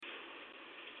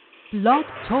Blog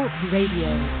Talk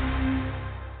Radio.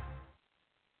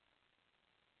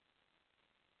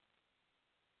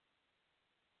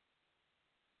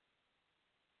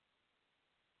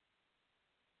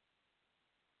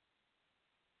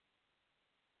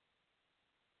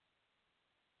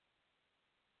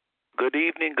 Good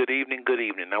evening, good evening, good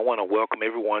evening. I want to welcome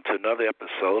everyone to another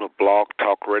episode of Blog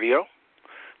Talk Radio.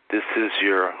 This is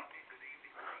your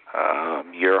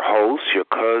host, your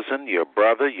cousin, your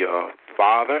brother, your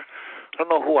father. I don't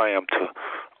know who I am to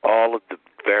all of the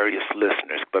various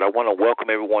listeners, but I want to welcome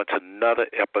everyone to another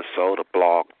episode of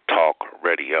Blog Talk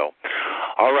Radio.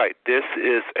 All right, this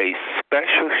is a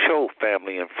special show,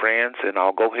 family and friends, and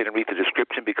I'll go ahead and read the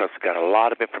description because it's got a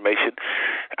lot of information.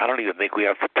 I don't even think we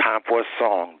have time for a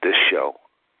song this show.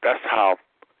 That's how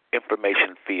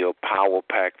information feel,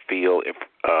 power-packed feel,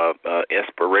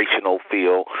 inspirational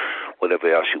feel,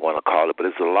 whatever else you want to call it. But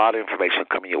there's a lot of information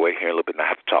coming your way here in a little bit, and I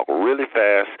have to talk really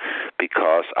fast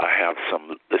because I have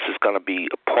this is going to be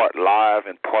part live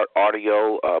and part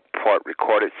audio, part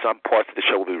recorded. Some parts of the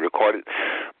show will be recorded,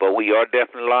 but we are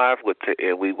definitely live,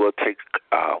 and we will take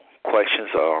questions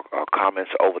or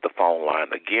comments over the phone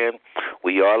line. Again,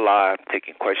 we are live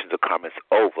taking questions or comments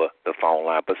over the phone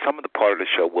line, but some of the part of the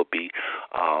show will be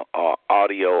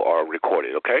audio or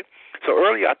recorded, okay? So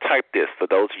earlier I typed this for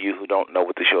those of you who don't know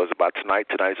what the show is about tonight.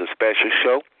 Tonight is a special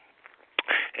show.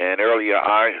 And earlier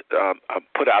I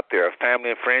put out there,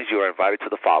 family and friends, you are invited to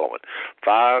the following.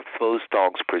 5 Smooth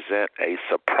Stones present a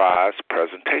surprise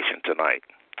presentation tonight.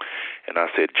 And I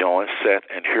said, join Seth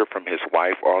and hear from his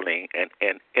wife, Arlene, and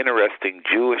an interesting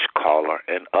Jewish caller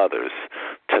and others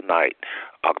tonight,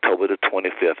 October the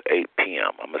 25th, 8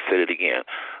 p.m. I'm going to say it again.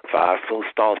 5 Smooth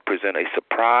Stones present a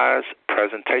surprise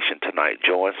presentation tonight.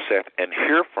 Join Seth and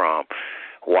hear from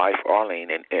wife, Arlene,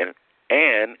 and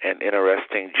an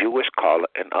interesting Jewish caller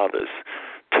and others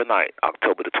tonight,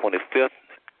 October the 25th,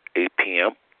 8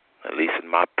 p.m. At least on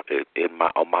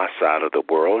my side of the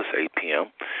world, it's 8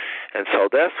 p.m. And so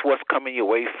that's what's coming your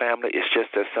way, family. It's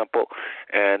just that simple.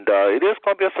 And it is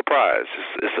going to be a surprise.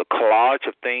 It's a collage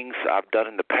of things I've done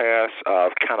in the past.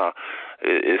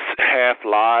 It's half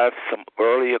live, some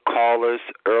earlier callers,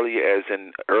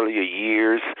 earlier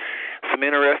years, some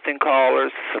interesting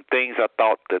callers, some things I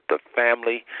thought that the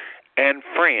family and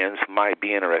friends might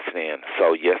be interested in.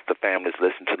 So, yes, the family's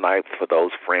listening tonight. For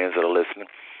those friends that are listening,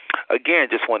 again,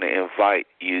 just want to invite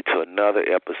you to another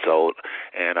episode,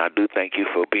 and I do thank you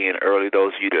for being early,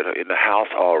 those of you that are in the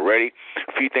house already.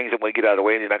 A few things I'm going to get out of the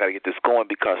way, and then I got to get this going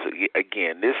because,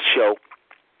 again, this show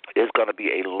is going to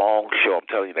be a long show. I'm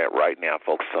telling you that right now,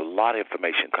 folks. There's a lot of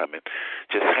information coming.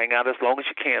 Just hang out as long as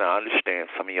you can. I understand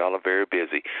some of y'all are very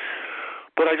busy.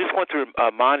 But I just want to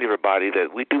remind everybody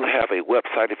that we do have a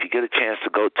website. If you get a chance to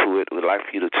go to it, we'd like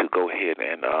for you to go ahead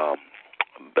and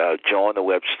join the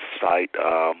website.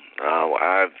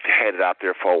 I've had it out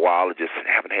there for a while. I just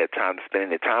haven't had time to spend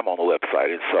any time on the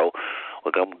website. And so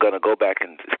I'm going to go back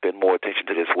and spend more attention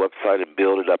to this website and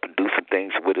build it up and do some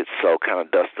things with it, so kind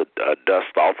of dust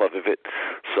off of it.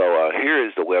 So here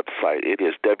is the website. It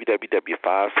is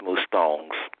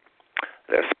www.5smoothstones.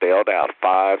 That's spelled out,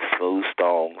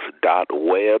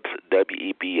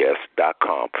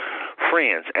 5smoothstones.webs.com.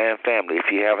 Friends and family, if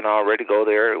you haven't already, go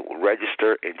there,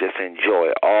 register, and just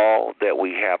enjoy all that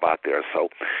we have out there. So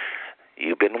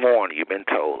you've been warned, you've been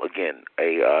told. Again,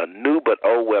 a new but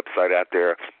old website out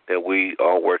there that we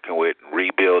are working with,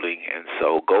 rebuilding, and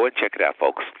so go and check it out,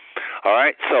 folks. All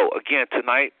right, so again,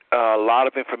 tonight, a lot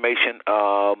of information.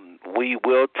 We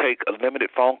will take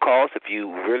limited phone calls. If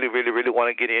you really, really, really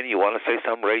want to get in, you want to say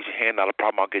something, raise your hand, not a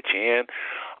problem, I'll get you in.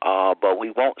 But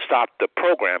we won't stop the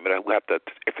program. We have to,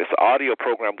 if it's an audio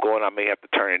program going, I may have to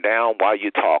turn it down while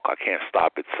you talk. I can't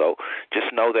stop it, so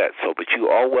just know that. But you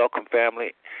are welcome,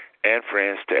 family and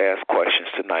friends, to ask questions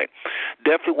tonight.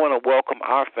 Definitely want to welcome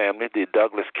our family, the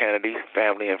Douglas Kennedy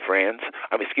family and friends.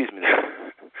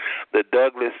 The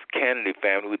Douglas Kennedy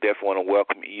family. We definitely want to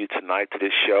welcome you tonight to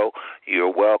this show.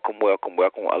 You're welcome, welcome,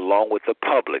 welcome, along with the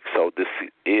public. So this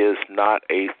is not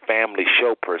a family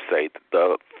show per se.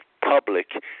 The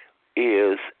public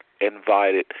is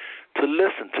invited to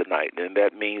listen tonight, and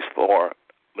that means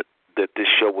that this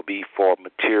show will be for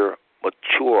mature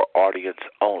audience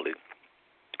only.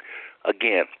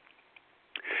 Again,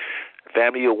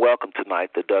 family, you're welcome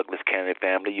tonight, the Douglas Kennedy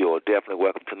family. You are definitely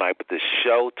welcome tonight, but this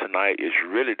show tonight is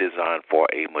really designed for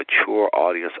a mature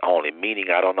audience only,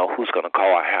 meaning I don't know who's going to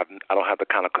call. I don't have the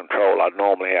kind of control I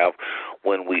normally have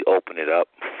when we open it up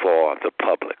for the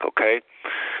public, okay?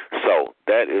 So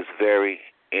that is very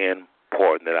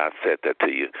important that I said that to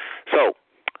you. So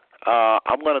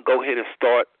I'm going to go ahead and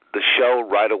start the show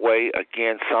right away.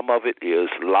 Again, some of it is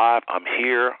live. I'm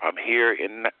here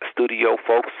in the studio,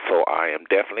 folks, so I am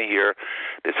definitely here.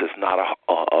 This is not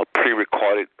a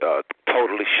pre-recorded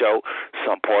totally show.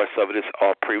 Some parts of it is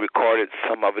all pre-recorded.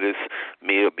 Some of it is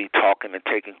me will be talking and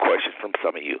taking questions from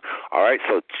some of you. All right,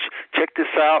 so check this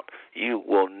out. You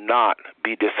will not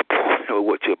be disappointed with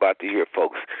what you're about to hear,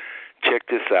 folks. Check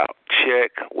this out.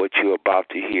 Check what you're about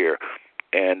to hear.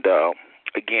 And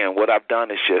again, what I've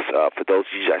done is just, for those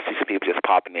of you, I see some people just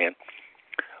popping in.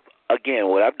 Again,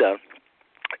 what I've done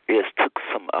is took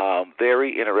some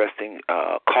very interesting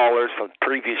callers from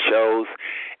previous shows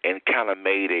and kind of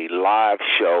made a live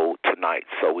show tonight.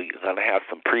 So we're going to have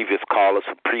some previous callers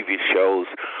from previous shows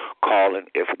calling,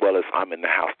 as well as I'm in the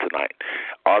house tonight.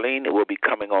 Arlene will be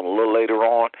coming on a little later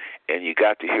on, and you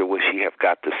got to hear what she have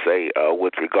got to say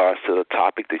with regards to the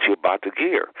topic that you're about to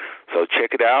hear. So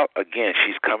check it out. Again,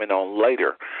 she's coming on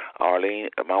later. Arlene,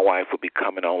 my wife, will be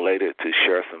coming on later to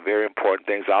share some very important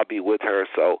things. I'll be with her,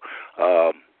 so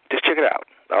just check it out.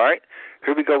 All right?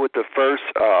 Here we go with the first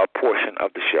portion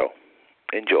of the show.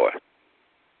 Enjoy.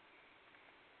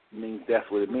 It means that's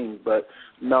what it means. But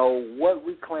no, what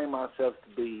we claim ourselves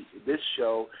to be, this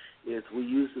show, is we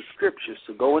use the scriptures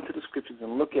to go into the scriptures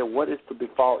and look at what is to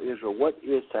befall Israel, what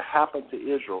is to happen to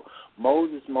Israel.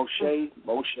 Moshe,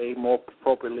 more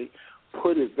appropriately,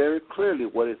 put it very clearly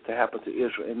what is to happen to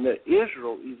Israel. And the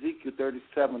Israel, Ezekiel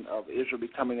 37 of Israel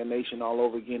becoming a nation all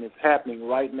over again, is happening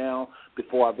right now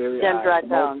before our very eyes.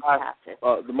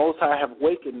 The Most High have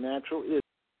awakened natural Israel.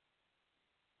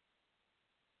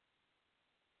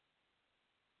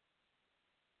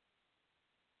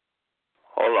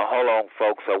 Hold on,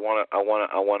 folks. I want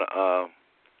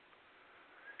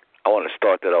to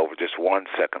start that over. Just 1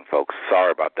 second, folks.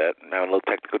 Sorry about that. I'm having a little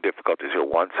technical difficulties here.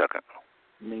 1 second.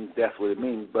 It means that's what it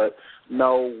means. But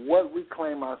no, what we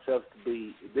claim ourselves to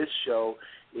be, this show,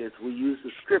 is we use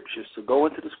the scriptures to go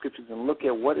into the scriptures and look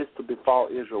at what is to befall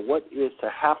Israel, what is to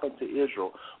happen to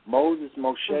Israel.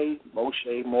 Moshe,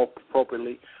 more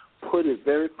appropriately, put it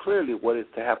very clearly what is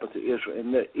to happen to Israel.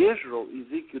 And the Israel,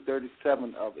 Ezekiel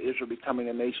 37 of Israel becoming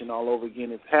a nation all over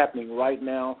again, is happening right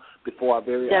now before our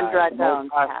very eyes.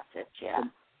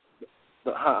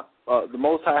 The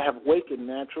Most High have awakened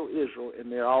natural Israel,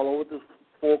 and they're all over the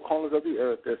four corners of the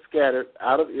earth. They're scattered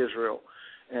out of Israel.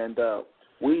 And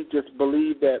we just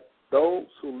believe that those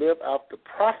who live out the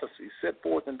prophecies set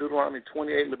forth in Deuteronomy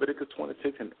 28, Leviticus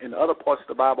 26, and other parts of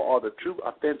the Bible are the true,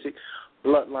 authentic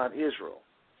bloodline Israel.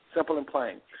 Simple and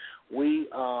plain. We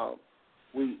are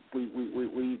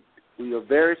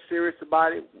very serious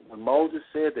about it. When Moses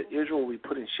said that Israel will be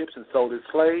put in ships and sold as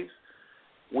slaves,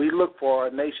 we look for a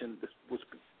nation that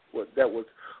was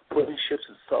put in ships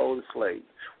and sold as slaves.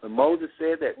 When Moses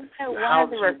said that, so one of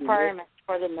the requirements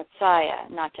for the Messiah,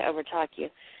 not to overtalk you,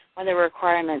 one of the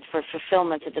requirements for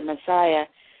fulfillment of the Messiah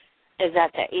is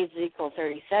that the Ezekiel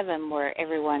 37, where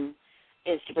everyone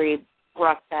is to be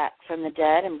brought back from the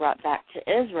dead and brought back to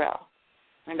Israel.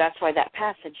 And that's why that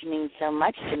passage means so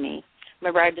much to me.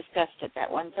 Remember I discussed it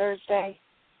that one Thursday,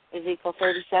 Ezekiel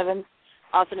 37,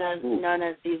 also known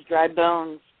as these dry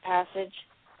bones passage.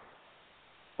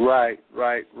 Right.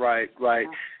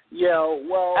 Yeah,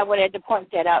 well, I wanted to point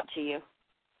that out to you.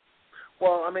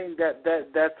 Well, I mean,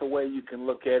 that's a way you can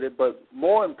look at it. But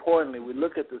more importantly, we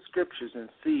look at the scriptures and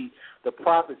see the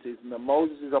prophecies. And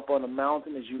Moses is up on the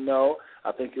mountain, as you know.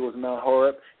 I think it was Mount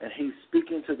Horeb. And he's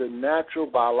speaking to the natural,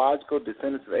 biological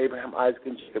descendants of Abraham, Isaac,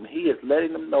 and Jacob. He is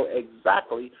letting them know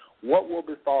exactly what will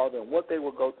befall them, what they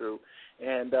will go through.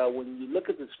 And when you look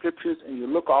at the scriptures and you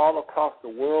look all across the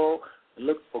world,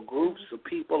 look for groups of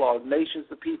people or nations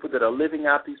of people that are living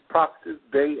out these prophecies,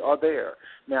 they are there.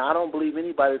 Now, I don't believe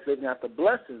anybody is living out the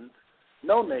blessings.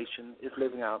 No nation is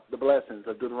living out the blessings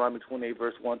of Deuteronomy 28,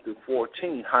 verse 1 through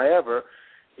 14. However,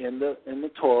 in the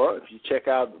Torah, if you check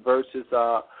out verses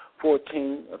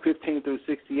 15 through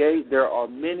 68, there are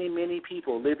many, many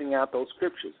people living out those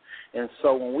scriptures. And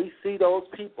so when we see those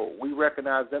people, we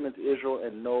recognize them as Israel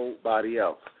and nobody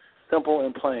else. Simple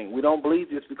and plain. We don't believe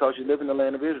just because you live in the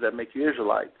land of Israel that makes you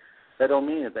Israelite. That don't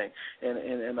mean anything.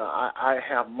 And I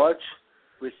have much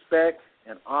respect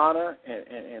and honor,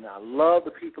 and I love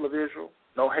the people of Israel.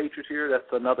 No hatred here. That's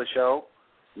another show,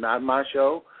 not my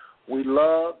show. We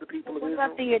love the people of Israel. What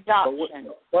about the adoption?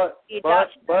 The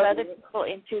adoption of other people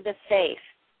into the faith.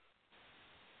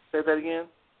 Say that again?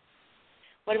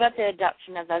 What about the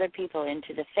adoption of other people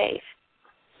into the faith?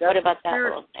 What about that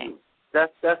little thing?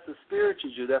 That's the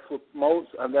spiritual Jew. That's what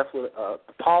that's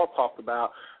what Paul talked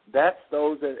about. That's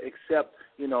those that accept,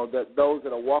 that those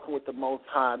that are walking with the Most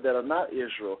High that are not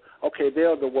Israel. Okay,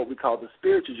 they're what we call the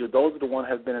spiritual Jew. Those are the ones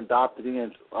that have been adopted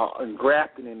in, and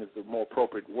grafted in is the more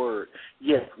appropriate word.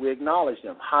 Yes, we acknowledge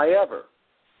them. However,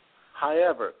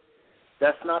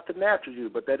 that's not the natural Jew,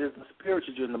 but that is the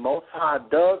spiritual Jew. And the Most High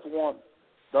does want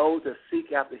those that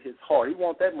seek after His heart. He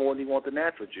wants that more than He wants the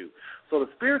natural Jew. So the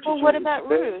spiritual Jew. What about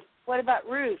Ruth? What about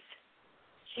Ruth?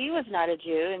 She was not a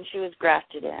Jew, and she was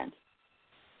grafted in.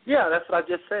 Yeah, that's what I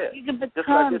just said. You can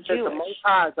become Jewish.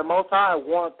 The Most High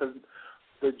wants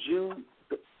the Jew.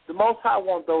 The Most High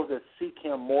wants those that seek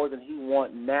Him more than He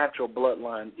wants natural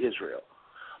bloodline Israel.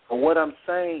 But what I'm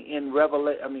saying in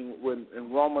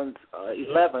in Romans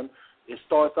 11, it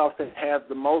starts off saying, "Has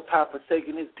the Most High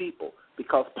forsaken His people?"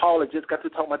 Because Paul had just got to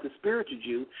talk about the spiritual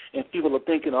Jew, and people are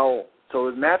thinking, "Oh,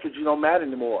 so the natural Jew don't matter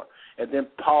anymore." And then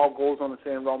Paul goes on to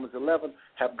say in Romans 11,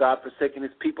 have God forsaken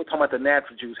His people? Talking about the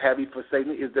natural Jews. Have He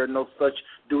forsaken? Is there no such?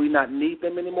 Do we not need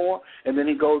them anymore? And then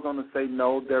he goes on to say,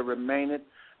 no, there remaineth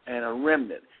and a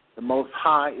remnant. The Most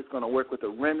High is going to work with a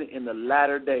remnant in the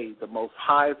latter days. The Most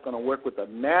High is going to work with a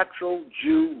natural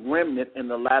Jew remnant in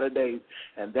the latter days.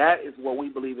 And that is what we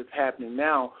believe is happening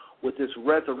now with this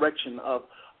resurrection of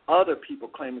other people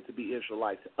claiming to be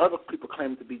Israelites, other people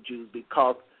claiming to be Jews,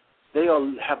 because they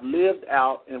have lived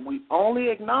out, and we only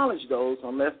acknowledge those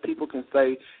unless people can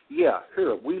say, yeah,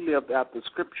 here, we lived out the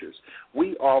Scriptures.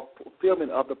 We are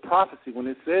fulfillment of the prophecy. When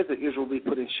it says that Israel will be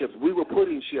put in ships, we were put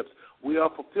in ships. We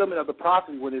are fulfillment of the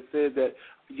prophecy when it says that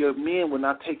your men will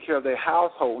not take care of their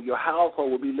household. Your household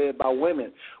will be led by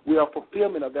women. We are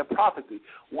fulfillment of that prophecy.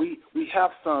 We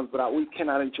have sons, but we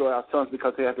cannot enjoy our sons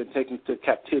because they have been taken to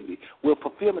captivity. We're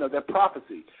fulfillment of that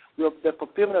prophecy. The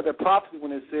fulfillment of that prophecy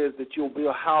when it says that you'll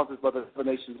build houses, but the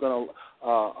nation's going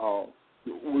to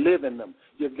live in them.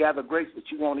 You'll gather grapes, but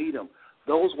you won't eat them.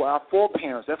 Those were our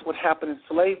foreparents. That's what happened in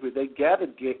slavery. They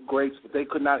gathered grapes, but they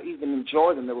could not even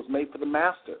enjoy them. They was made for the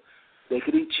master. They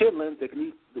could eat chitlins. They could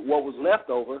eat what was left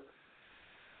over.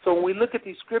 So when we look at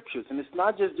these scriptures, and it's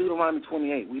not just Deuteronomy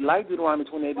 28. We like Deuteronomy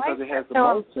 28 because it has the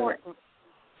most in it.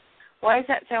 Why is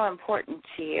that so important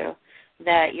to you,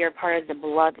 that you're part of the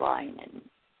bloodline and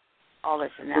all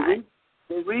this and that?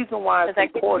 The reason why it's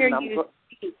important.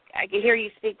 I can hear you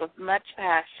speak with much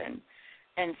passion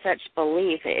and such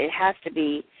belief. It has to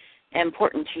be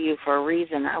important to you for a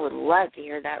reason. I would love to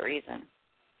hear that reason.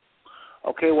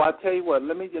 Okay, well, I'll tell you what.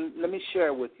 Let me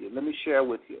share with you.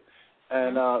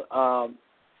 And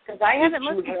because I haven't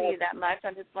listened to you that much,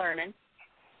 I'm just learning.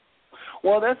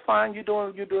 Well, that's fine. You're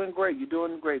doing great.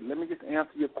 Let me just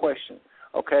answer your question.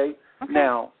 Okay.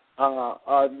 Now,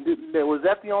 was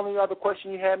that the only other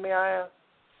question you had? May I ask?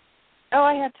 Oh,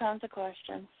 I had tons of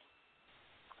questions.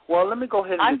 Well, let me go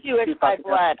ahead and I'm Jewish by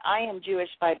blood. I am Jewish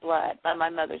by blood, by my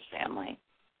mother's family.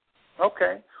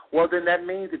 Okay. Well, then that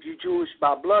means if you're Jewish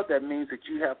by blood, that means that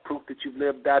you have proof that you've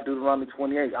lived out Deuteronomy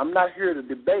 28. I'm not here to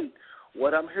debate.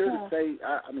 What I'm here to say,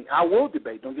 I will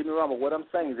debate, don't get me wrong, but what I'm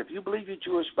saying is if you believe you're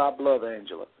Jewish by blood,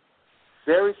 Angela,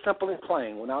 very simple and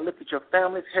plain, when I look at your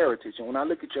family's heritage and when I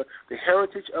look at the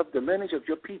heritage of the lineage of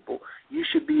your people, you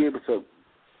should be able to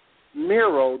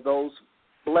mirror those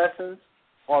blessings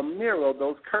or mirror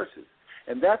those curses.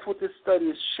 And that's what this study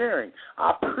is sharing.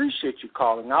 I appreciate you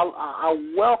calling.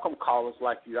 I welcome callers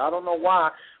like you. I don't know why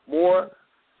more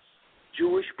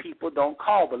Jewish people don't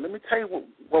call, but let me tell you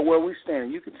where we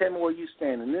stand. You can tell me where you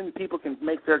stand, and then people can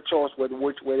make their choice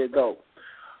which way they go.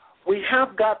 We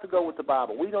have got to go with the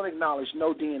Bible. We don't acknowledge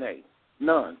no DNA,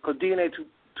 none, because DNA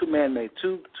too man-made,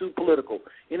 too political.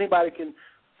 Anybody can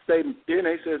say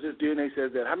DNA says this, DNA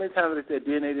says that. How many times have they said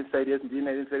DNA didn't say this and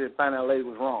DNA didn't say that, and find out later it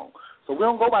was wrong? So we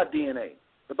don't go by DNA.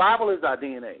 The Bible is our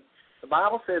DNA. The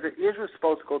Bible says that Israel is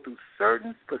supposed to go through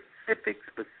certain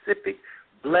specific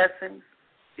blessings.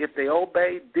 If they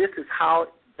obey, this is how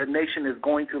the nation is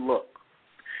going to look.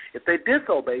 If they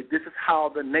disobey, this is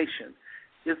how the nation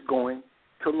is going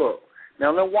to look.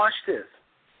 Now, let's watch this.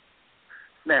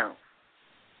 Now,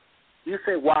 you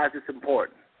say, why is this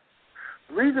important?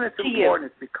 The reason it's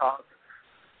important is because,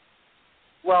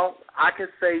 well, I can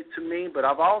say to me, but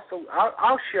I'll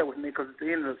share with me because at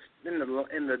the end of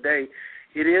the day,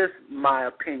 it is my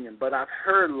opinion. But I've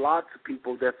heard lots of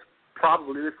people that's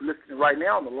probably listening right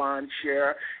now on the line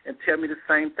share and tell me the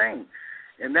same thing.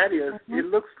 And that is, it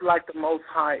looks like the Most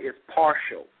High is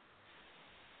partial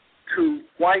to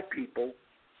white people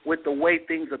with the way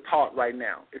things are taught right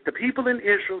now. If the people in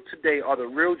Israel today are the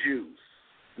real Jews,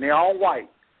 and they're all white,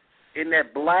 in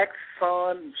that black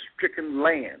sun-stricken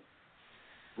land,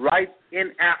 right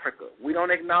in Africa. We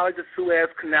don't acknowledge the Suez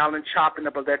Canal and chopping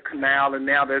up of that canal, and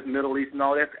now there's Middle East.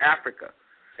 No, that's Africa.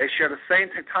 They share the same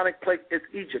tectonic plate as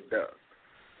Egypt does.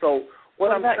 So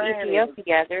what I'm about saying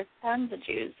Ethiopia? There's tons of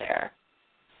Jews there.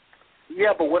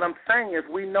 Yeah, but what I'm saying is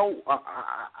we know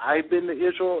I've been to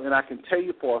Israel, and I can tell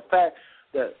you for a fact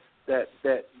that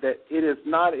it is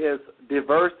not as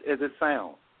diverse as it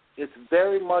sounds. It's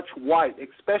very much white,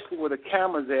 especially where the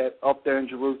camera's at up there in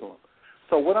Jerusalem.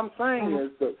 So what I'm saying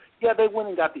is that, yeah, they went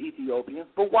and got the Ethiopians,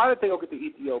 but why did they go get the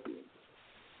Ethiopians?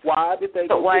 Why did they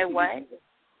But why get what?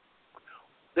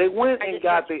 They went and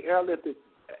got the airlifted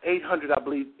 800, I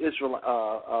believe,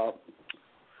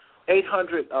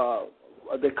 800,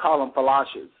 they call them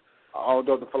Falashas.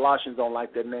 Although the Falashans don't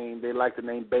like that name, they like the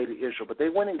name Beta Israel. But they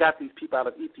went and got these people out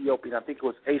of Ethiopia, and I think it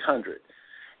was 800.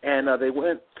 And they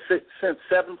went, sent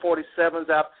 747s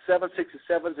out,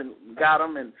 767s, and got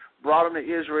them and brought them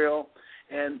to Israel.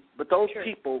 But those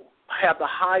people have the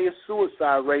highest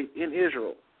suicide rate in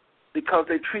Israel because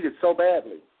they treated so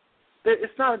badly.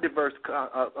 It's not a diverse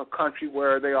country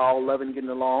where they all love and getting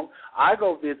along. I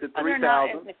go visit 3,000. They're not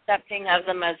as accepting of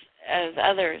them as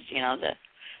others,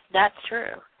 That's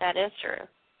true. That is true.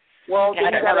 Well,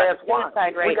 then you got to ask why.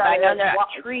 Suicide rate, but I know they're not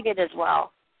treated as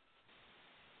well.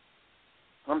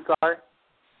 I'm sorry?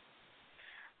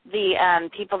 The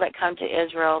people that come to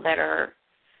Israel that are,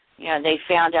 they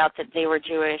found out that they were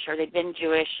Jewish or they'd been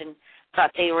Jewish and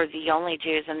thought they were the only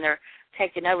Jews, and they're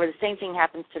taken over. The same thing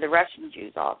happens to the Russian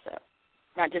Jews also,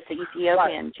 not just the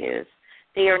Ethiopian Jews.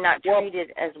 They are not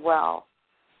treated as well.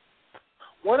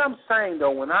 What I'm saying,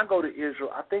 though, when I go to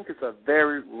Israel, I think it's a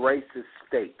very racist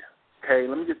state. Okay,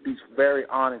 let me just be very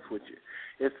honest with you.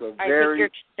 It's a very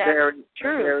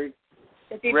true.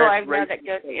 The people I know that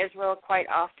go to Israel quite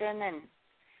often, and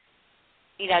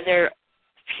they're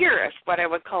purist, what I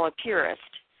would call a purist.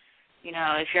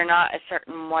 If you're not a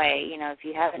certain way, if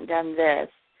you haven't done this,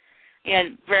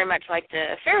 very much like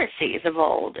the Pharisees of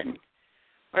old, and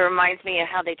it reminds me of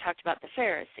how they talked about the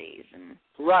Pharisees. And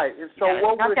right, and so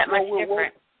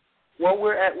what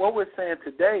we're saying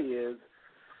today is,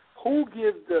 who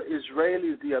gives the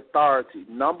Israelis the authority,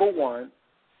 number one,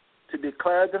 to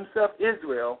declare themselves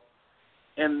Israel,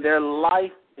 and their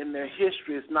life and their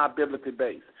history is not biblically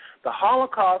based? The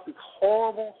Holocaust is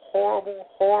horrible, horrible,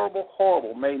 horrible,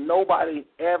 horrible. May nobody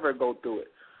ever go through it.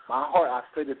 My heart, I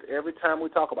say this every time we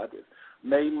talk about this.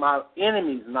 May my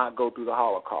enemies not go through the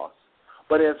Holocaust.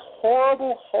 But as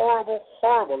horrible, horrible,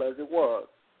 horrible as it was,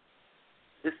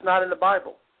 it's not in the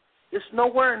Bible. It's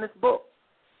nowhere in this book.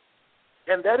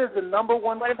 And that is the number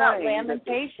one What about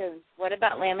Lamentations? What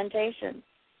about Lamentations?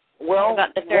 Well, what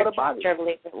about the third chapter, I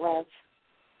believe it was?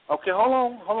 Okay, hold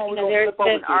on. There's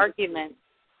been argument.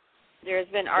 There's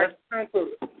been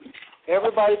argument.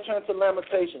 Everybody turn to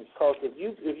Lamentations, because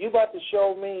if you about to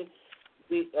show me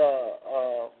the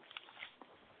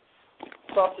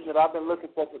something that I've been looking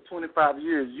for 25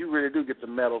 years, you really do get the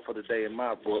medal for the day in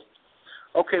my book.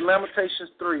 Okay, Lamentations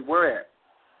 3, where at?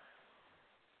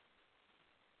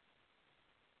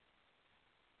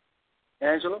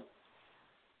 Angela?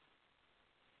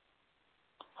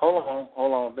 Hold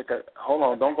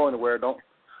on. Don't go anywhere.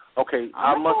 Okay,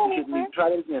 I must have me. Try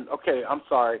it again. Okay, I'm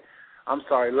sorry.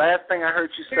 Last thing I heard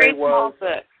you say was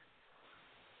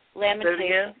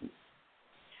Lamentations.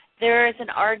 There is an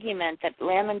argument that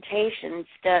Lamentations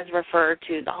does refer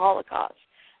to the Holocaust.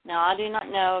 Now, I do not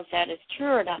know if that is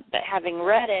true or not, but having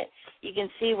read it, you can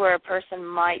see where a person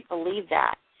might believe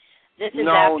that. This is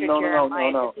after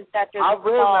Jeremiah. No. This is after I've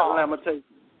read Lamentations.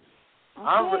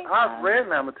 Okay, I've read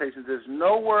Lamentations. There's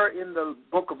nowhere in the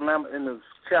book of in the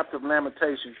chapter of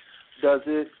Lamentations does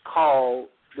it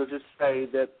say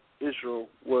that Israel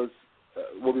will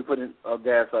be put in a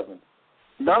gas oven.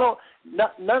 No.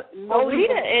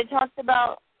 Read it. It talks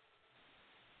about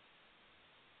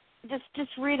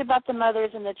just read about the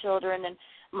mothers and the children. And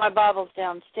my Bible's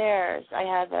downstairs. I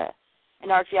have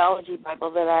an archaeology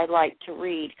Bible that I like to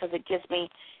read because it gives me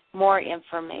more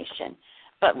information.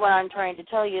 But what I'm trying to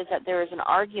tell you is that there is an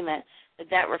argument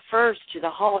that refers to the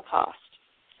Holocaust.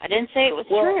 I didn't say it was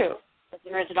true, but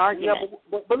there is an argument.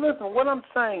 Yeah, but listen, what I'm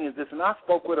saying is this, and I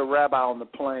spoke with a rabbi on the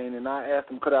plane, and I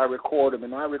asked him could I record him,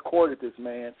 and I recorded this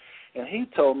man, and he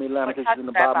told me Lamentations in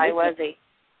the Bible. What rabbi was he?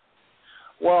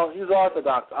 Well, he's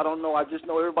Orthodox. I don't know. I just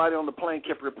know everybody on the plane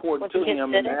kept reporting to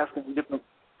him and asking different.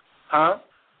 Huh?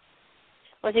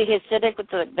 Was he Hasidic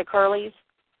with the curlies?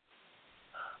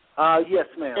 Yes,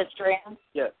 ma'am. The strand?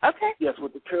 Yes. Okay. Yes,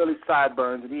 with the curly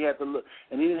sideburns, and he had to look,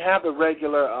 and he didn't have the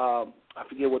regular. I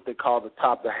forget what they call the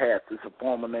top of the hat. It's a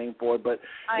formal name for it, but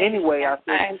anyway, I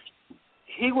said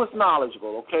he was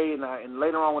knowledgeable. Okay, and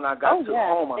later on when I got to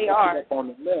home, I looked up on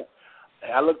the net.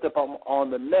 I looked up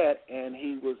on the net, and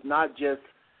he was not just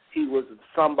he was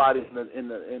somebody in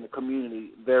the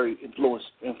community, very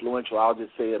influential. I'll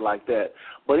just say it like that.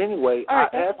 But anyway, I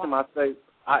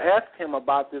asked him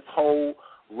about this whole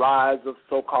rise of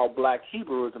so-called Black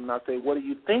Hebrewism, and I say, what do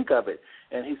you think of it?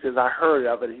 And he says, I heard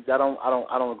of it. He said, I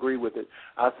don't agree with it.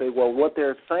 I say, well, what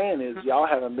they're saying is y'all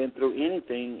haven't been through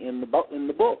anything in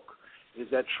the book. Is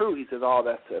that true? He says, oh,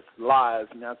 that's lies.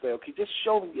 And I say, okay, just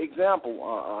show me example.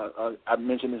 I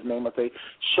mentioned his name. I say,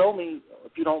 show me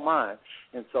if you don't mind.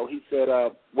 And so he said,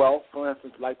 well, for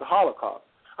instance, like the Holocaust.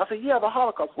 I said, yeah, the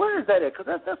Holocaust. Where is that at?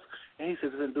 Because that's. And he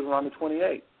says it's in Deuteronomy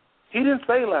 28. He didn't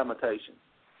say Lamentations.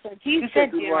 So he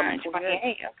said Deuteronomy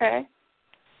 28. Okay.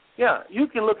 Yeah, you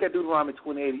can look at Deuteronomy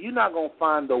 28. You're not going to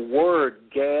find the word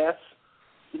gas.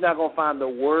 You're not going to find the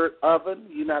word oven.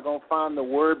 You're not going to find the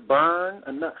word burn.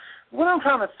 What I'm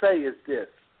trying to say is this.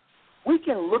 We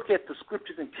can look at the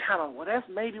scriptures and kind of, well, that's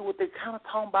maybe what they kind of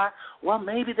talking about. Well,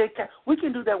 maybe they can. We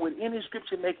can do that with any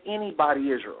scripture, make anybody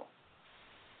Israel.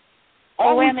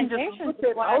 Well, Lamentations is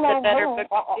one of the better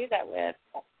books to do that with.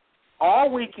 Or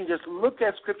we can just look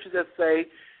at scriptures that say,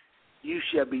 you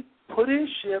shall be put in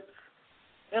ships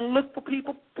and look for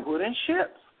people put in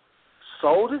ships.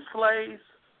 Sold as slaves,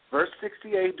 verse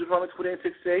 68, Deuteronomy 28,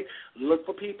 68, look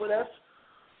for people that's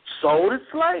sold as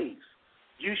slaves.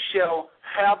 You shall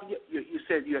have, you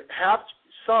said you have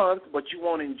sons, but you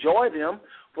won't enjoy them,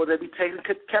 for they'll be taken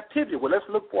to captivity. Well, let's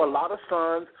look for a lot of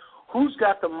sons. Who's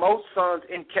got the most sons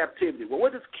in captivity? Well,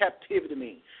 what does captivity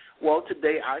mean? Well,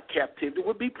 today our captivity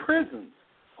would be prisons.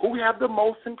 Who have the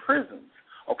most in prisons?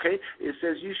 Okay, it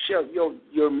says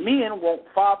your men won't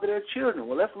father their children.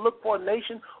 Well, let's look for a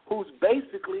nation who's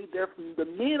basically the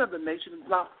men of the nation is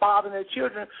not fathering their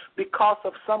children because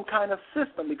of some kind of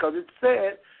system. Because it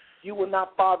said you will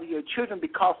not father your children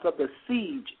because of the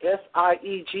siege,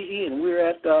 S-I-E-G-E, and we're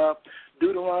at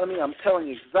Deuteronomy. I'm telling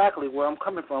you exactly where I'm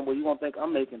coming from, where you won't think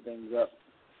I'm making things up.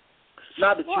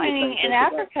 Not that in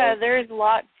Africa, there's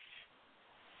lots.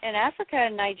 In Africa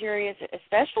and Nigeria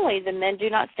especially, the men do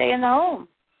not stay in the home.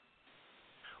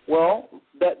 Well,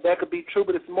 that could be true,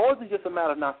 but it's more than just a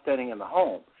matter of not staying in the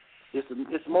home.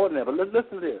 It's more than that. But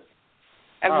listen to this.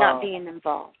 Of not being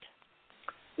involved.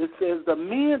 It says the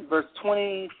men, verse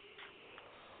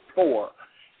 24.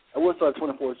 We'll start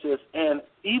 24. It says, and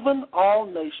even all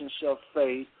nations shall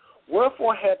say,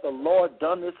 wherefore hath the Lord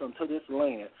done this unto this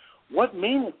land? What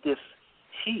meaneth this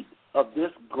heat of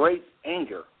this great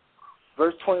anger?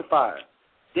 Verse 25.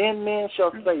 Then men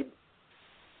shall say,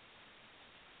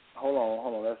 hold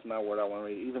on, that's not what I want to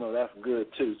read, even though that's good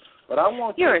too. But I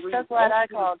want you to read. You're so glad I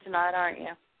called tonight, aren't you?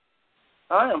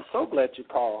 I am so glad you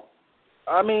called.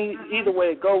 I mean, either way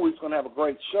it goes, we're going to have a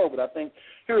great show, but I think,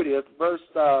 here it is, verse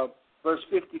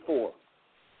 54,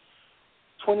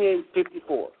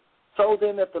 28:54. So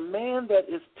then that the man that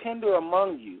is tender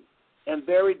among you and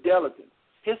very delicate,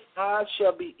 his eyes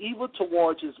shall be evil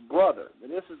towards his brother.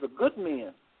 And this is a good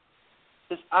man.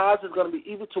 His eyes is going to be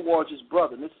evil towards his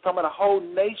brother. And this is talking about a whole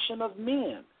nation of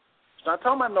men. It's not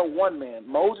talking about no one man.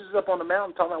 Moses is up on the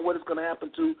mountain talking about what is going to happen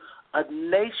to a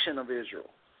nation of Israel.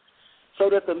 So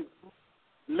that the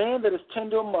man that is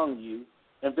tender among you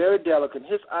and very delicate,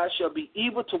 his eyes shall be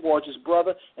evil towards his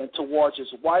brother and towards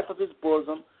his wife of his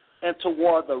bosom and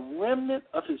toward the remnant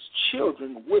of his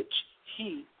children, which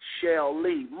he shall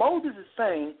leave. Moses is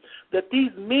saying that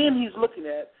these men he's looking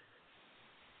at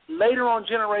later on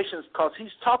generations, because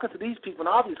he's talking to these people, and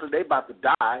obviously they're about to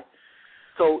die.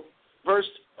 So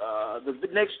the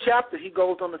next chapter, he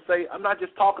goes on to say, I'm not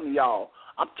just talking to y'all.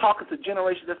 I'm talking to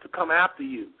generations that's to come after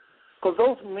you. Because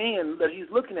those men that he's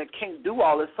looking at can't do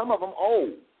all this. Some of them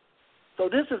old. So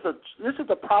this is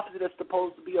a prophecy that's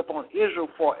supposed to be upon Israel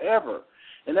forever.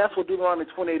 And that's what Deuteronomy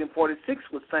 28 and 46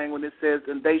 was saying when it says,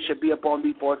 and they shall be upon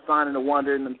thee for a sign and a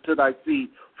wonder and unto thy seed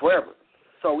forever.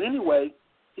 So anyway,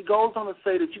 he goes on to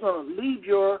say that you're going to leave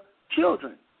your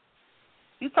children.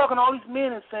 He's talking to all these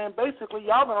men and saying, basically,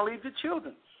 y'all going to leave your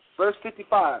children. Verse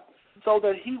 55, so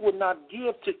that he would not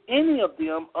give to any of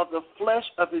them of the flesh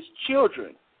of his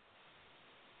children,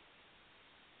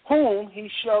 whom he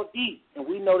shall eat. And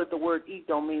we know that the word eat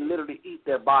don't mean literally eat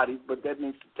their bodies, but that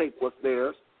means to take what's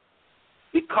theirs.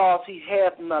 Because he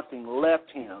hath nothing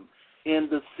left him in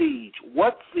the siege.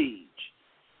 What siege?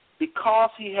 Because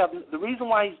the reason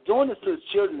why he's doing this to his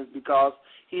children is because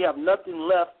he have nothing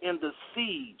left in the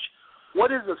siege.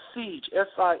 What is a siege?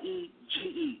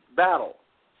 S-I-E-G-E, battle.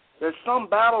 There's some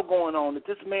battle going on that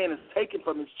this man is taking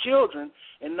from his children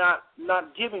and not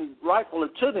giving rightfully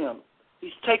to them.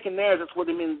 He's taking theirs. That's what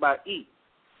he means by eat.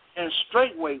 And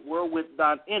straightway wherewith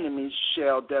thine enemies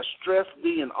shall distress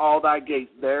thee in all thy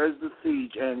gates. There is the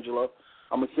siege, Angela.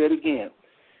 I'm going to say it again.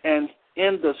 And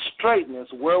in the straightness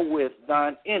wherewith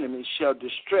thine enemies shall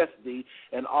distress thee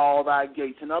in all thy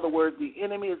gates. In other words, the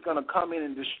enemy is going to come in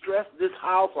and distress this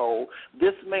household,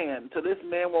 this man, till this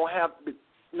man won't have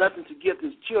nothing to give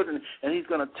his children, and he's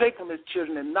going to take from his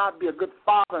children and not be a good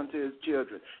father unto his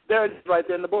children. There it is right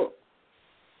there in the book.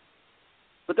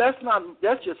 But that's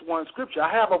just one scripture.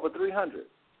 I have over 300.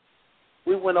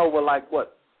 We went over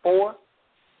 4?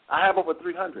 I have over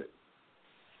 300.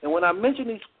 And when I mention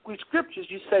these scriptures,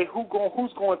 you say, who's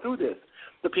going through this?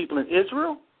 The people in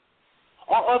Israel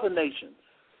or other nations?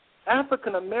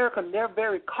 African American, their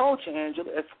very culture, Angela,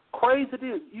 as crazy as it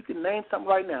is, you can name something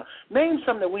right now. Name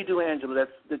something that we do, Angela,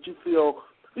 that you feel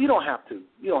you don't have to.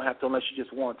 You don't have to unless you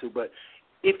just want to. But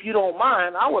if you don't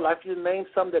mind, I would like you to name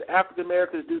something that African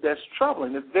Americans do that's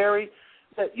troubling. It's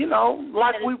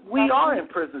we are in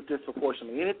prisons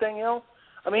disproportionately. Anything else?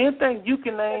 I mean, anything you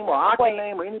can name or I can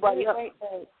name or anybody else? Wait.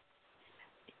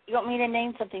 You want me to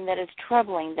name something that is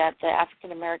troubling that the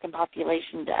African American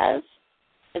population does?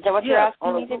 Is that what you're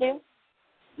asking me to do?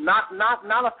 Not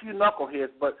a few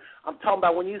knuckleheads, but I'm talking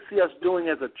about when you see us doing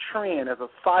as a trend, as a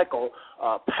cycle,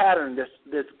 pattern. This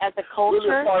as a culture.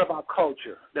 Really part of our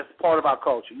culture. That's part of our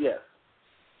culture. Yes.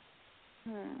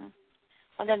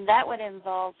 Well, then that would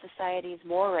involve society's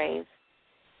mores.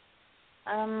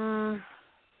 And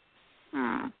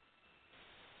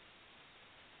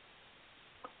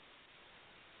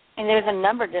there's a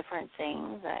number of different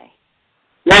things.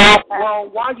 Well,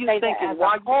 why are you thinking?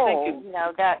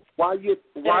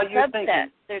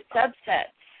 There's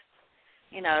subsets.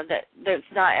 That there's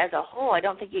not as a whole. I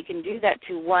don't think you can do that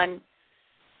to one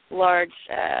large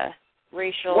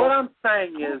racial. What I'm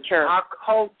saying is our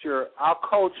culture,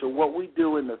 what we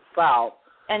do in the South.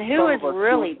 And who is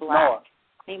really black?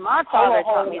 My father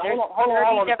taught me there's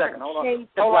 30 different shades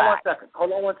of black.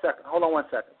 Hold on one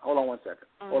second.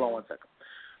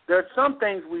 There are some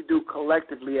things we do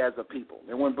collectively as a people.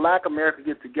 And when Black America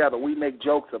gets together, we make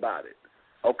jokes about it,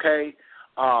 okay?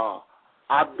 Our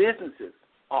businesses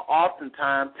are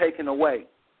oftentimes taken away.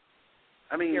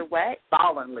 I mean, you're what?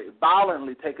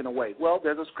 Violently taken away. Well,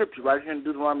 there's a scripture right here in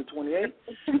Deuteronomy 28. It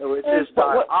says,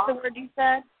 what's the word you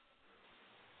said?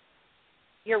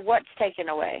 Your what's taken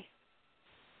away?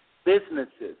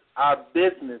 Businesses. Our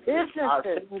businesses. Our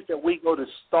things that we go to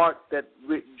start that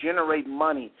generate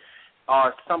money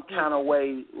are some kind of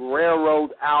way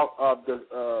railroad out of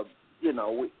the,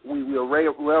 we will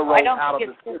railroad out of the system. I don't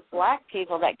think it's just black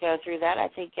people that go through that. I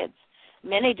think it's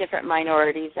many different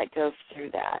minorities that go through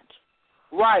that.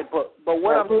 Right, but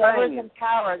what I'm saying is, in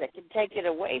power that can take it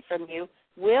away from you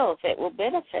will, if it will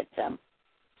benefit them.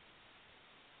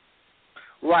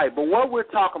 Right, but what we're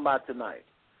talking about tonight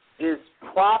is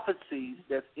prophecies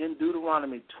that's in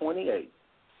Deuteronomy 28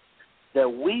 that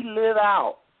we live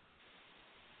out,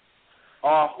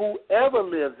 or whoever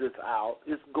lives this out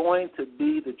is going to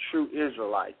be the true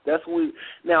Israelite. That's what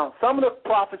now, some of the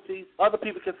prophecies, other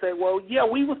people can say, well, yeah,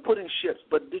 we was put in ships,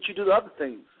 but did you do the other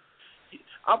things?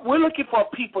 We're looking for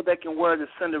people that can wear the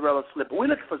Cinderella slipper. We're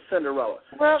looking for Cinderella.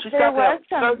 Well, there was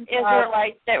some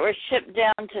Israelites that were shipped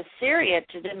down to Syria,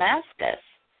 to Damascus,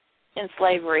 in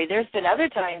slavery. There's been other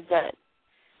times that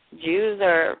Jews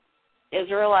or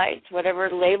Israelites, whatever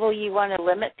label you want to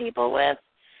limit people with,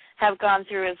 have gone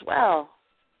through as well.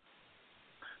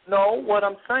 No, what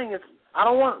I'm saying is I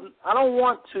don't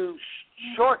want to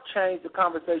shortchange the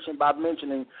conversation by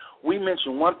we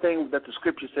mentioned one thing that the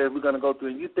scripture says we're going to go through,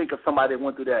 and you think of somebody that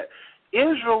went through that.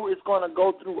 Israel is going to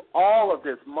go through all of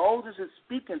this. Moses is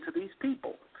speaking to these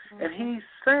people, and he's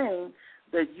saying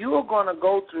that you are going to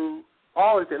go through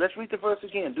all of this. Let's read the verse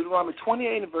again. Deuteronomy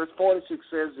 28 and verse 46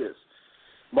 says this.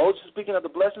 Moses speaking of the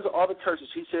blessings of all the curses.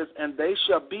 He says, and they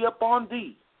shall be upon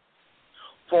thee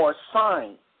for a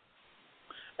sign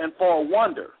and for a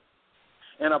wonder,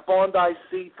 and upon thy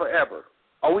seed forever.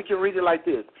 Or we can read it like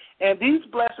this. And these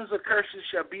blessings or curses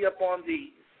shall be upon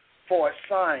thee for a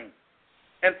sign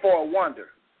and for a wonder,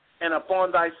 and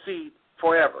upon thy seed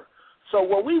forever. So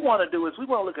what we want to do is we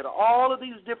want to look at all of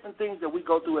these different things that we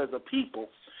go through as a people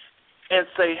and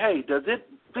say, hey, does it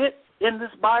fit in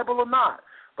this Bible or not?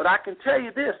 But I can tell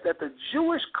you this, that the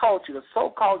Jewish culture, the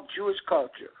so-called Jewish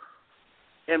culture,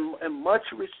 and much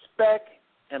respect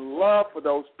and love for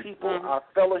those people, our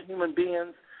fellow human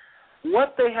beings,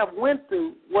 what they have went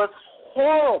through was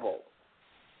horrible.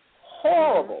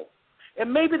 Horrible.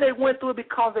 And maybe they went through it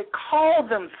because they called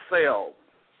themselves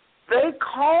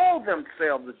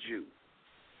a Jew.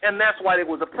 And that's why they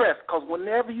was oppressed. Because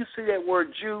whenever you see that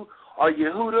word Jew or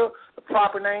Yehuda, the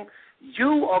proper name,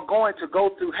 you are going to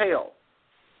go through hell.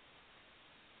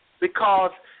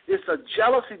 because it's a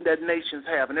jealousy that nations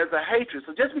have, and there's a hatred.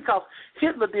 So just because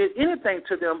Hitler did anything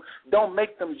to them don't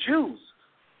make them Jews.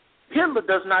 Hitler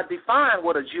does not define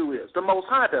what a Jew is. The Most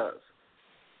High does.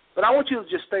 But I want you to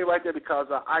just stay right there because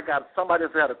I got somebody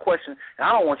else had a question, and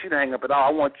I don't want you to hang up at all.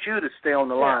 I want you to stay on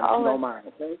the line if you don't mind,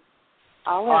 okay?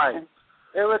 I'll listen. All right.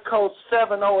 Area code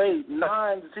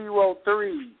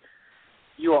 708-903.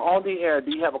 You are on the air.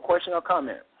 Do you have a question or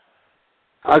comment?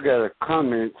 I got a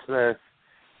comment.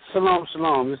 Shalom,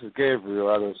 shalom. This is Gabriel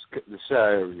out of the Shy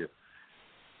area.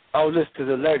 I was listening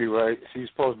to the lady, right? She's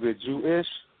supposed to be Jewish.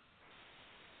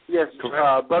 Yes,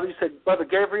 brother. You said Brother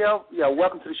Gabriel. Yeah,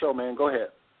 welcome to the show, man. Go ahead.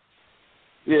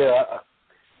 Yeah,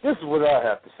 this is what I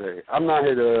have to say. I'm not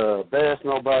here to bash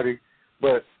nobody,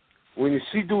 but when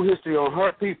she do history on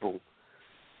her people,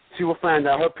 she will find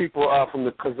out her people are from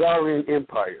the Khazarian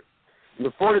Empire.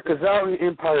 Before the Khazarian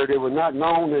Empire, they were not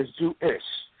known as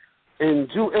Jewish. And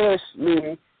Jewish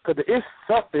meaning, because the ish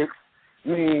suffix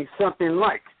means something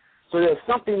like. So there's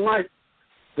something like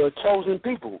the chosen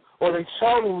people, or they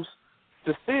chose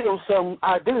to steal some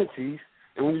identities,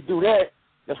 and when you do that,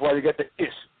 that's why you get the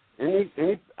ish. And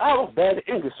I was bad at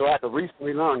English, so I had to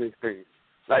recently learn these things.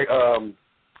 Like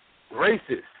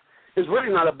racist is really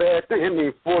not a bad thing. It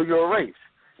means for your race.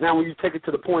 Now, when you take it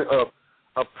to the point of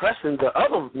oppressing the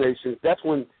other nations, that's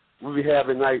when we be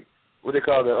having, like, what they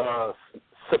call the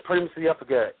supremacy. I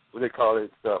forget what they call it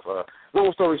and stuff.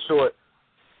 Long story short,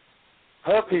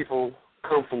 her people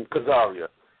come from Khazaria,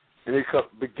 and they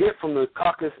get from the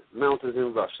Caucasus Mountains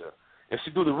in Russia. If she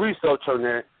do the research on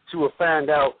that, she will find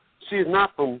out she is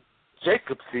not from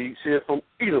Jacob's seed, she is from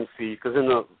Edom's seed, because in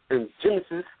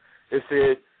Genesis it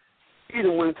said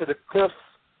Edom went to the cliffs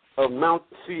of Mount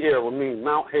Seir, or mean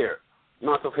Mount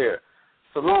of Hair.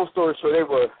 So long story short, they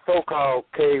were so-called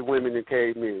cave women and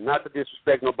cave men. Not to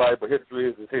disrespect nobody, but history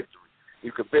is history.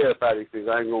 You can verify these things.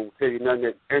 I ain't going to tell you nothing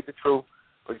that ain't the truth,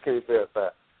 but you can't verify.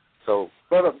 So,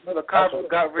 Brother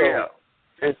Gabriel.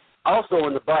 And also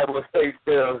in the Bible it states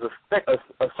there's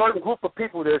a certain group of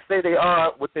people that say they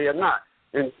are what they are not.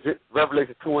 In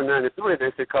Revelation 2:9-3,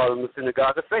 they call them the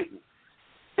synagogue of Satan.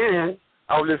 And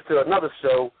I was listening to another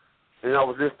show, and I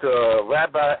was listening to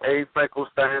Rabbi A.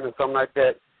 Frankelstein and something like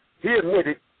that. He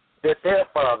admitted that their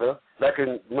father, like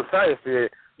in Messiah said,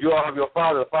 you all have your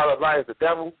father, the father of lies, the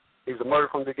devil. He's a murderer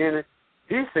from the beginning.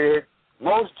 He said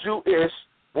most Jewish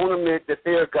won't admit that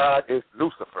their God is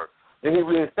Lucifer. Then he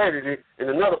reinstated it in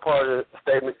another part of the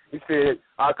statement. He said,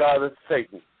 our God is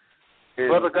Satan. And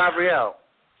Brother Gabriel,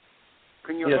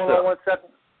 can you hold on 1 second?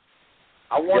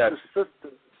 I want the sister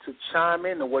to chime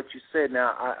in to what you said.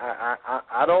 Now,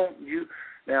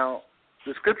 Now,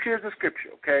 the scripture is the scripture,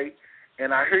 okay?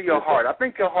 And I hear your heart. I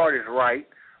think your heart is right,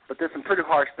 but there's some pretty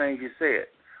harsh things you said.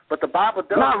 But the Bible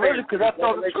does not say... really, because I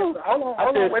told the truth. Hold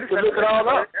on, wait a second. Look it all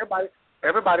up.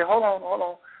 Everybody, hold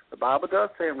on. The Bible does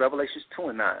say in Revelations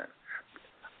 2:9,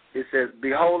 it says,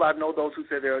 behold, I know those who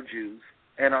say they are Jews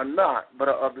and are not, but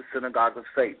are of the synagogue of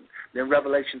Satan. Then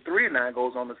Revelation 3:9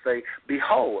 goes on to say,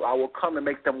 behold, I will come and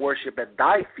make them worship at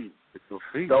thy feet,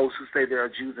 those who say they are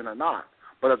Jews and are not,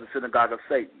 but of the synagogue of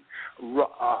Satan.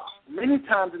 Many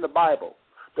times in the Bible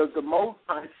does the Most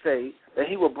High say that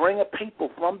he will bring a people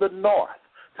from the north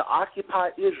to occupy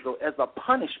Israel as a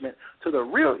punishment to the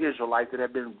real Israelites that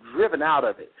have been driven out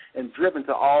of it and driven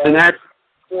to all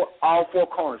four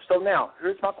corners. So now,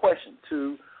 here's my question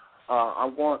to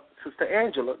I want Sister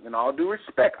Angela, in all due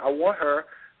respect, I want her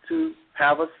to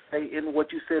have a say in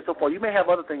what you said so far. You may have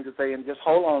other things to say, and just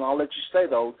hold on, I'll let you say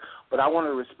those, but I want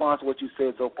to respond to what you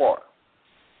said so far.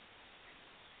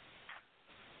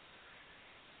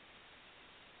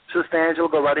 Sister Angela,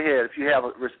 go right ahead if you have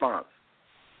a response.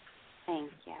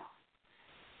 Thank you.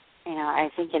 You know, I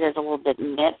think it is a little bit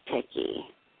nitpicky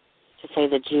to say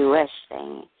the Jewish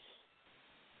thing.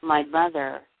 My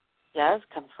mother does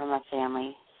come from a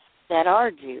family that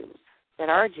are Jews,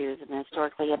 and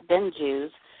historically have been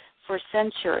Jews for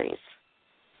centuries.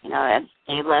 You know, and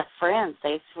they left France.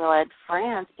 They fled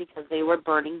France because they were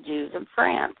burning Jews in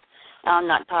France. Now, I'm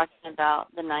not talking about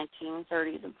the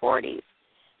 1930s and 40s.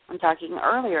 I'm talking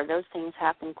earlier. Those things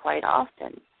happen quite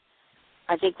often.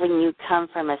 I think when you come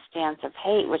from a stance of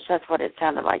hate, which that's what it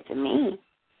sounded like to me,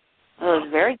 it was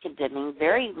very condemning,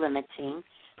 very limiting.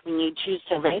 When you choose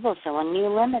to label someone, you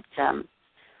limit them.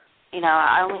 You know,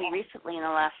 I only recently in the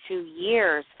last 2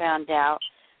 years found out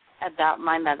about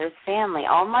my mother's family.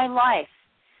 All my life,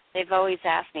 they've always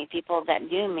asked me, people that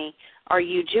knew me, are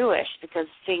you Jewish? Because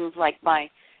things like my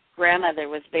grandmother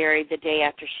was buried the day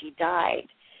after she died.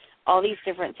 All these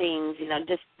different things, you know,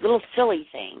 just little silly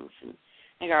things. And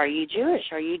they go, are you Jewish?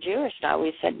 Are you Jewish? And I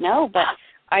always said no, but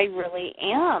I really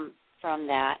am from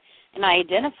that. and I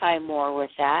identify more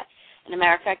with that. And as a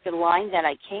matter of fact, the line that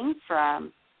I came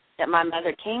from, that my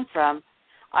mother came from,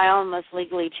 I almost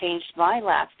legally changed my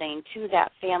last name to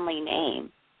that family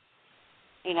name.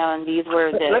 You know, and these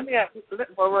were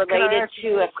were related to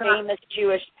a famous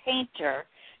Jewish painter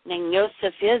named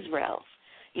Yosef Israels.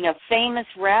 You know, famous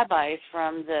rabbis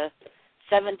from the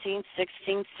 17th,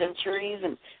 16th centuries,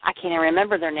 and I can't even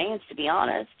remember their names, to be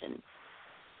honest. And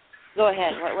go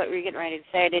ahead. What were you getting ready to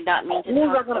say? I did not mean to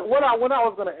talk. What I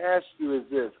was going to ask you is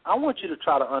this. I want you to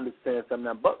try to understand something.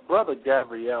 Now, Brother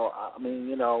Gabriel, I mean,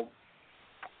 you know,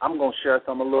 I'm going to share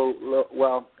some a little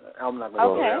well, I'm not going to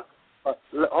go there. But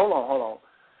hold on.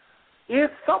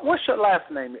 What's your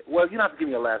last name? Well, you don't have to give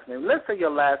me your last name. Let's say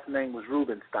your last name was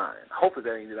Rubenstein. Hopefully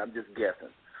that ain't it. I'm just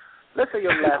guessing. Let's say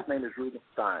your last name is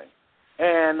Rubenstein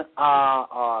and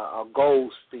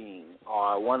Goldstein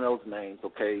or one of those names,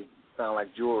 okay, sound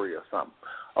like jewelry or something,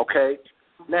 okay?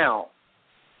 Now,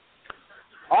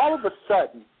 all of a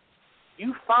sudden,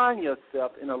 you find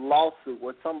yourself in a lawsuit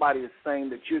where somebody is saying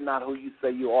that you're not who you say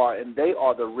you are and they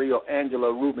are the real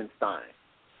Angela Rubenstein.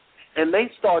 And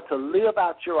they start to live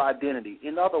out your identity.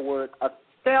 In other words, a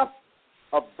theft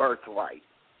of birthright.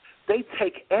 They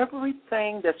take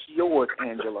everything that's yours,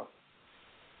 Angela.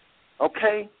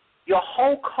 Okay? Your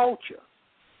whole culture.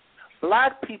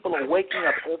 Black people are waking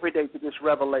up every day to this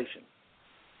revelation.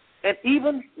 And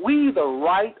even we either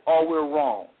right or we're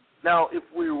wrong. Now, if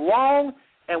we're wrong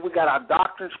and we got our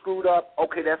doctrine screwed up,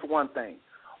 okay, that's one thing.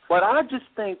 But I just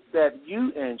think that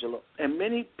you, Angela, and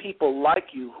many people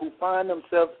like you who find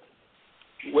themselves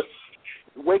in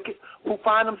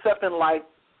life,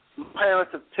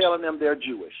 parents are telling them they're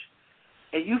Jewish,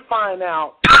 and you find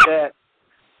out that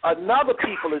another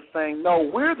people is saying,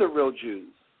 no, we're the real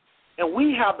Jews, and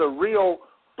we have the real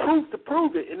proof to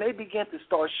prove it, and they begin to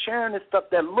start sharing this stuff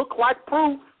that look like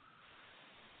proof,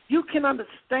 you can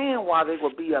understand why they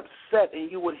would be upset and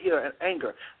you would hear an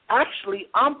anger. Actually,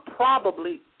 I'm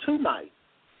probably too nice.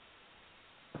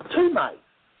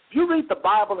 You read the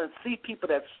Bible and see people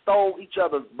that stole each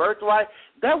other's birthright,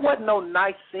 there wasn't no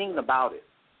nice scene about it.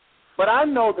 But I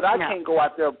know that I can't go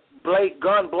out there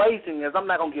gun blazing, as I'm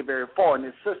not going to get very far in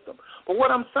this system. But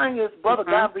what I'm saying is, Brother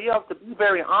Gabriel, to be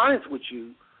very honest with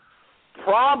you,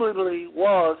 probably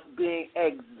was being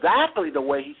exactly the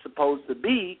way he's supposed to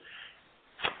be.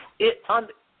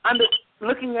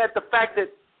 Looking at the fact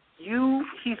that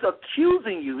he's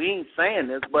accusing you, he ain't saying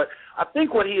this, but I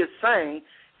think what he is saying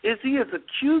is he is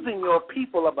accusing your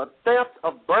people of a theft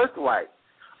of birthright.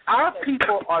 Our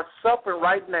people are suffering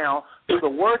right now through the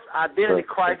worst identity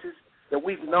crisis that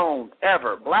we've known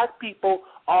ever. Black people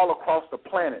all across the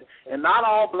planet. And not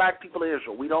all black people are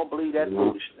Israel. We don't believe that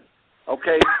foolishness.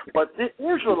 Okay? But the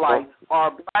Israelites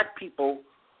are black people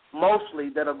mostly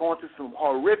that are going through some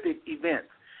horrific events.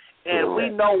 And we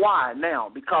know why now,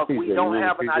 because we don't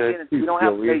have an identity. We don't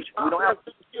have a nation. We don't have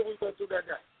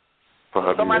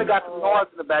somebody got some noise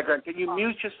in the background. Can you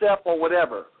mute yourself or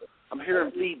whatever? I'm hearing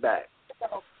feedback.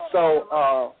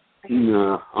 So,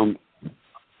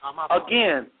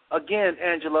 again,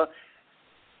 Angela,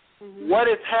 what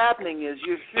is happening is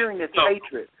you're hearing this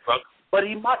hatred. But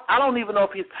I don't even know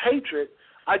if it's hatred.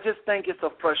 I just think it's a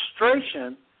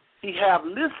frustration he have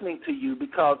listening to you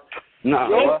because they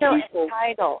feel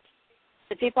entitled.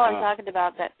 The people I'm talking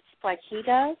about, that's like he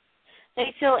does,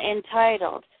 they feel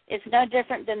entitled. It's no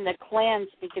different than the Klan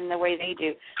speaking the way they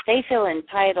do. They feel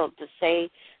entitled to say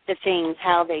the things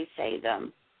how they say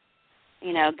them.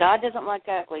 You know, God doesn't like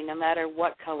ugly no matter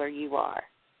what color you are.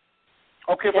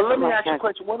 Okay, but let me ask you a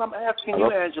question. What I'm asking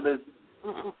you, Angela,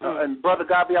 and Brother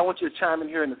Gabi, I want you to chime in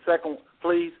here in a second,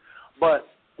 please. But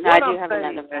what I'm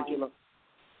saying, Angela,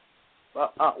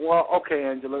 okay,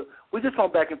 Angela, we're just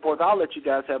going back and forth. I'll let you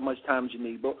guys have much time as you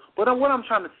need. But what I'm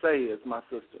trying to say is, my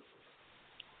sister,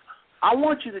 I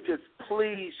want you to just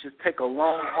please just take a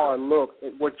long, hard look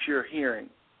at what you're hearing.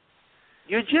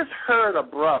 You just heard a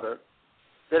brother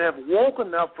that have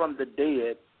woken up from the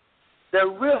dead that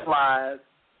realized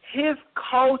his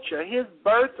culture, his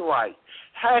birthright.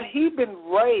 Had he been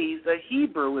raised a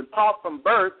Hebrew and taught from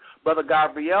birth, Brother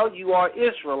Gabriel, you are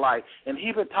Israelite, and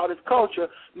he been taught his culture,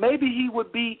 maybe he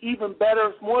would be even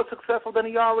better, more successful than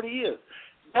he already is.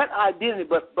 That identity,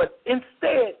 but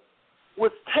instead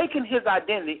was taking his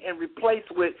identity and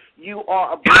replaced with you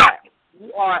are a black,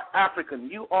 you are African,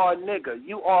 you are a nigger,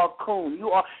 you are a coon, you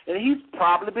are, and he's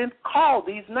probably been called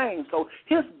these names. So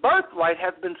his birthright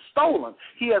has been stolen.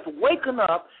 He has waken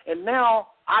up, and now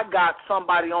I got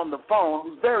somebody on the phone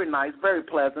who's very nice, very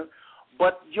pleasant,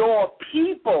 but your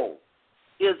people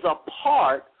is a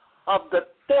part of the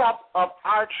step of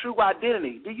our true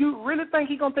identity. Do you really think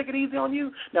he's going to take it easy on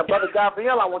you? Now, Brother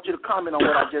Gabriel, I want you to comment on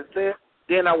what I just said.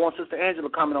 Then I want Sister Angela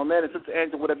to comment on that, and Sister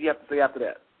Angela, whatever you have to say after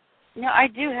that. No, I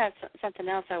do have something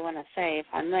else I want to say, if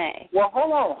I may. Well,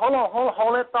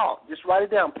 hold that thought. Just write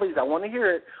it down, please. I want to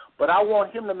hear it, but I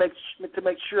want him to make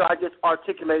sure I just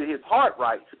articulated his heart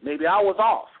right. Maybe I was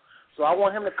off. So I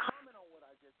want him to comment on what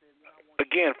I just said.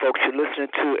 Again, folks, you're listening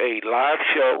to a live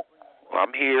show.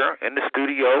 I'm here in the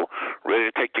studio, ready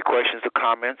to take your questions or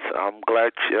comments. I'm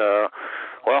glad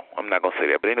I'm not going to say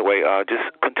that. But anyway,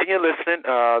 just continue listening.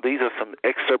 These are some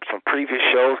excerpts from previous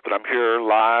shows, but I'm here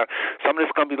live. Some of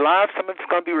it's going to be live. Some of it's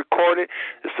going to be recorded.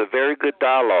 It's a very good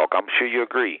dialogue. I'm sure you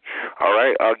agree. All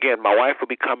right? Again, my wife will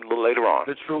be coming a little later on.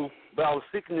 The truth, but I was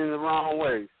seeking in the wrong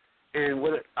way. And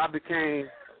I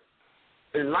became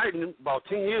enlightened about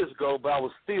 10 years ago, but I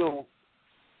was still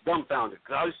dumbfounded.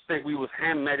 Because I used to think we was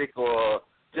Hamitic or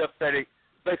Japhetic.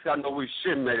 Basically, I know we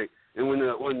Shemitic. And when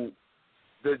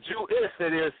the Jew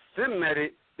said it's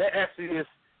Semitic, that actually is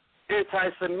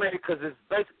anti-Semitic because it's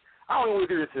basically, I don't even want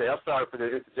to do this today. I'm sorry for the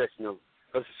interjection,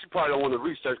 because she probably don't want to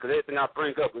research, because everything I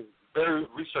bring up is very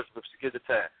researchable if she gets the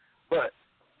time. But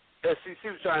she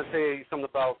was trying to say something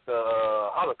about the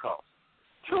Holocaust.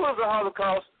 True of the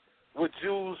Holocaust, where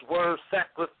Jews were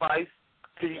sacrificed,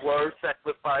 keyword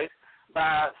sacrificed,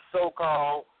 by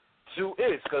so-called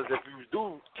Jewish. Because if you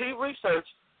do key research,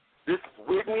 this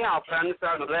wigged me out, found this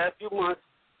out in the last few months,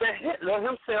 that Hitler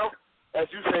himself, as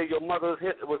you say, your mother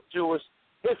Hitler was Jewish,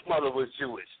 his mother was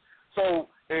Jewish. So,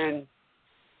 and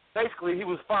basically he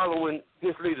was following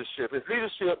his leadership. His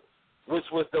leadership, which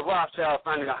was the Rothschild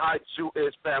family, a high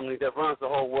Jewish family that runs the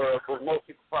whole world, but most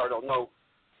people probably don't know,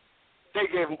 they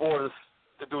gave him orders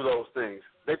to do those things.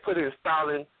 They put in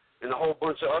Stalin and a whole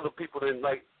bunch of other people in,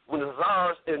 like, when the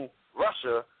Tsars in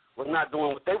Russia was not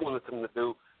doing what they wanted them to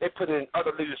do, they put in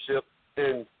other leadership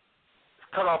and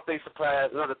cut off their supplies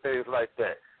and other things like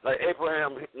that. Like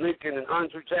Abraham Lincoln and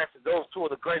Andrew Jackson, those two are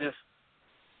the greatest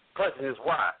presidents.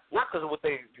 Why? Not because of what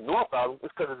they know about them,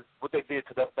 it's because of what they did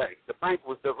to the bank. The bank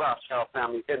was the Rothschild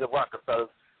family and the Rockefellers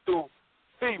through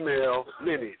female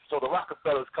lineage. So the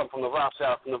Rockefellers come from the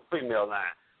Rothschilds from the female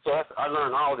line. So I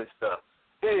learned all this stuff.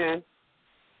 Then,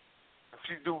 if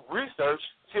you do research,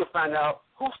 she'll find out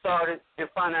who started and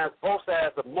financed both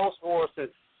sides of most wars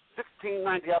since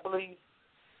 1690, I believe.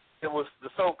 It was the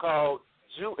so-called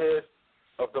Jewish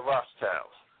of the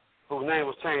Rothschilds, whose name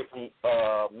was changed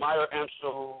from Meyer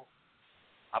Amschel.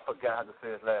 I forgot how to say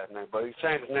his last name, but he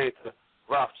changed his name to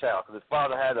Rothschild because his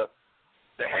father had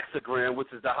the hexagram,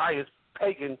 which is the highest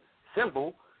pagan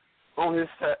symbol on his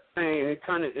thing, and he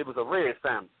turned it was a red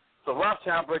family. So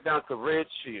Rothschild break down to red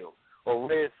shield or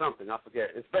red something, I forget.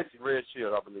 It's basically red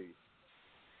shield, I believe.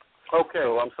 Okay.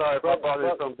 So I'm sorry if I brought in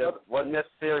something that wasn't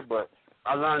necessary, but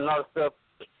I learned a lot of stuff.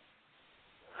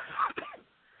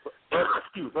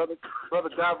 Brother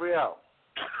Gabriel.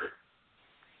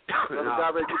 Brother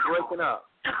Gabriel, you're breaking up.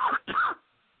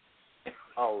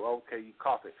 Oh, okay, you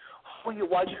coughing. While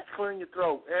you're clearing your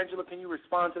throat, Angela, can you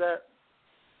respond to that?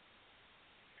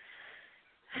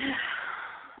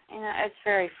 It's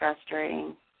very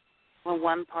frustrating when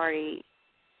one party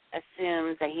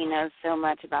assumes that he knows so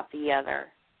much about the other.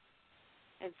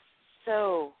 It's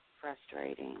so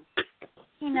frustrating.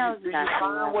 He knows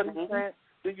nothing.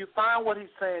 Do you find what he's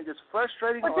saying just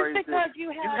frustrating, well, or is because it, you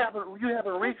haven't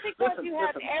reached? Just because you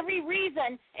have every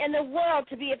reason in the world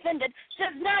to be offended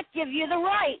does not give you the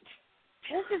right.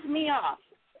 Pisses me off.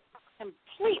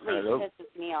 Completely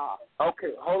pisses me off.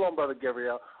 Okay, hold on, Brother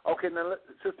Gabriel. Okay, now,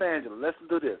 Sister Angela, let's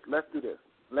do this.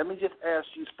 Let me just ask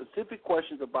you specific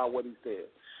questions about what he said.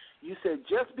 You said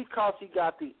just because he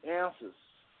got the answers,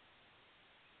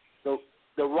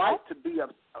 the right to be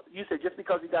you said just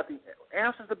because he got the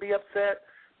answers to be upset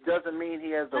doesn't mean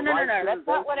he has the right to. No, that's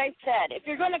not what I said. If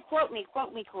you're going to quote me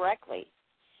correctly.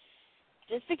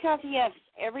 Just because he has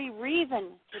every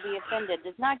reason to be offended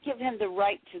does not give him the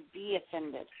right to be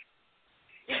offended.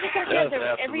 Just because you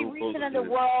have every reason in the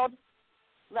world,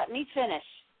 let me finish.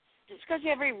 Just because you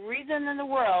have every reason in the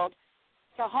world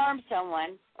to harm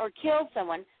someone or kill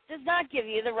someone does not give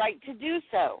you the right to do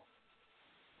so.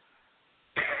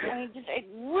 I mean, it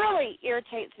really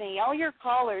irritates me. All your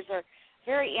callers are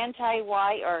very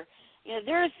anti-white, or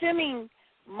they're assuming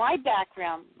my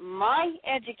background, my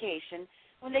education,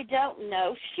 when they don't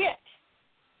know shit.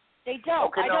 They don't.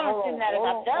 Okay, I don't assume that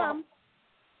about them.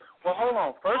 Well, hold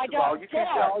on. First of all, you can't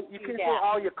say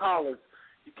all your callers.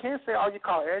 You can't say all your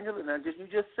callers, Angela. Now, you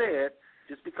just said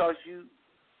just because you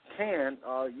can,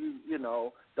 you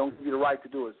don't give you the right to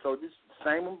do it. So this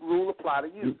same rule apply to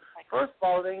you. First of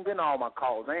all, it ain't been all my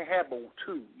calls. I ain't had but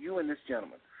two, you and this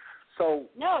gentleman. So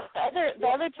no, the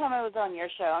other time I was on your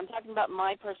show, I'm talking about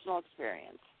my personal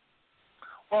experience.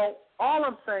 Well, all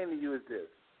I'm saying to you is this.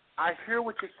 I hear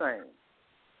what you're saying.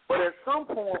 But at some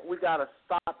point, we got to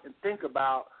stop and think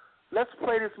about, let's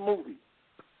play this movie.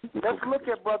 Let's look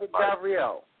at Brother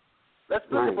Gabriel. Let's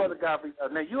look at Brother Gabriel.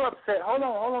 Now, you upset. Hold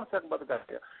on a second, Brother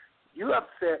Gabriel. You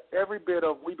upset every bit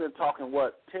of, we've been talking,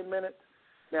 10 minutes?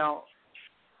 Now,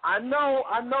 I know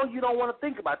you don't want to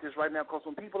think about this right now because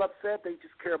when people upset, they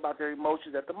just care about their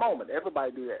emotions at the moment.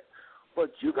 Everybody do that.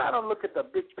 But you got to look at the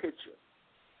big picture.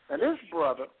 And this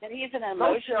brother, that he's an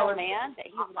emotional man, that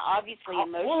he's an obviously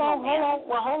emotional man.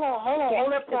 Hold on.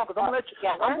 Hold that talk.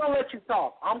 I'm gonna let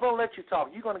you talk.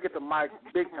 You're gonna get the mic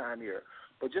big time here.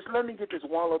 But just let me get this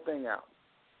one little thing out.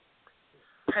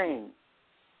 Pain.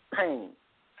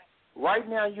 Right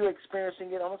now you're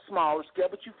experiencing it on a smaller scale,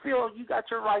 but you feel you got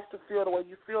your rights to feel the way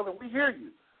you feel, and we hear you.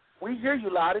 We hear you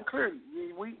loud and clear.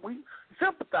 We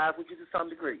sympathize with you to some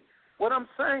degree. What I'm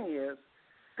saying is,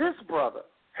 this brother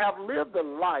have lived a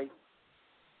life.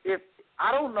 If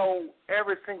I don't know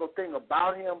every single thing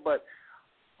about him, but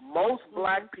most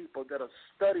black people that are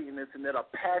studying this and that are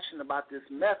passionate about this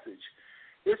message,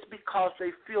 it's because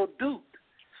they feel duped.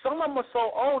 Some of them are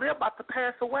so old they're about to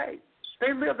pass away.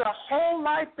 They lived their whole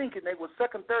life thinking they were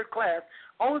second, third class,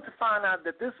 only to find out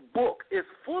that this book is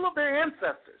full of their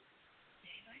ancestors.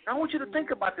 I want you to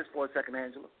think about this for a second,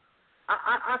 Angela.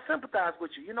 I sympathize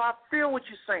with you. You know, I feel what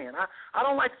you're saying. I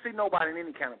don't like to see nobody in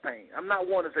any kind of pain. I'm not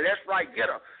one to say, that's right, get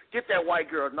her. Get that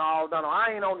white girl. No,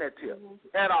 I ain't on that tip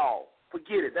at all.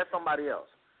 Forget it. That's somebody else.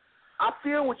 I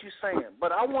feel what you're saying,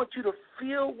 but I want you to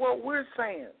feel what we're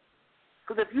saying.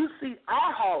 Because if you see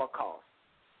our Holocaust,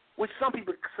 which some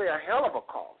people say a hell of a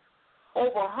cost,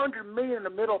 over 100 million in the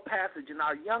Middle Passage, and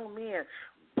our young men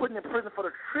put in prison for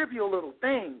the trivial little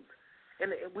things. And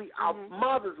our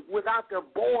mothers without their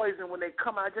boys, and when they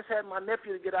come out, I just had my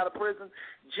nephew to get out of prison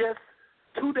just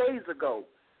 2 days ago.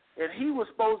 And he was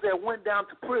supposed to have went down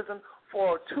to prison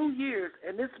for 2 years,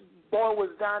 and this boy was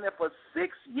down there for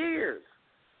 6 years.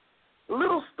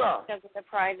 Little stuff. Because of the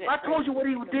private. If I told you what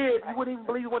he did, you wouldn't even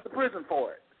believe he went to prison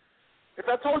for it. If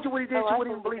I told you what he did, you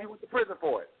wouldn't even believe he went to prison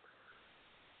for it.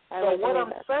 So what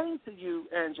I'm saying to you,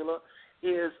 Angela,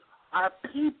 is our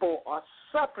people are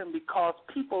suffering because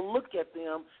people look at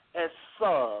them as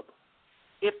sub.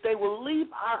 If they will leave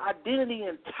our identity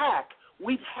intact,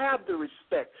 we'd have the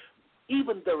respect,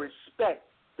 even the respect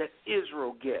that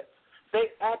Israel gets. They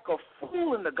act a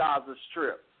fool in the Gaza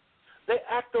Strip. They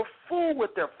act a fool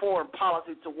with their foreign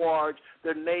policy towards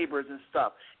their neighbors and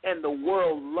stuff. And the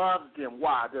world loves them.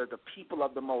 Why? They're the people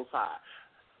of the Most High.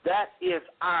 That is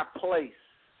our place.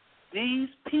 These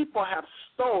people have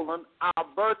stolen our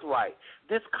birthright.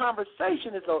 This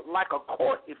conversation is like a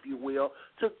court, if you will,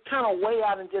 to kind of weigh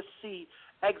out and just see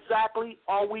exactly,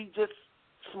 are we just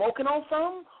smoking on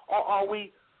something, or are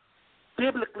we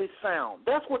biblically sound?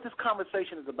 That's what this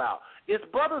conversation is about. Is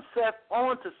Brother Seth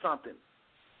on to something?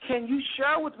 Can you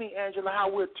share with me, Angela,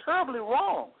 how we're terribly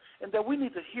wrong and that we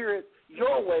need to hear it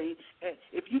your way? And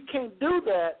if you can't do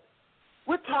that,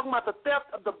 we're talking about the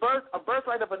theft of the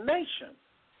birthright of a nation.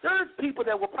 There's people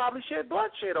that will probably shed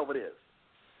bloodshed over this.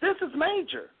 This is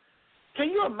major. Can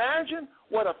you imagine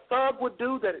what a thug would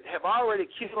do that have already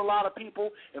killed a lot of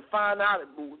people and find out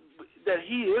that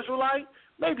he is Israelite?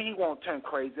 Maybe he won't turn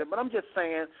crazy, but I'm just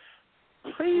saying,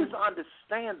 please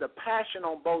understand the passion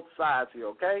on both sides here,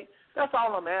 okay? That's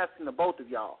all I'm asking the both of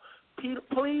y'all.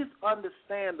 Please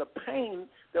understand the pain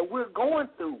that we're going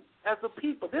through as a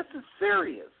people. This is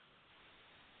serious.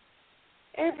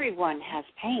 Everyone has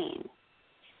pain.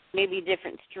 Maybe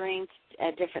different strengths,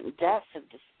 different depths of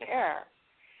despair.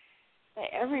 But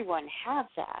everyone has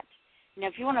that. Now,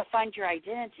 if you want to find your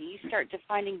identity, you start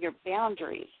defining your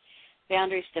boundaries.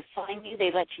 Boundaries define you.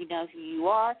 They let you know who you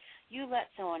are. You let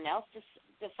someone else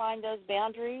define those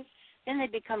boundaries. Then they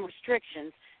become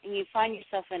restrictions, and you find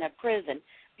yourself in a prison,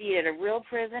 be it a real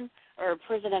prison or a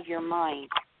prison of your mind.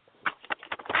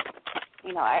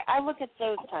 You know, I look at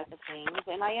those type of things,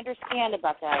 and I understand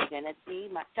about the identity.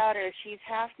 My daughter, she's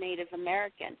half Native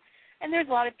American, and there's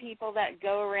a lot of people that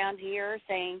go around here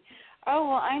saying, oh,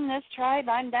 well, I'm this tribe,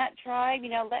 I'm that tribe, you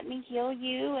know, let me heal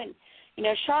you, and, you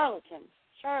know, charlatans,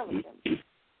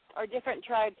 or different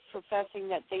tribes professing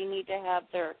that they need to have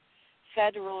their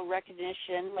federal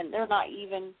recognition when they're not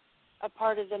even a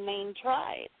part of the main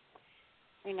tribe.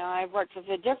 You know, I've worked with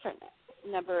a different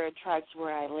number of tribes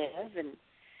where I live, and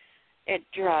it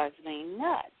drives me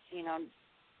nuts, you know,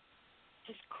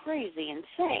 just crazy,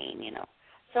 insane, you know.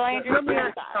 So I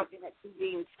understand the identity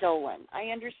being stolen. I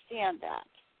understand that.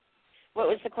 What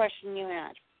was the question you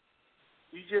had?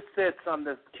 You just said something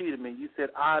that's key to me. You said,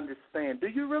 I understand. Do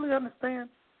you really understand?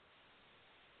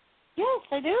 Yes,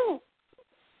 I do.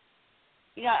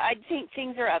 You know, I think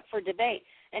things are up for debate.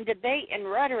 And debate and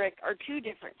rhetoric are two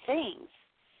different things.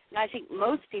 And I think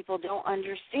most people don't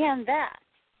understand that.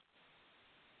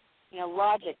 You know,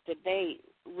 logic, debate,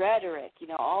 rhetoric, you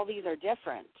know, all these are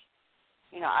different.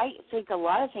 You know, I think a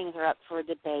lot of things are up for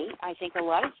debate. I think a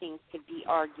lot of things could be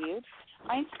argued.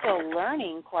 I'm still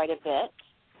learning quite a bit.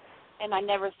 And I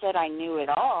never said I knew it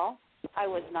all. I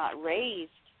was not raised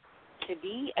to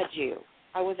be a Jew.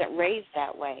 I wasn't raised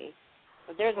that way.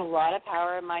 But there's a lot of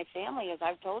power in my family, as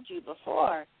I've told you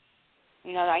before.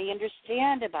 You know, I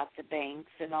understand about the banks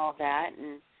and all that.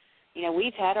 And, you know,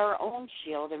 we've had our own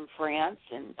shield in France,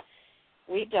 and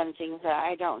we've done things that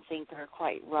I don't think are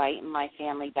quite right in my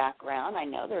family background. I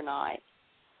know they're not.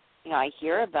 You know, I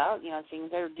hear about, you know, things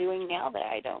they're doing now that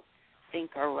I don't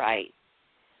think are right.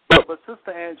 But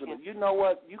Sister Angela, you know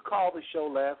what? You called the show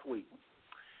last week,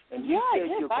 and you said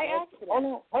you're by accident.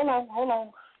 Hold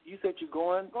on. You said you're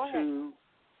going to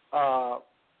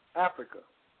Africa,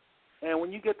 and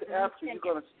when you get to Africa, you're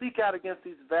going to speak out against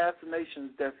these vaccinations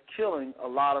that's killing a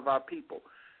lot of our people.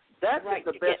 That is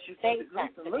the best you can do.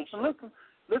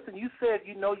 Listen. You said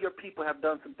you know your people have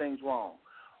done some things wrong.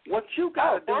 What you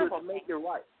got to do is make it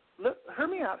right. Look, hear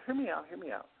me out.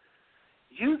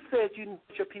 You said you know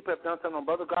your people have done something wrong.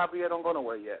 Brother Gabriel, don't go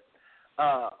nowhere yet.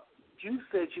 You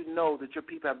said you know that your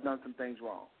people have done some things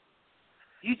wrong.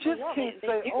 You just can't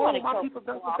say, my people have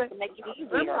done some things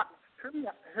wrong.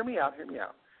 Hear me out.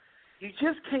 You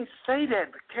just can't say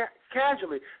that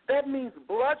casually. That means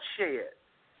bloodshed.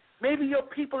 Maybe your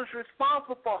people is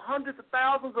responsible for hundreds of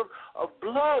thousands of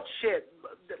blood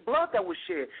that was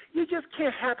shed. You just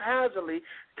can't haphazardly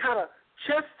kind of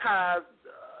chastise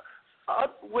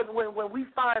when we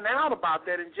find out about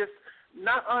that and just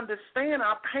not understand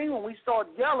our pain when we start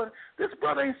yelling. This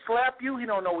brother ain't slap you. He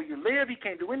don't know where you live. He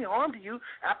can't do any harm to you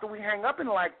after we hang up in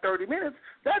like 30 minutes.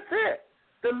 That's it.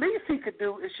 The least he could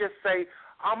do is just say,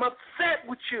 I'm upset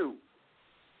with you.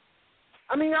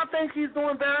 I mean, I think he's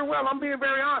doing very well. I'm being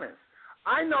very honest.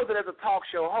 I know that as a talk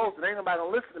show host, there ain't nobody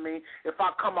going to listen to me if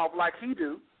I come off like he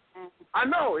do. I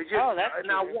know. It's just,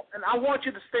 I want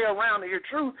you to stay around to hear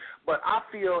truth, but I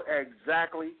feel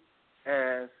exactly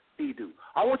as he do.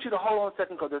 I want you to hold on a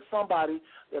second because there's somebody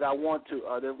that I want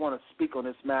to speak on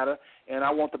this matter, and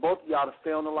I want the both of y'all to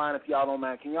stay on the line if y'all don't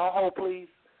mind. Can y'all hold, please?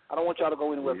 I don't want y'all to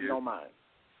go anywhere if you don't mind.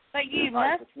 But you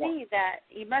must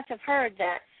have heard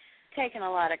that taken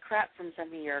a lot of crap from some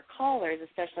of your callers,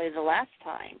 especially the last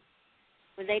time,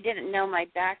 when they didn't know my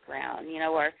background, you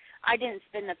know, or I didn't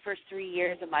spend the first 3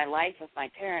 years of my life with my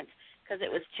parents because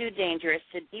it was too dangerous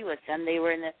to be with them. They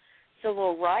were in the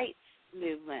civil rights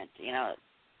movement, you know.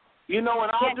 You know, in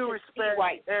all due respect,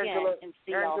 Angela,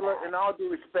 in all due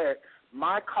respect,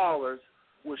 my callers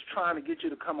was trying to get you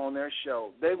to come on their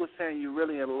show. They were saying you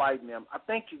really enlightened them. I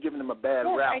think you're giving them a bad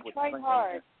rap. I tried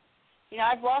hard. You know,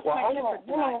 I've lost my temper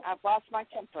tonight. I've lost my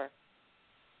temper.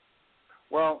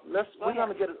 Well, we're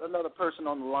going to get another person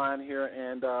on the line here,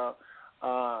 and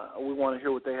we want to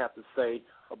hear what they have to say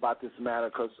about this matter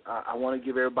because I want to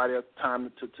give everybody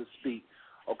time to speak,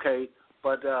 okay?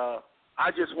 But I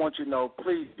just want you to know,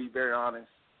 please be very honest.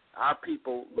 Our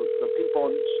people, the people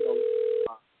on this show,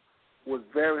 was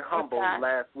very humble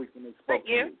last week when they spoke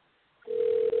to you.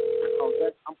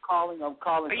 I'm calling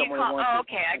someone.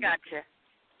 Okay, I got you.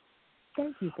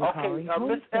 Thank you for calling.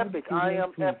 Miss Epic, I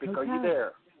am Epic. Are you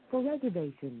there? For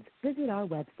reservations, visit our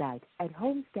website at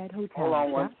Homestead Hotel. Hold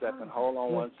on one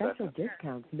second. Special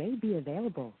discounts may be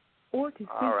available. Or to speak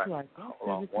to our guest Hold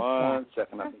on one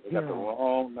second. I think I got the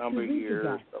wrong number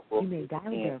here. You may dial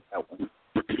there.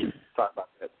 Sorry about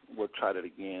that. We'll try that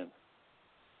again.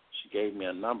 She gave me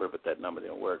a number, but that number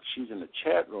didn't work. She's in the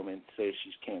chat room and says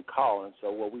she can't call. And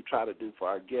so what we try to do for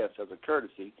our guests as a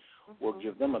courtesy, we'll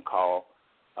give them a call.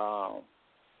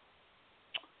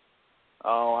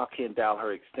 I can't dial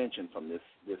her extension from this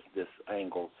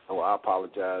angle, so I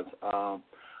apologize.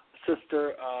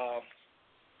 Sister,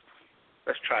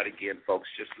 let's try it again, folks.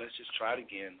 Let's just try it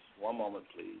again. One moment,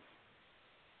 please.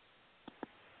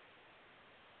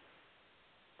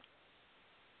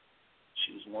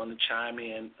 She was wanting to chime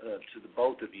in to the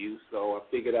both of you, so I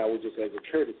figured I would just as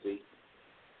a courtesy.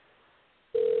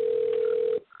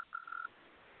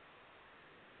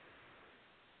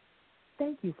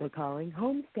 Thank you for calling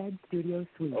Homestead Studio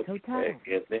Suite Hotel.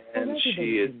 And then for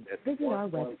reservations, visit our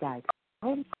website.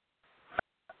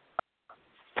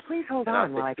 Please hold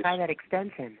on while I try that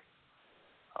extension.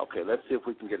 Okay, let's see if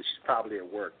we can get it. She's probably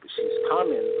at work, but she's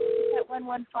coming. Is that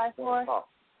 1154?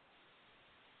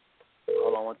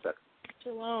 Hold on one second.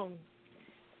 Shalom.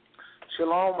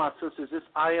 Shalom, my sisters. This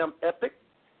I Am Epic.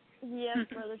 Yes,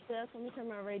 Brother Seth. Let me turn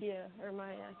my radio or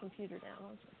my computer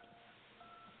down.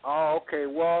 Oh, okay.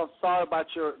 Well, sorry about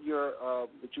your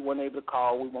that you weren't able to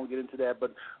call. We won't get into that.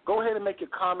 But go ahead and make your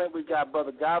comment. We got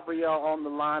Brother Gabriel on the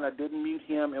line. I didn't mute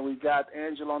him. And we got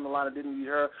Angela on the line. I didn't mute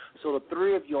her. So the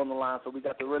three of you on the line. So we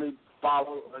got to really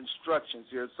follow instructions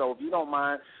here. So if you don't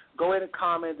mind, go ahead and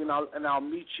comment, and I'll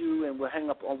mute you, and we'll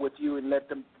hang up on with you and let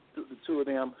them, the two of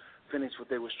them, finish what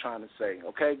they was trying to say.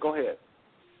 Okay? Go ahead.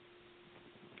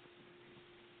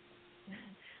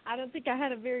 I don't think I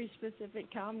had a very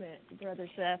specific comment, Brother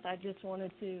Seth. I just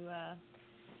wanted to,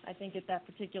 I think at that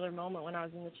particular moment when I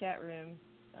was in the chat room,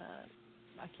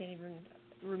 I can't even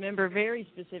remember very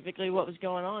specifically what was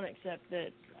going on, except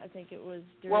that I think it was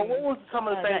during what was some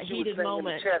of the things you were saying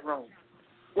moment. in the chat room?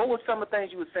 What were some of the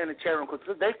things you were saying in the chat room?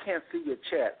 Because they can't see your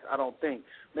chat, I don't think.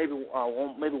 Maybe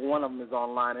one of them is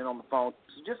online and on the phone.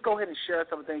 So just go ahead and share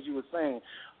some of the things you were saying.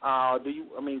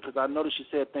 Because I noticed you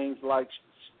said things like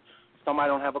somebody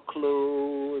don't have a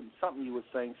clue and something you were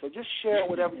saying. So just share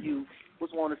whatever you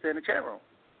was wanting to say in the chat room.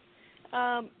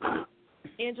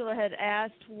 Angela had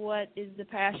asked, what is the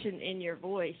passion in your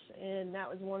voice? And that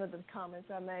was one of the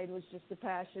comments I made, was just the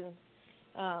passion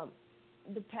of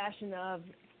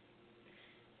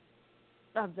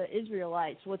the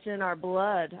Israelites, what's in our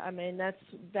blood. I mean,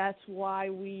 that's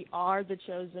why we are the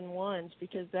chosen ones,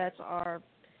 because that's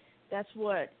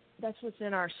what's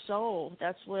in our soul.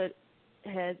 That's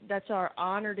our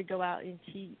honor to go out and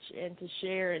teach and to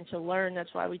share and to learn.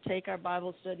 That's why we take our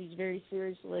Bible studies very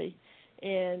seriously.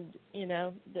 And,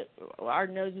 our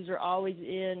noses are always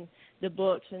in the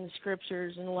books and the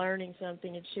scriptures and learning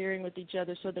something and sharing with each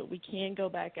other so that we can go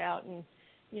back out and,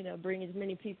 bring as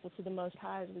many people to the Most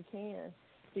High as we can.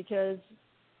 Because,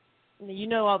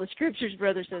 all the scriptures,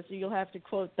 Brother says, so you'll have to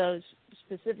quote those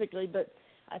specifically. But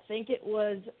I think it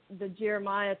was the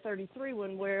Jeremiah 33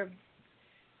 one where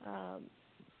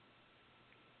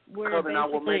covenant I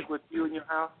will make with you in your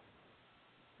house.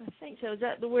 I think so. Is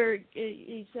that the where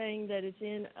he's saying that it's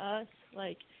in us?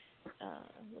 Like,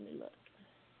 let me look.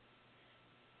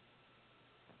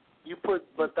 You put,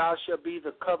 but thou shalt be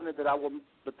the covenant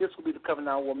but this will be the covenant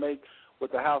I will make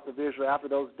with the house of Israel. After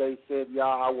those days, said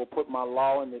Yah, I will put my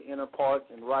law in the inner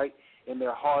parts and write in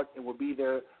their heart, and will be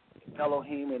their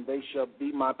Elohim, and they shall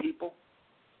be my people.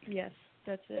 Yes,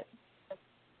 that's it.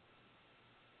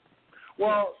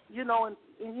 Well,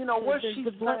 what she's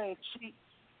saying,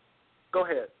 go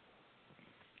ahead.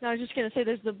 No, I was just going to say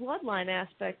there's the bloodline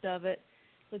aspect of it,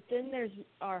 but then there's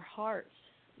our hearts,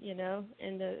 and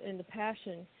the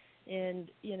passion. And,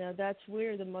 that's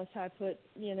where the Most High put,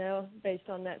 based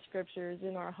on that scripture, is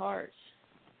in our hearts.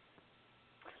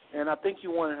 And I think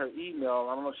you wanted her email.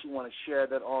 I don't know if you want to share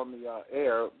that on the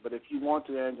air, but if you want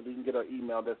to, Angela, you can get her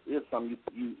email. That is something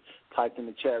you typed in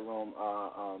the chat room,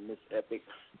 Miss Epic.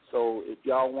 So if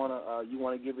y'all you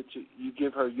want to give it to, you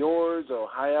give her yours or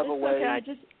however it's way. Okay.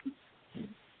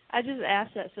 I just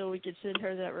asked that so we could send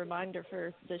her that reminder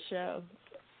for the show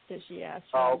that she asked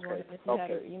for. I was wondering if you had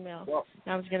her email. Well,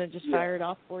 I was going to just fire it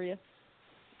off for you.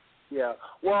 Yeah.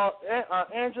 Well,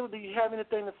 Angela, do you have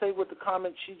anything to say with the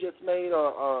comment she just made,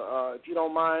 or if you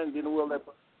don't mind, then we'll let.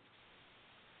 Well,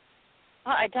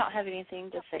 I don't have anything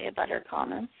to say about her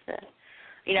comments.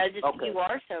 You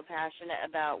are so passionate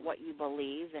about what you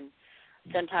believe, and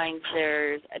sometimes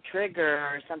there's a trigger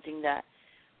or something that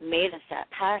made us that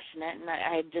passionate, and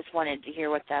I just wanted to hear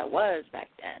what that was back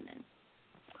then. And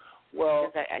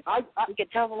well, we could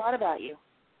tell a lot about you.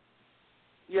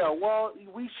 Yeah, well,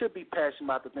 we should be passionate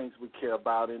about the things we care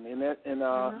about,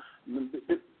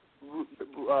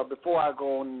 before I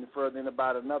go on further, in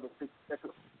about another 6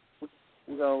 seconds,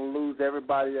 we're going to lose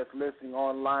everybody that's listening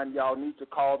online. Y'all need to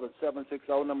call the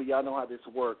 760 number. Y'all know how this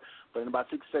works. But in about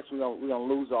 6 seconds, we're going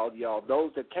to lose all of y'all.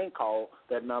 Those that can't call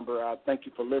that number, thank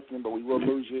you for listening, but we will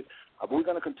lose you. But we're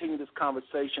going to continue this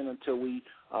conversation until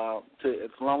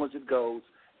as long as it goes.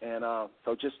 And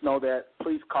so just know that.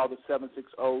 Please call the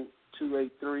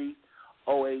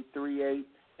 760-283-0838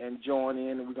 and join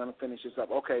in, and we're going to finish this up.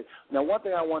 Okay. Now, one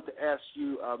thing I want to ask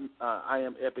you, I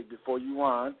Am Epic, before you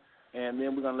on, and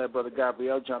then we're going to let Brother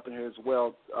Gabriel jump in here as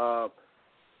well.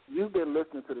 You've been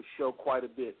listening to the show quite a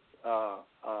bit.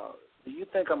 Do you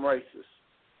think I'm racist?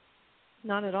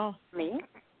 Not at all. Me?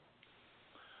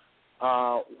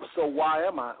 So why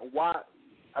am I? Why?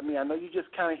 I mean, I know you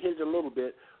just kind of hit it a little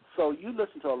bit. So you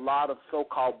listen to a lot of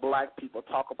so-called black people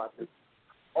talk about this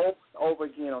over and over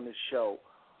again on this show.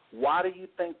 Why do you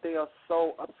think they are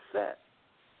so upset?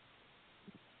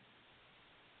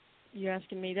 You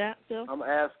asking me that, Bill? I'm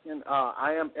asking.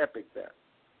 I Am Epic that.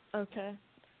 Okay.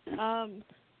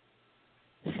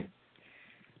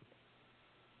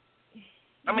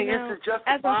 I mean, is it just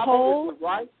as a whole? Is it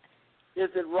right? Is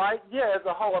it right? Yeah, as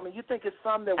a whole. I mean, you think it's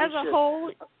something that we should... As a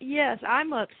whole, yes,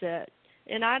 I'm upset.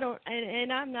 And I don't,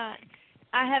 and I'm not,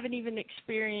 I haven't even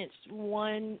experienced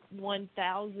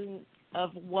 1/1000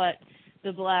 of what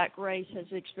the black race has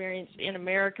experienced in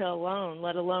America alone,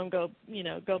 let alone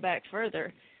go back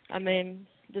further. I mean,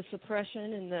 the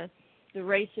suppression and the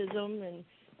racism, and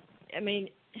I mean,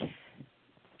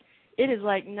 it is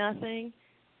like nothing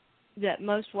that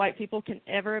most white people can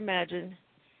ever imagine,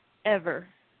 ever.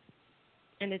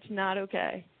 And it's not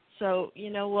okay. So, you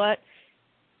know what?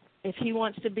 If he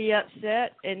wants to be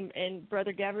upset and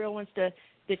Brother Gabriel wants to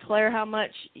declare how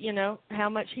much he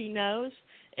knows,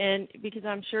 and because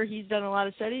I'm sure he's done a lot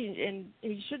of study and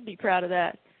he should be proud of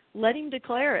that, let him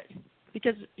declare it.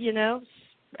 Because,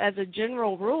 as a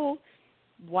general rule,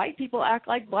 white people act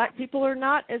like black people are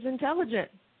not as intelligent.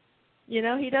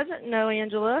 He doesn't know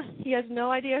Angela. He has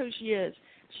no idea who she is.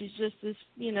 She's just this,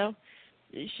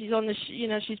 she's on the,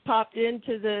 she's popped in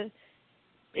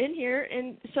here,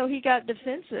 and so he got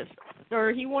defensive,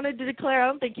 or he wanted to declare. I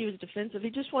don't think he was defensive. He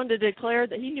just wanted to declare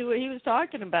that he knew what he was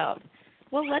talking about.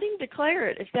 Well, let him declare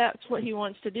it if that's what he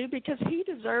wants to do, because he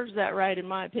deserves that right, in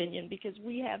my opinion, because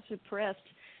we have suppressed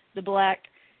the black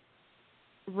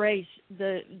race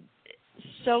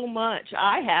so much.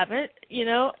 I haven't,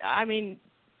 I mean,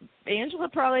 Angela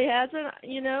probably hasn't,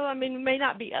 I mean, it may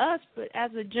not be us, but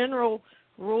as a general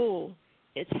rule,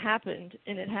 it's happened,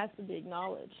 and it has to be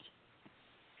acknowledged.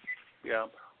 Yeah.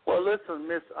 Well, listen,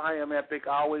 Miss I Am Epic,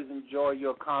 I always enjoy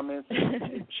your comments in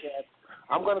the chat.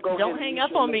 I'm going to go Don't ahead hang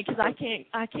and up on me, because I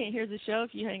can't hear the show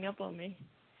if you hang up on me.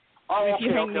 Oh, if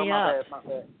you hang me my up.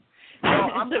 bad. No,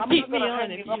 I'm so not keep going me to on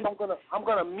hang if you up. I'm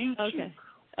going to mute you.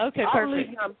 Okay,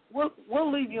 perfect.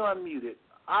 We'll leave you unmuted.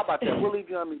 How about that? We'll leave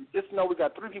you unmuted. Just know we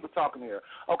got 3 people talking here.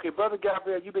 Okay, Brother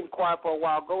Gabriel, you've been quiet for a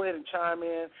while. Go ahead and chime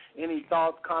in. Any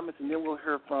thoughts, comments, and then we'll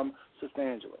hear from Sister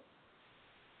Angela.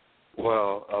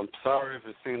 Well, I'm sorry if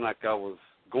it seemed like I was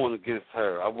going against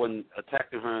her. I wasn't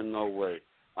attacking her in no way.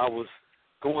 I was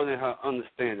going in her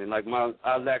understanding.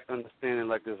 I lacked understanding,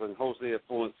 like there's in Hosea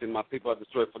 4:10, my people are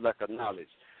destroyed for lack of knowledge.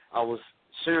 I was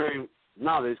sharing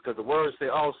knowledge because the words say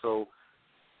also,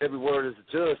 every word is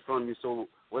judged from you. So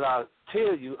what I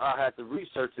tell you, I had to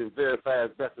research and verify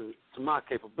as best to my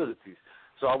capabilities.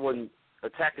 So I wasn't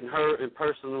attacking her in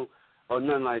personal or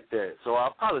nothing like that. So I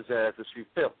apologize if she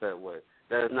felt that way.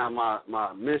 That is not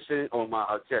my mission or my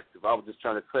objective. I was just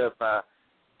trying to clarify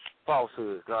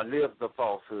falsehood. I live the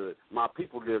falsehood. My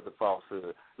people live the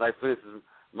falsehood. Like, for instance,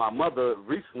 my mother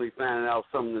recently found out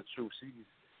some of the truth. She's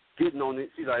getting on it.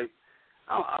 She's like,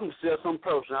 I'm still some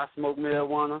person. I smoke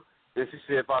marijuana. And she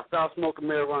said, if I stop smoking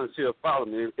marijuana, she'll follow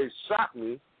me. It shocked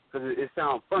me because it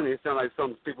sounds funny. It sounds like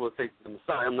some people would take the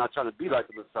Messiah. I'm not trying to be like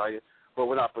the Messiah. But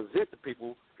what I present to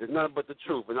people is nothing but the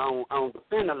truth. And I don't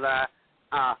defend a lie.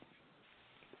 I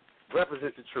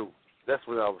represent the truth. That's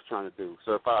what I was trying to do.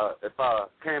 So if I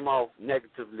came off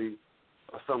negatively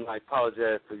or something, I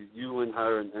apologize to you and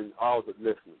her and all the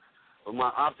listeners. But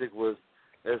my object was,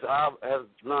 as I have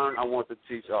learned, I want to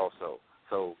teach also.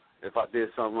 So if I did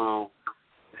something wrong,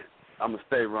 I'm going to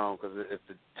stay wrong, because if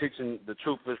the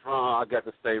truth is wrong, I got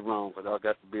to stay wrong, because I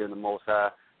got to be in the Most High,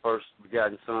 first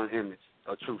begotten Son image,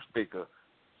 a true speaker.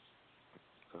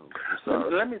 So,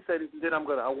 let me say this, then I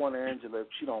want Angela, if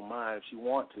she don't mind, if she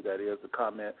want to, that is, a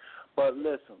comment. But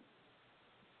listen,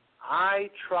 I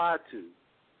try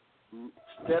to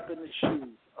step in the shoes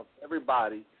of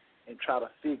everybody and try to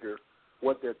figure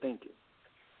what they're thinking.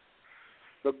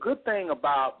 The good thing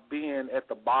about being at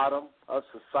the bottom of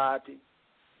society,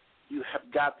 you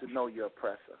have got to know your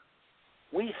oppressor.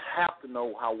 We have to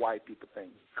know how white people think,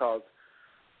 because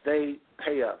they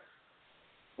pay us.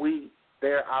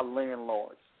 They're our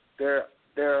landlords.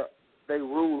 They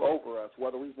rule over us,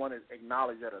 whether we want to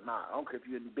acknowledge that or not. I don't care if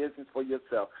you're in business for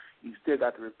yourself, you still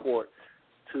got to report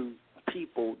to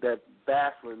people that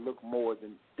vastly look more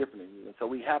than different than you. And so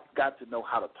we have got to know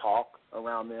how to talk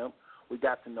around them. We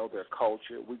got to know their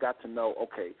culture. We got to know,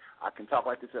 okay, I can talk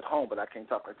like this at home, but I can't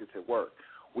talk like this at work.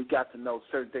 We got to know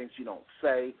certain things you don't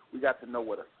say. We got to know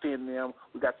what offend them.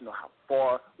 We got to know how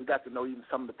far. We got to know even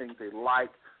some of the things they like.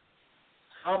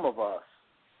 Some of us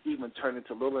even turn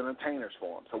into little entertainers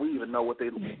for them, so we even know what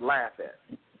they laugh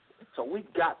at. So we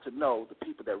got to know the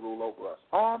people that rule over us.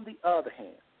 On the other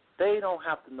hand, they don't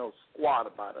have to know squat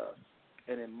about us,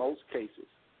 and in most cases,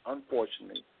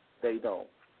 unfortunately, they don't.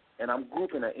 And I'm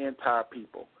grouping the entire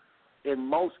people. In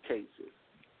most cases,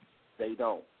 they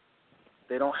don't.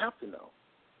 They don't have to know.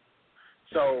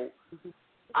 So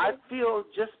I feel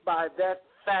just by that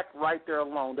fact right there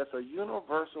alone, that's a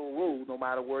universal rule no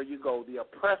matter where you go. The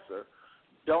oppressor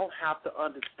don't have to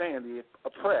understand the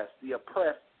oppressed. The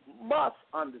oppressed must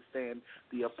understand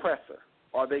the oppressor,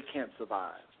 or they can't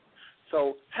survive.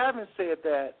 So having said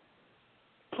that,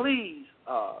 please,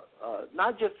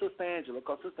 not just Sister Angela,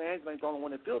 because Sister Angela ain't the only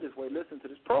one that feels this way, listen to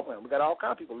this program. We got all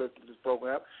kinds of people listening to this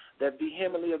program that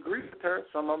vehemently agree with her.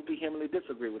 Some of them vehemently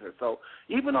disagree with her. So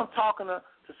even though I'm talking to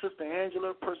Sister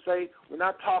Angela per se, we're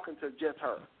not talking to just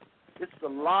her. It's a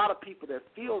lot of people that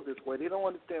feel this way. They don't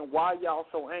understand why y'all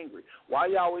so angry. Why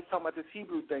y'all always talking about this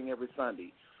Hebrew thing every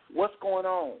Sunday. What's going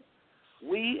on?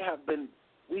 We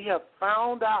have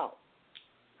found out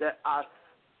that our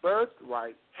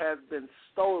birthright has been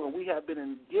stolen. We have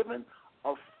been given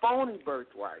a phony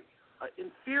birthright, an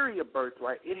inferior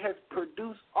birthright. It has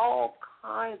produced all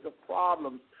kinds of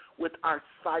problems with our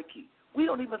psyche. We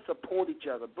don't even support each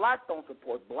other. Black don't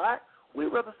support black. We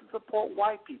rather support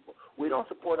white people. We don't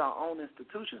support our own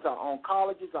institutions, our own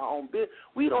colleges, our own bid.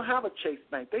 We don't have a Chase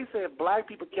Bank. They say if black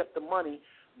people kept the money,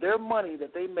 their money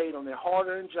that they made on their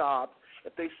hard-earned jobs,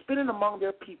 if they spent it among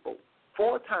their people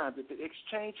 4 times, if it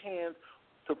exchanged hands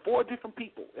to 4 different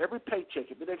people, every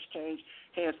paycheck, if it exchanged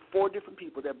hands to 4 different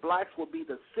people, that blacks will be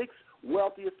the 6th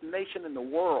wealthiest nation in the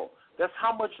world. That's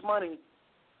how much money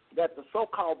that the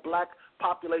so-called black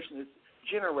population is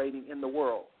generating in the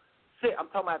world. See, I'm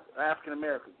talking about African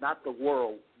Americans, not the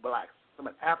world blacks. I'm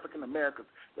talking about African Americans,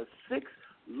 the 6th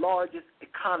largest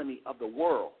economy of the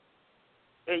world.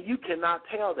 And you cannot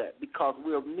tell that because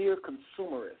we're mere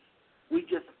consumerists. We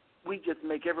just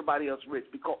make everybody else rich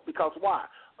because why?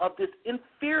 Of this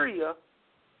inferior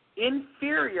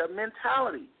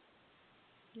mentality.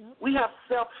 Yep. We have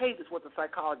self-hate is what the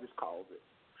psychologist calls it.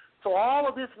 So all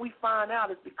of this we find out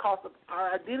is because of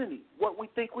our identity, what we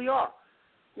think we are.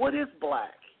 What is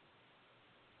black?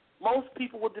 Most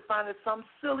people would define it as something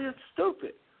silly and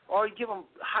stupid, or you give them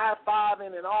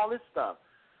high-fiving and all this stuff.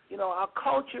 You know, our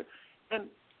culture, and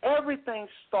everything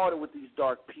started with these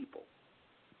dark people.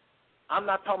 I'm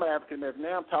not talking about African Americans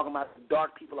now. I'm talking about the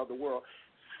dark people of the world.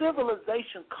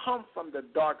 Civilization comes from the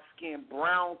dark-skinned,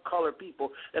 brown-colored people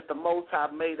that the Most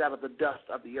High made out of the dust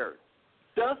of the earth.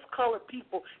 Dust-colored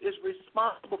people is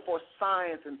responsible for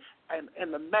science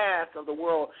and the math of the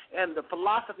world and the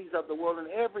philosophies of the world and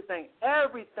everything.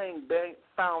 Everything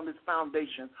found its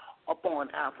foundation upon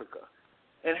Africa.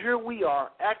 And here we are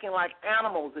acting like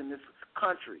animals in this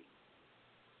country,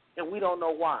 and we don't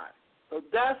know why. So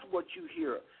that's what you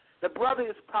hear. The brother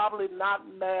is probably not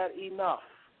mad enough.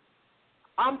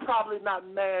 I'm probably not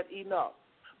mad enough.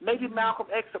 Maybe Malcolm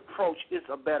X's approach is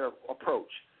a better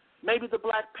approach. Maybe the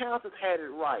Black Panthers had it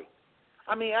right.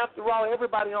 I mean, after all,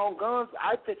 everybody owns guns.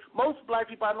 I think most black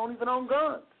people don't even own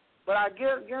guns. But I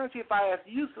guarantee if I ask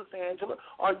you, Sister Angela,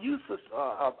 or you, Sister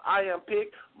I Am Pig,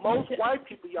 most white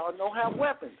people y'all know have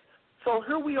weapons. So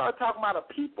here we are talking about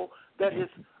a people that is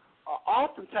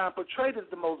oftentimes portrayed as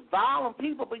the most violent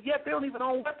people, but yet they don't even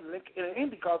own weapons,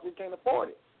 and because we can't afford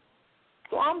it.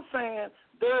 So I'm saying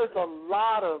there's a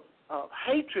lot of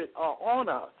hatred on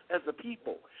us as a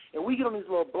people. And we get on these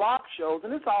little blog shows,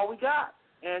 and it's all we got.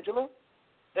 Angela,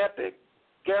 Epic,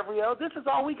 Gabrielle, this is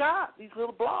all we got, these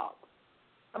little blogs.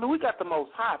 I mean, we got the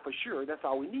Most High for sure. That's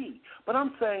all we need. But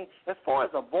I'm saying as far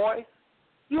as a voice,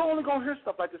 you're only going to hear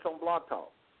stuff like this on Blog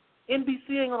Talk.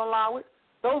 NBC ain't going to allow it.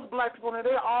 Those black people,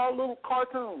 they're all little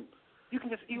cartoons. You can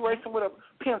just erase them with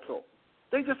a pencil.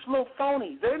 They're just little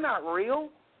phonies. They're not real.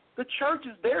 The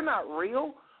churches, they're not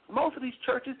real. Most of these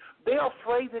churches, they're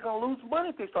afraid they're going to lose money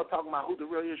if they start talking about who the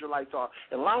real Israelites are.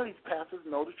 And a lot of these pastors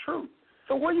know the truth.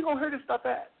 So where are you going to hear this stuff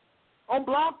at? On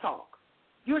Blog Talk.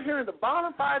 You're hearing the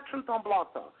bona fide truth on Blog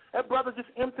Talk. That brother just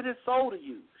emptied his soul to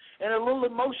you, and a little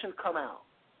emotion come out.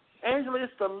 Angela,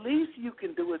 it's the least you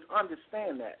can do is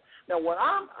understand that. Now, what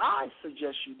I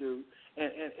suggest you do,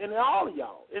 and all of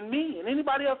y'all, and me, and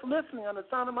anybody else listening on the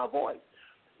sound of my voice,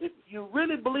 if you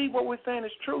really believe what we're saying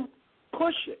is true,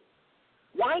 push it.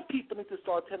 White people need to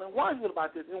start telling white people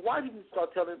about this, and white people need to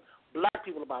start telling black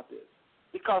people about this.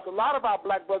 Because a lot of our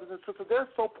black brothers and sisters, they're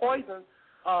so poisoned.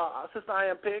 Sister I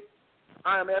Am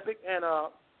Epic, and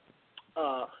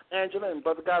Angela and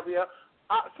Brother Gabrielle,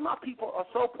 some of our people are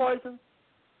so poisoned,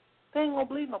 they ain't going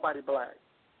to believe nobody black.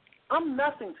 I'm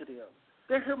nothing to them.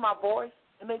 They hear my voice,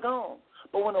 and they're gone.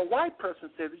 But when a white person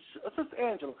says, Sister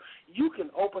Angela, you can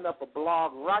open up a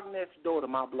blog right next door to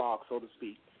my blog, so to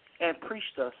speak, and preach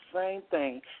the same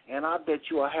thing, and I bet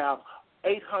you'll have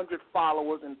 800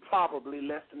 followers in probably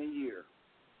less than a year.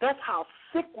 That's how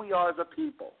sick we are as a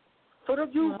people. So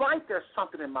that you're right, there's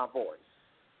something in my voice.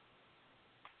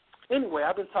 Anyway,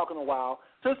 I've been talking a while.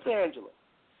 Sister Angela,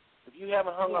 if you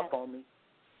haven't hung up on me,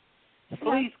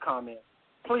 please comment.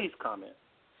 Please comment.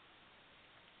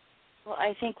 Well,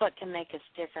 I think what can make us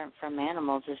different from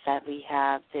animals is that we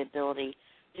have the ability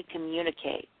to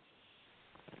communicate.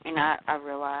 And I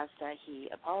realized that he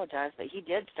apologized, but he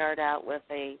did start out with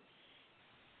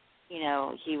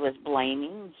he was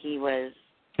blaming.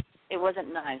 It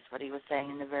wasn't nice what he was saying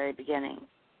in the very beginning.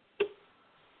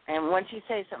 And once you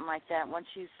say something like that, once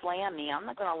you slam me, I'm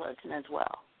not going to listen as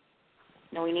well.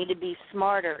 We need to be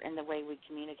smarter in the way we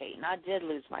communicate. And I did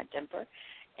lose my temper,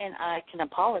 and I can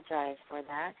apologize for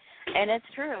that. And it's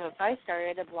true. If I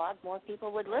started a blog, more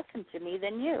people would listen to me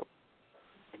than you.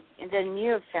 And then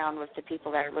you have found with the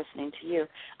people that are listening to you.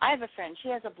 I have a friend. She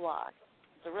has a blog.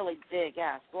 It's a really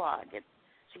big-ass blog.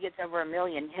 She gets over 1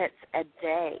 million hits a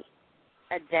day.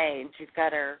 And she's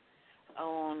got her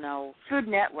Food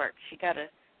Network. She got a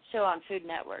show on Food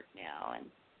Network now.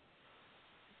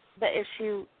 But if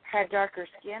she had darker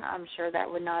skin, I'm sure that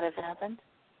would not have happened.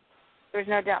 There's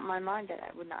no doubt in my mind that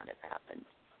it would not have happened.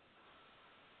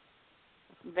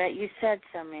 But you said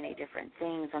so many different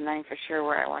things. I'm not even for sure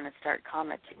where I want to start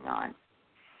commenting on.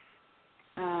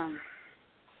 I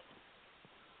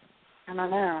don't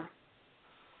know.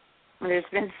 There's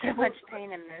been so much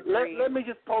pain in this. Let me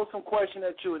just pose some question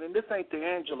at you, and this ain't the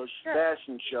Angela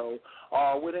Bastion show.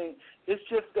 It's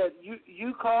just that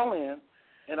you call in,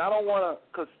 and I don't want to,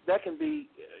 because that can be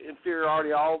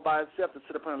inferiority all by itself to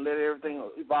sit up and let everything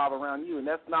evolve around you, and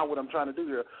that's not what I'm trying to do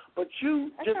here. But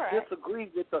you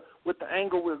disagree with the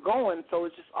angle we're going, so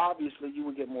it's just obviously you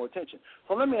would get more attention.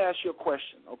 So let me ask you a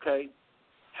question, okay?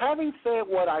 Having said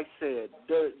what I said,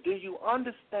 do you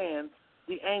understand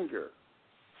the anger?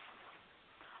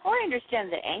 Well, I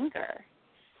understand the anger.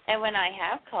 And when I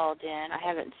have called in, I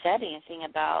haven't said anything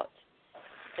about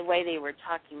the way they were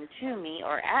talking to me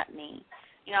or at me.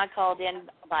 I called in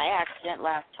by accident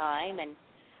last time, and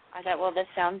I thought, well, this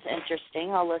sounds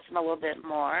interesting. I'll listen a little bit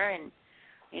more. And,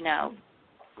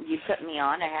 you put me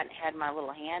on. I hadn't had my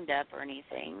little hand up or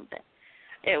anything, but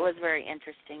it was very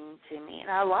interesting to me. And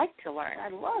I like to learn. I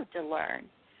love to learn.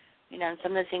 And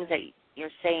some of the things that you're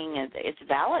saying, it's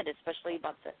valid, especially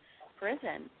about the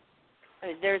prison.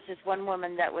 There's this one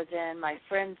woman that was in my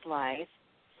friend's life.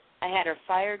 I had her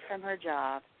fired from her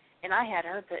job, and I had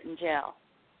her put in jail,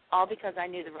 all because I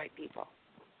knew the right people.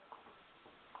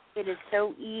 It is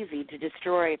so easy to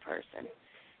destroy a person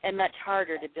and much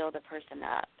harder to build a person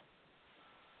up.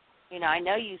 I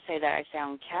know you say that I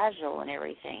sound casual and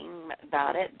everything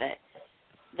about it, but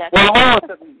that's... Well, hold on a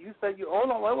second. You say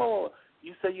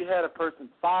you say you had a person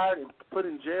fired and put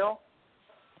in jail?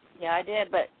 Yeah, I did,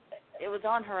 but it was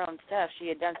on her own stuff. She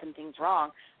had done some things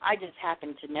wrong. I just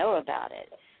happened to know about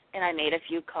it. And I made a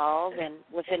few calls, and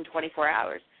within 24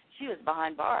 hours, she was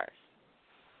behind bars.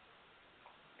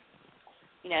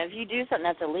 If you do something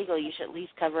that's illegal, you should at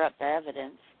least cover up the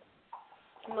evidence.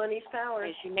 Money's power.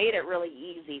 She made it really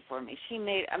easy for me.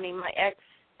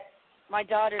 My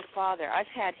daughter's father, I've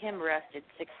had him arrested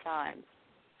 6 times.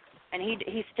 And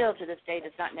he still to this day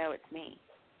does not know it's me.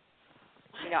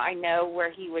 I know where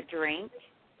he would drink.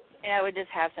 And I would just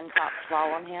have some cops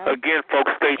follow him. Again, folks,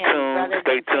 stay tuned.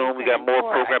 Stay tuned. We got more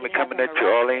programming coming at you.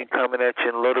 Arlene coming at you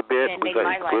in a little bit. We're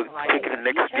taking the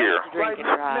next gear. Right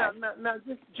now,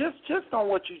 just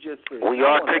on what you just said. We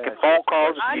are taking phone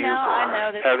calls if you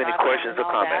have any questions or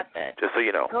comments. Just so you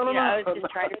know. I was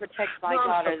just trying to protect my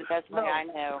daughter the best way I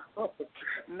know.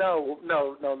 No,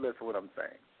 listen what I'm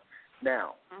saying.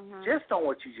 Now, just on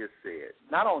what you just said,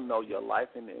 I don't know your life,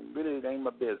 and really it ain't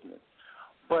my business.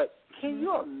 But can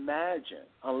you imagine,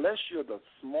 unless you're the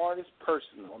smartest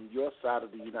person on your side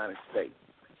of the United States,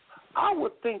 I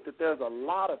would think that there's a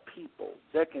lot of people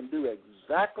that can do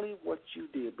exactly what you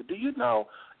did. But do you know,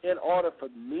 in order for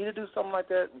me to do something like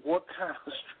that, what kind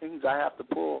of strings I have to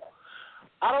pull?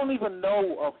 I don't even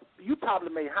know of. You probably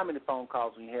made how many phone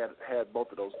calls when you had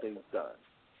both of those things done?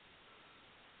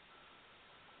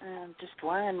 Just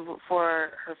one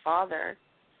for her father.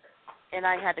 And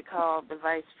I had to call the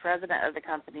vice president of the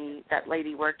company that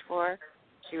lady worked for.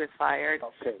 She was fired.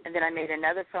 Okay. And then I made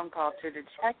another phone call to a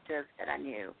detective that I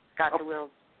knew. Got the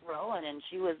wheels rolling, and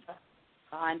she was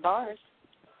behind bars.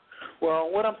 Well,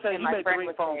 what I'm saying, and you made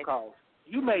 3 phone calls.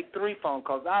 You made 3 phone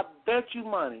calls. I bet you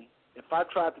money, if I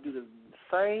tried to do the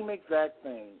same exact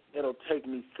thing, it'll take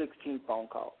me 16 phone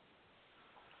calls.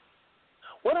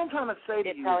 What I'm trying to say to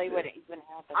you is probably wouldn't even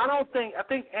happen. I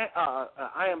think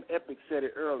I Am Epic said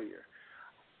it earlier.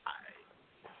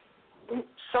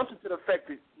 Something to the effect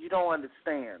that you don't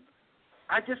understand.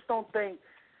 I just don't think,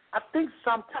 I think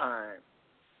sometimes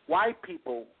white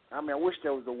people, I wish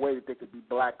there was a way that they could be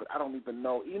black, but I don't even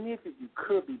know. Even if you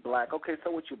could be black, okay,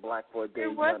 so what you black for a day?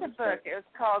 There was a book. It was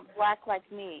called Black Like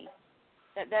Me.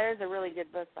 That is a really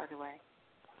good book, by the way.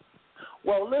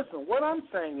 Well, listen, what I'm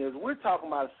saying is we're talking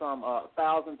about some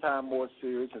 1,000 times more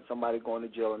serious than somebody going to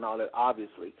jail and all that,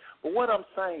 obviously. But what I'm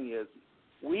saying is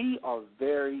we are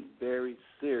very, very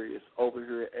serious over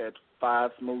here at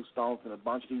Five Smooth Stones and a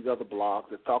bunch of these other blogs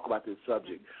that talk about this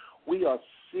subject. We are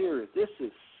serious. This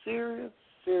is serious,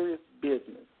 serious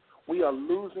business. We are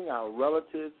losing our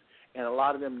relatives, and a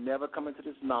lot of them never come into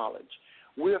this knowledge.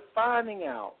 We're finding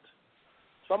out.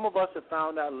 Some of us have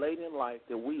found out late in life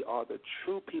that we are the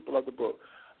true people of the book.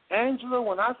 Angela,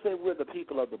 when I say we're the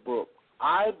people of the book,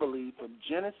 I believe from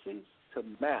Genesis to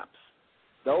Maps,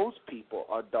 those people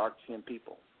are dark-skinned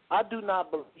people. I do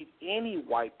not believe any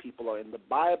white people are in the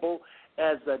Bible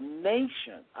as a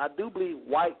nation. I do believe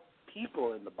white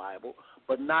people are in the Bible,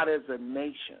 but not as a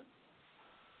nation.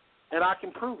 And I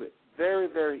can prove it very,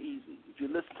 very easy. If you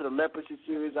listen to the leprosy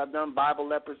series, I've done Bible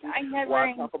leprosy. I never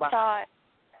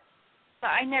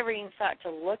even thought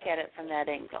to look at it from that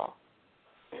angle.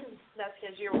 That's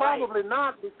because you're white. Probably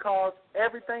not, because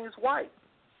everything is white.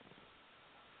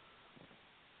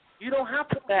 You don't have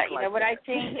to. But you know what I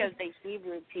think of the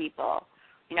Hebrew people,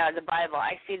 the Bible,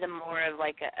 I see them more of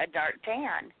like a dark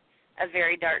tan, a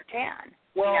very dark tan.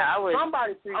 Well, I was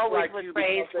somebody always like was you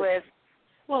raised with.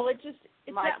 Well, it's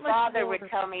my father would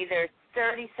tell me there's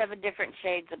 37 different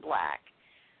shades of black.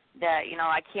 That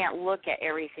I can't look at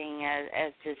everything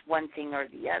as just one thing or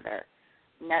the other.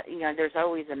 There's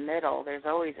always a middle. There's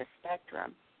always a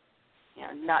spectrum.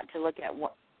 Not to look at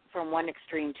from one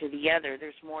extreme to the other.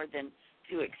 There's more than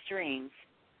two extremes.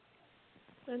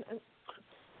 And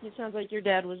it sounds like your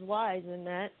dad was wise in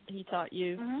that. He taught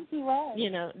you, he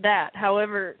was. That.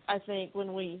 However, I think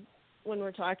when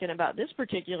we're talking about this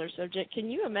particular subject, can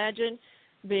you imagine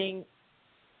being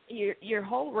your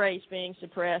whole race being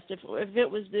suppressed if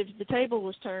the table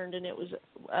was turned and it was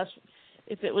us,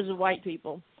 if it was the white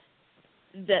people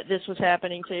that this was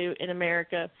happening to in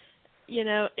America,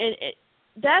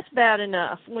 that's bad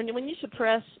enough. When you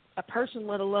suppress a person,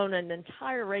 let alone an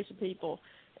entire race of people,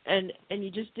 and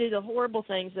you just do the horrible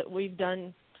things that we've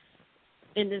done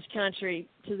in this country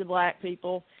to the black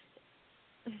people,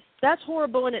 that's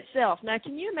horrible in itself. Now,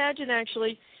 can you imagine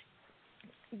actually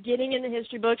getting in the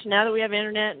history books now that we have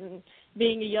internet and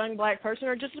being a young black person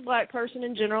or just a black person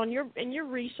in general, and you're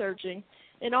researching,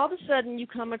 and all of a sudden you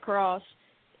come across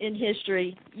in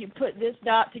history, you put this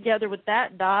dot together with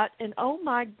that dot, and oh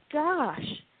my gosh,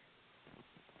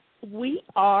 we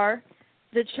are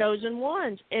the chosen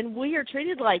ones, and we are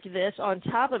treated like this on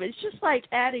top of it. It's just like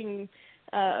adding,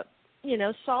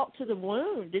 salt to the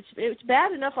wound. It's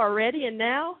bad enough already, and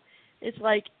now it's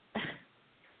like,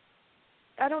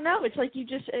 I don't know. It's like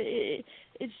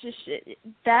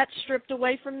that's stripped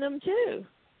away from them too.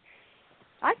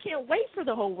 I can't wait for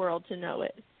the whole world to know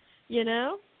it,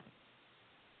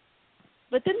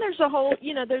 But then there's the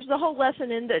whole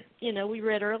lesson in that, we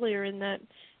read earlier in that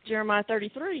Jeremiah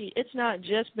 33. It's not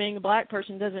just being a black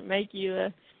person doesn't make you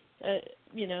an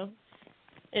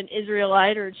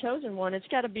Israelite or a chosen one. It's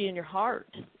got to be in your heart,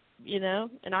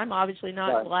 And I'm obviously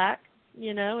not black,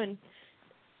 and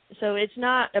so it's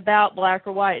not about black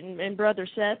or white. And Brother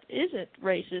Seth isn't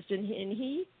racist,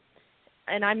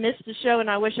 and I missed the show, and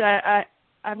I wish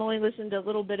I've only listened to a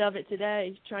little bit of it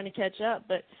today, trying to catch up.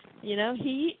 But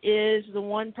he is the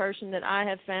one person that I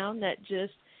have found that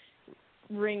just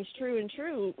rings true and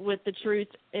true with the truth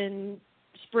in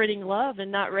spreading love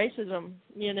and not racism,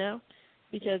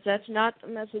 because that's not the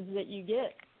message that you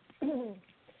get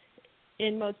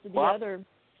in most of the other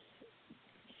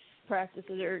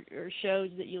practices or shows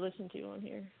that you listen to on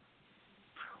here.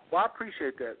 Well, I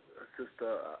appreciate that,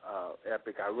 Sister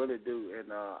Epic. I really do,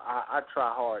 and I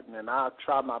try hard, and I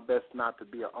try my best not to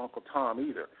be an Uncle Tom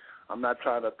either. I'm not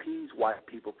trying to appease white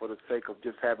people for the sake of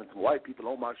just having some white people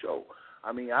on my show.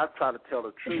 I mean, I try to tell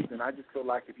the truth, and I just feel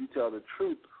like if you tell the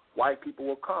truth, white people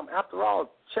will come. After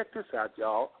all, check this out,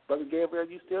 y'all. Brother Gabriel,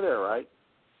 you still there, right?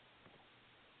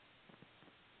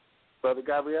 Brother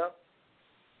Gabriel?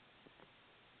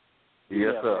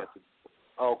 Yes, sir.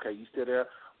 Okay, you still there?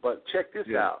 But check this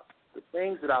out. The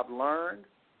things that I've learned,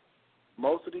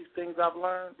 most of these things I've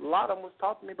learned, a lot of them was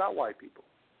taught to me by white people.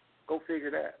 Go figure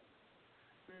that.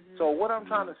 Mm-hmm. So what I'm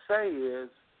trying to say is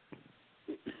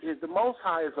the Most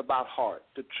High is about heart.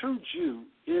 The true Jew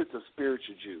is a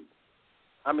spiritual Jew.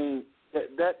 I mean,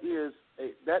 that is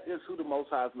who the Most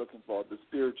High is looking for, the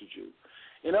spiritual Jew.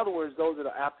 In other words, those that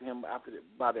are after him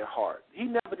by their heart. He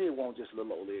never did want just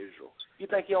little old Israel. You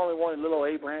think he only wanted little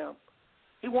Abraham?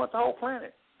 He wants the whole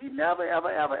planet. He never,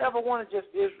 ever, ever, ever wanted just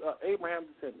Abraham's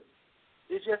descendants.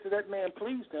 It's just that man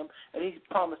pleased him, and he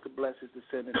promised to bless his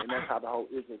descendants, and that's how the whole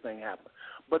Israel thing happened.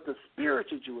 But the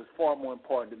spiritual Jew is far more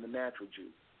important than the natural Jew.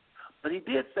 But he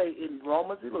did say in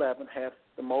Romans 11, has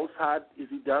the Most High, is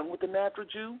he done with the natural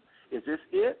Jew? Is this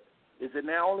it? Is it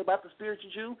now only about the spiritual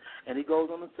Jew? And he goes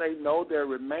on to say, no, there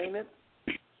remaineth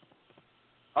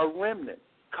a remnant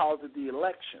called the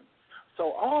election.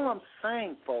 So all I'm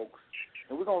saying, folks,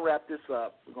 and we're going to wrap this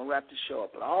up, we're going to wrap this show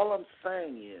up, but all I'm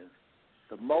saying is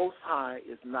the Most High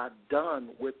is not done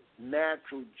with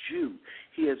natural Jew.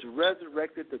 He has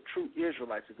resurrected the true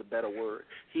Israelites, is a better word.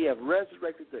 He has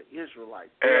resurrected the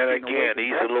Israelites. And again,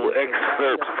 these are little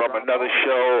excerpts from another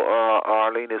show.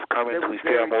 Arlene is coming to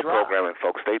still more programming,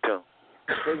 folks. Stay tuned.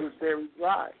 They was very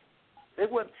dry.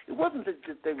 It wasn't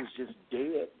that they was just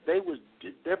dead.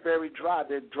 They're very dry.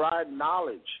 They're dry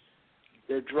knowledge.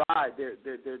 They're dry. They're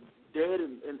dead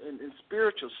in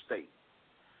spiritual state.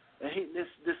 And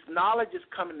this knowledge is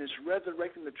coming, this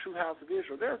resurrecting the true house of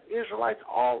Israel. There's Israelites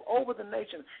all over the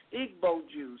nation, Igbo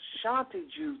Jews, Shanti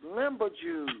Jews, Limba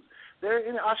Jews. They're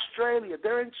in Australia.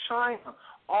 They're in China.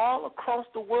 All across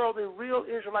the world, the real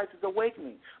Israelites is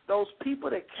awakening. Those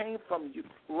people that came from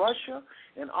Russia,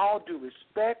 in all due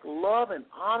respect, love, and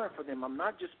honor for them. I'm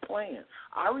not just playing.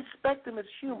 I respect them as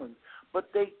humans,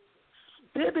 but they,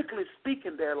 biblically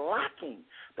speaking, they're lacking.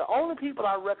 The only people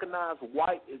I recognize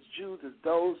white as Jews is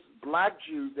those black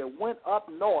Jews that went up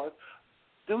north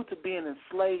due to being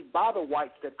enslaved by the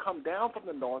whites that come down from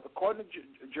the north. According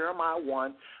to Jeremiah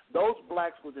 1, those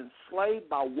blacks was enslaved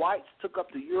by whites, took up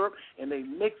to Europe, and they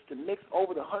mixed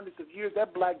over the hundreds of years.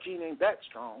 That black gene ain't that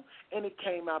strong, and it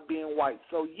came out being white.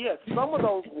 So, yes, some of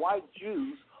those white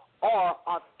Jews are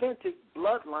authentic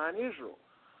bloodline Israel,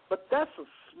 but that's a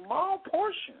small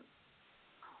portion.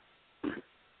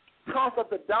 Because of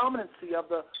the dominancy of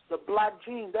the black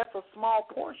gene, that's a small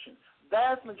portion.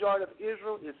 Vast majority of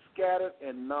Israel is scattered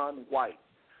and non-white.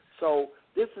 So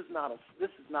this is not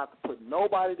to put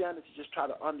nobody down. This is just try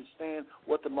to understand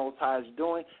what the Most High is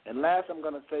doing. And last, I'm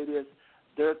going to say this.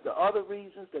 There's the other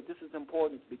reasons that this is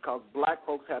important is because black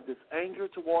folks have this anger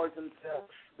towards themselves.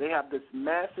 They have this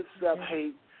massive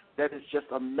self-hate that is just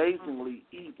amazingly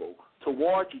evil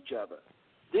towards each other.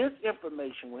 This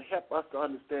information will help us to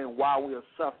understand why we are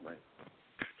suffering.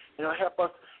 It'll help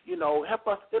us,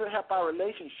 it'll help our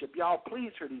relationship. Y'all,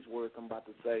 please hear these words I'm about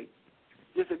to say.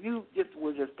 If you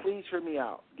will just please hear me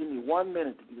out. Give me 1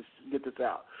 minute to get this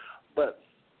out. But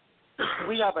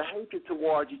we have a hatred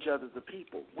towards each other as a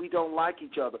people. We don't like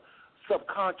each other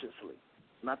subconsciously.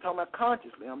 I'm not talking about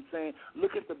consciously. I'm saying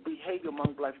look at the behavior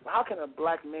among black people. How can a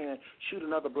black man shoot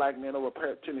another black man over a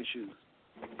pair of tennis shoes?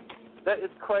 That is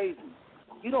crazy.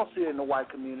 You don't see it in the white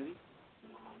community.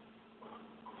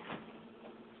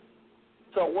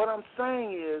 So what I'm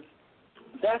saying is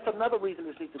that's another reason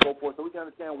this needs to go forth so we can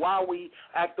understand why we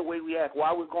act the way we act,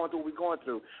 why we're going through what we're going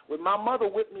through. When my mother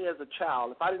whipped me as a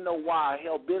child, if I didn't know why, I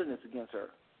held bitterness against her.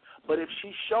 But if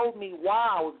she showed me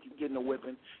why I was getting a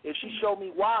whipping, if she showed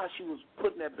me why she was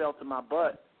putting that belt in my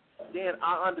butt, then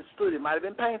I understood. It might have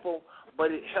been painful,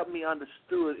 but it helped me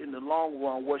understood in the long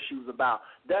run what she was about.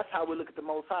 That's how we look at the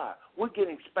Most High. We're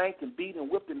getting spanked and beaten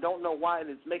and whipped and don't know why, and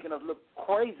it's making us look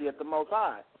crazy at the Most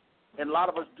High. And a lot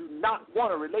of us do not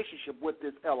want a relationship with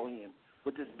this Elohim,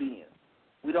 with this being.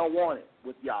 We don't want it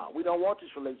with Yah. We don't want this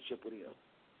relationship with him.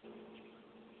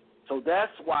 So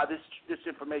that's why this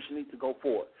information needs to go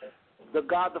forward. The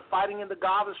fighting in the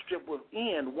Gaza Strip will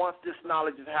end once this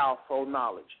knowledge is household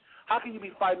knowledge. How can you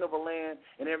be fighting over land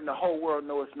and having the whole world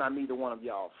know it's not neither one of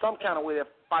y'all? Some kind of way that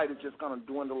fight is just going to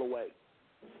dwindle away.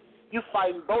 You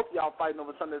fighting, both y'all fighting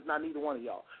over something that's not neither one of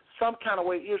y'all. Some kind of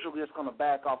way Israel is going to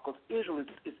back off because Israel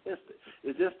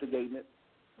is instigating it.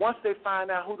 Once they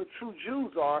find out who the true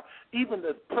Jews are, even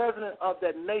the president of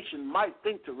that nation might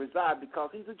think to reside because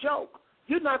he's a joke.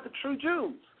 You're not the true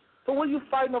Jews. So what are you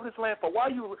fighting over this land for? Why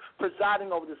are you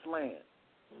presiding over this land?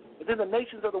 And then the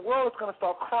nations of the world is going to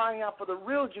start crying out for the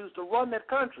real Jews to run that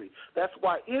country. That's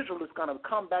why Israel is going to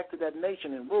come back to that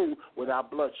nation and rule without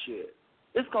bloodshed.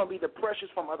 It's going to be the pressures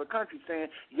from other countries saying,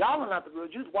 y'all are not the real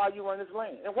Jews. Why are you running this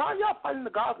land? And why are y'all fighting the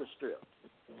Gaza Strip?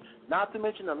 Not to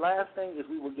mention the last thing is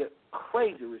we will get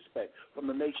crazy respect from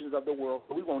the nations of the world.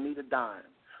 We won't need a dime.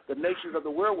 The nations of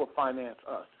the world will finance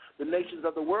us. The nations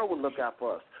of the world will look out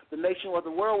for us. The nation of the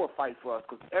world will fight for us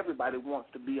because everybody wants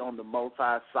to be on the Most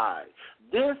High side.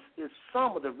 This is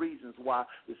some of the reasons why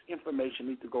this information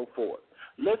needs to go forward.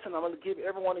 Listen, I'm going to give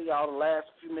every one of y'all the last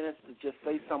few minutes to just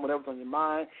say something, whatever's on your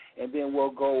mind, and then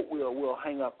we'll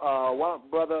hang up.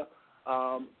 Brother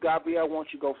Gabriel, won't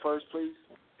you go first, please?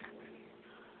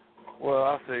 Well,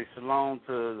 I'll say shalom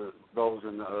to those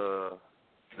in the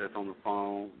that's on the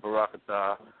phone,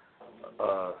 Barakatah.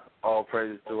 All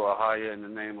praises to Ahaya in the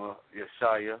name of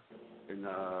Yeshaya, and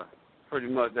pretty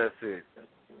much that's it.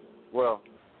 Well,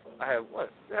 I have what?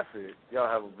 That's it. Y'all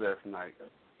have a blessed night.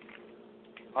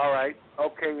 All right.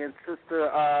 Okay, and Sister,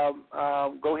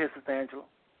 go ahead, Sister Angela.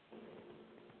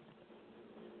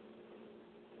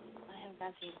 I have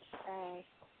nothing to say.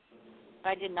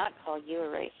 I did not call you a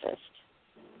racist.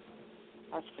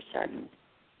 That's for certain.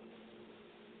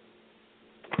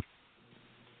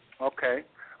 Okay.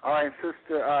 All right,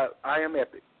 Sister, I am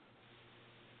Epic.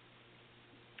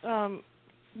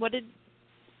 What did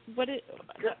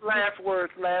Just last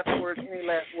words, any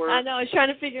last words? I know, I was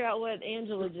trying to figure out what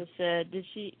Angela just said.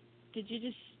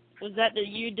 Was that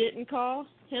you didn't call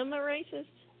him a racist?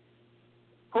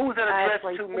 Who was that addressed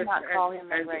I to, did not call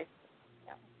him a racist.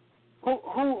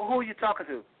 Who are you talking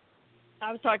to?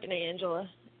 I was talking to Angela.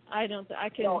 I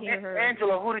couldn't hear her.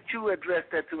 Angela, who did you address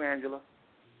that to, Angela?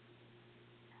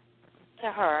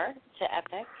 To her, to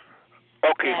Epic.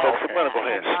 Okay, folks, I'm going to go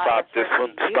ahead and stop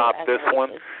this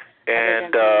one,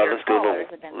 and let's do a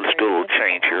little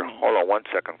change here. Hold on 1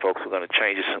 second, folks. We're going to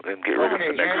change this and get rid of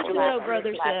the next one. Hello,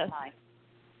 Brother Seth.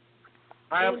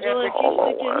 Angela, if you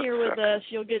stick in here with us,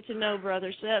 you'll get to know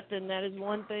Brother Seth, and that is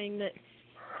one thing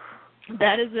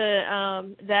that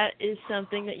is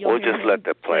something that you'll hear just let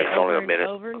that play. It's only a minute.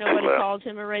 Over. Nobody calls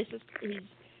him a racist. He's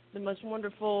the most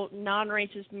wonderful,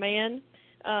 non-racist man.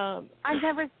 I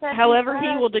never said. However,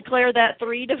 he will declare that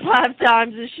 3 to 5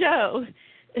 times a show,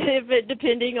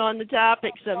 depending on the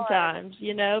topic. Sometimes,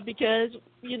 because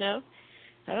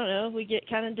I don't know. We get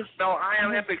kind of. No, I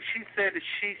am Epic. She said that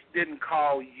she didn't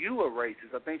call you a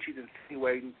racist. I think she's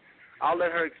insinuating. I'll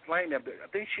let her explain that, but I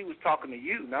think she was talking to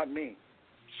you, not me.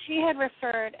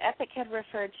 Epic had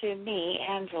referred to me,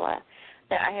 Angela,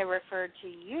 that I had referred to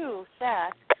you,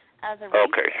 Seth, as a racist.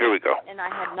 Okay, here we go. And I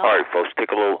had not. All right, folks,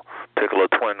 take a little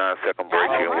 29-second break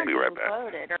here, and we'll be right back.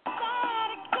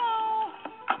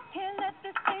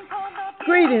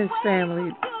 Greetings,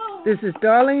 family. This is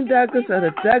Darlene Douglas of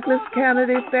the Douglas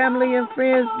County Family and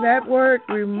Friends Network,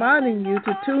 reminding you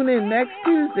to tune in next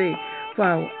Tuesday for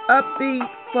our upbeat,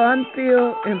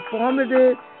 fun-filled,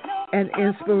 informative, and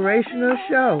inspirational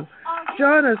show.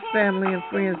 Join us, family and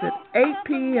friends, at 8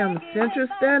 p.m. Central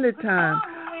Standard Time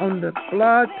on the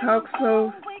Blog Talk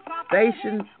Show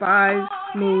Station 5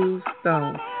 Smooth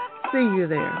Stone. See you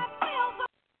there.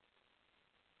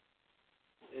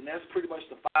 And that's pretty much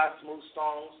the 5 Smooth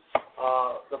Stones.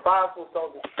 The 5 Smooth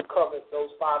Stones that you covered,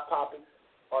 those 5 topics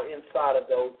are inside of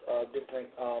those different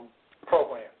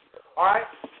programs. All right?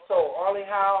 So, Arlie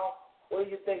Howe, what do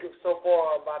you think of so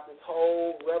far about this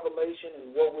whole revelation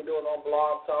and what we're doing on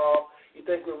Blog Talk? You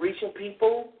think we're reaching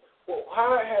people? Well,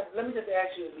 let me just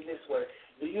ask you this way.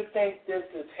 Do you think this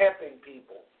is helping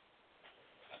people?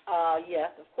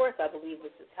 Yes, of course I believe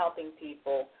this is helping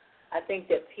people. I think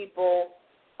that people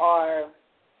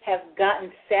have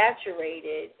gotten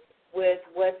saturated with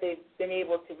what they've been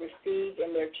able to receive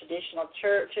in their traditional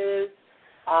churches,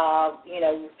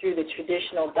 through the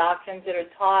traditional doctrines that are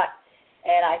taught.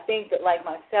 And I think that, like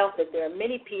myself, that there are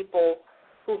many people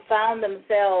who found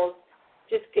themselves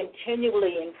just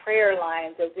continually in prayer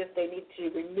lines as if they need to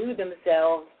renew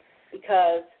themselves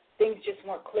because things just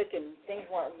weren't clicking, things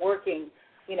weren't working,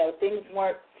 things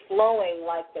weren't flowing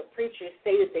like the preachers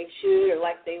say that they should or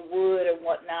like they would or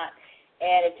whatnot.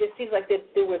 And it just seems like that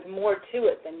there was more to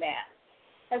it than that.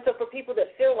 And so for people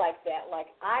that feel like that, like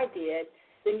I did,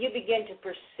 then you begin to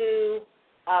pursue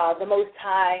the Most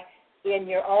High in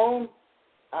your own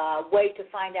way to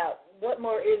find out what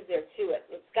more is there to it.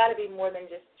 It's got to be more than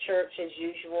just church as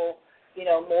usual,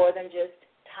 more than just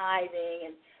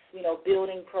tithing and,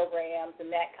 building programs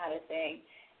and that kind of thing.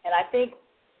 And I think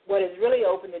what has really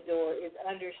opened the door is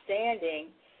understanding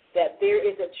that there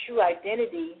is a true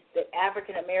identity that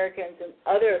African Americans and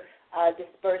other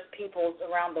dispersed peoples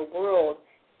around the world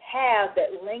have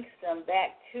that links them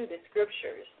back to the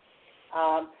scriptures.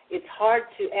 It's hard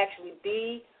to actually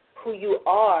be who you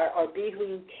are or be who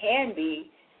you can be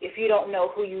if you don't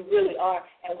know who you really are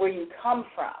and where you come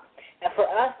from. And for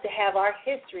us to have our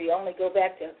history only go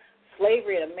back to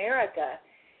slavery in America,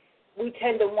 we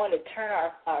tend to want to turn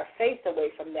our face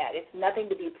away from that. It's nothing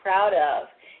to be proud of.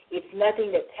 It's nothing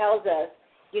that tells us,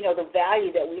 the value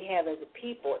that we have as a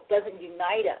people. It doesn't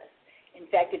unite us. In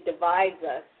fact, it divides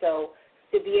us. So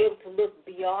to be able to look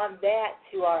beyond that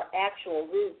to our actual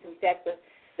roots, in fact,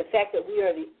 the fact that we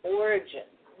are the origin,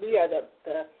 we are the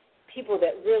people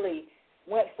that really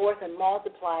went forth and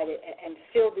multiplied it and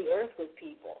filled the earth with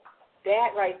people.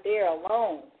 That right there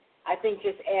alone, I think,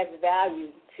 just adds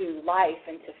value to life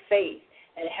and to faith,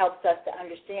 and it helps us to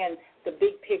understand the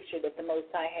big picture that the Most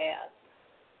High has.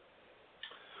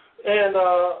 And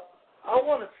I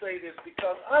want to say this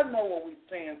because I know what we're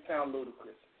saying sound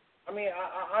ludicrous. I mean,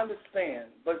 I understand,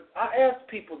 but I ask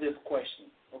people this question.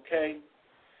 okay?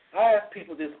 I ask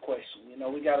people this question. You know,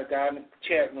 we got a guy in the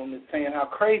chat room that's saying how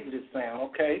crazy this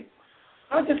sounds, okay?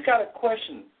 I just got a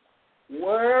question.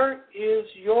 Where is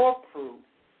your proof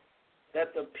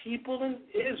that the people in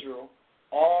Israel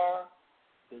are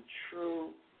the true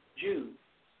Jews?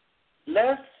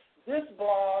 This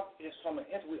blog is from an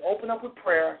we open up with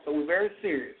prayer, so we're very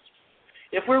serious.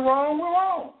 If we're wrong, we're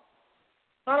wrong.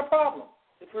 Not a problem.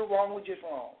 If we're wrong, we're just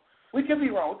wrong. We could be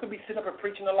wrong. We could be sitting up and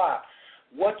preaching a lie.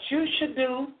 What you should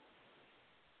do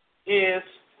is,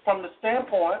 from the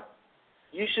standpoint,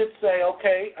 you should say,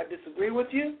 okay, I disagree with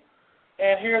you,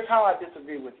 and here's how I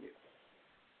disagree with you.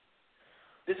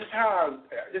 This is how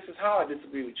I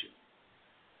disagree with you.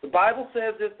 The Bible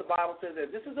says this, the Bible says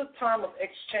that. This is a time of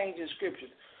exchanging scriptures.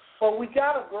 But we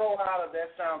got to grow out of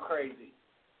that sound crazy.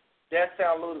 That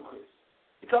sound ludicrous.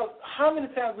 Because how many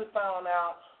times we found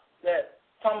out that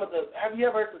have you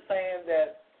ever heard the saying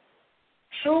that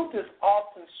truth is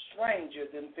often stranger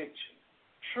than fiction?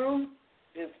 Truth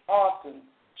is often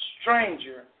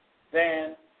stranger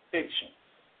than fiction.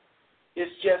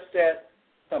 It's just that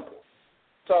simple.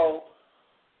 So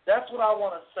that's what I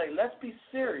want to say. Let's be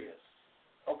serious,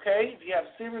 okay? If you have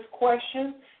serious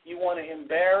questions, you want to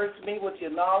embarrass me with your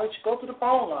knowledge, go to the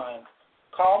phone line.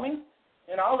 Call me,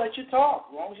 and I'll let you talk.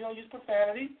 As long as you don't use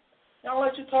profanity, I'll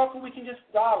let you talk, and we can just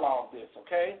dialogue this,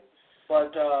 okay?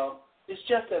 But it's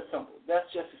just that simple. That's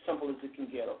just as simple as it can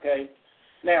get, okay?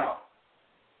 Now,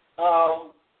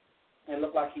 it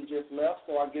looked like he just left,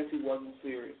 so I guess he wasn't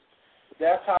serious.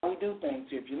 That's how we do things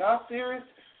here. If you're not serious,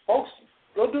 folks,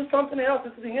 go do something else.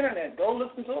 This is the internet. Go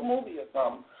listen to a movie or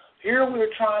something. Here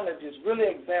we're trying to just really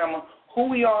examine who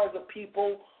we are as a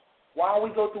people, why we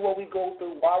go through what we go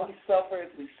through, why we suffer as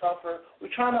we suffer.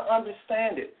 We're trying to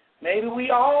understand it. Maybe we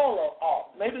all are off.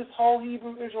 Maybe this whole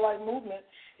Hebrew Israelite movement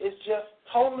is just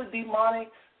totally demonic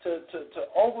to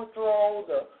overthrow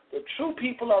the true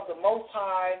people of the Most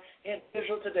High in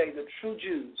Israel today, the true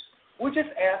Jews. We're just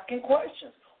asking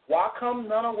questions. Why come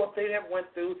none of what they have went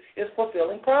through is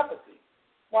fulfilling prophecy?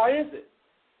 Why is it?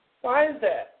 Why is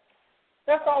that?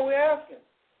 That's all we're asking.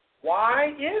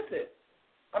 Why is it?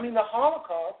 I mean, the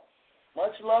Holocaust,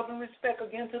 much love and respect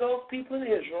again to those people in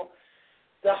Israel,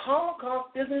 the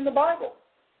Holocaust isn't in the Bible.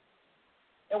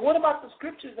 And what about the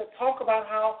scriptures that talk about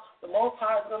how the Most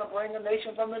High is going to bring a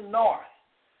nation from the north?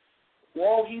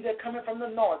 Woe he that cometh from the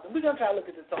north. And we're going to try to look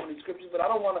at some of these scriptures, but I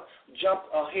don't want to jump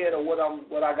ahead of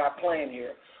what I got planned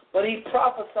here. But he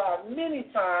prophesied many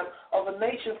times of a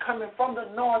nation coming from the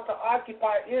north to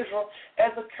occupy Israel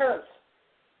as a curse.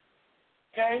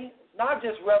 Okay? Not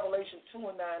just Revelation 2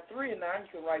 and 9, 3 and 9,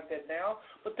 you can write that down,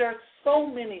 but there are so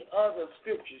many other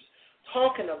scriptures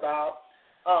talking about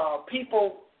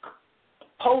people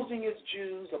posing as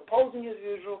Jews, opposing as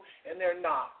Israel, and they're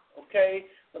not. Okay?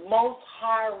 The Most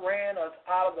High ran us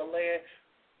out of the land.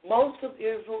 Most of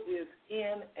Israel is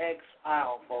in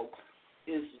exile, folks.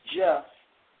 It's just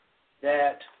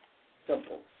that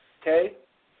simple. Okay?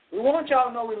 We want y'all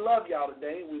to know we love y'all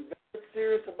today. We're very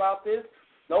serious about this.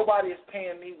 Nobody is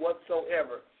paying me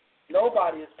whatsoever.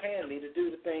 Nobody is paying me to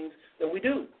do the things that we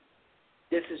do.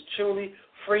 This is truly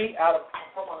free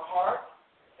from our heart.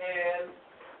 And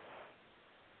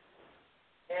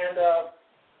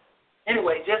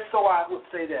anyway, just so I would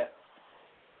say that.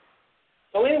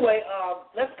 So anyway,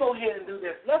 let's go ahead and do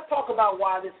this. Let's talk about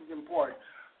why this is important.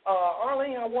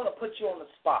 Arlene, I want to put you on the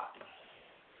spot.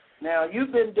 Now,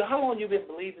 how long you been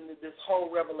believing that this whole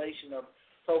revelation of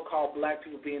so-called black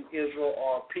people being Israel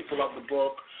or people of the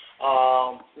book?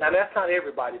 Now, that's not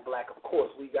everybody black, of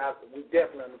course. We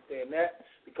definitely understand that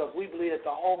because we believe that the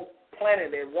whole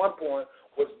planet at one point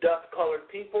was dust-colored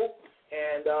people,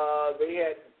 and they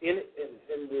had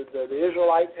the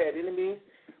Israelites had enemies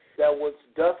that was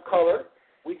dust-colored.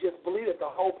 We just believe that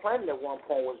the whole planet at one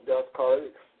point was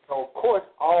dust-colored. So, of course,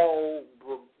 all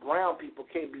brown people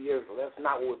can't be Israel. That's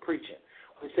not what we're preaching.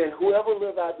 We said whoever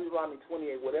live out Deuteronomy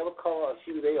 28, whatever color or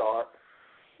hue they are,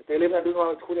 if they live out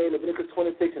Deuteronomy 28, Leviticus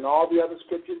 26, and all the other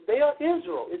scriptures, they are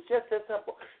Israel. It's just that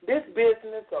simple. This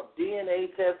business of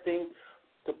DNA testing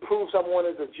to prove someone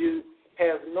is a Jew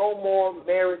has no more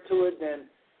merit to it than,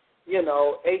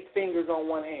 8 fingers on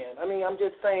one hand. I mean, I'm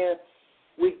just saying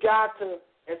we got to,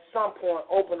 at some point,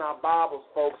 open our Bibles,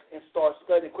 folks, and start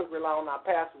studying, quit relying on our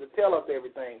pastor to tell us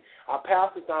everything. Our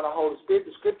pastor's not a Holy Spirit.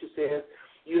 The scripture says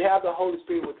you have the Holy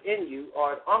Spirit within you,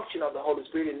 or an unction of the Holy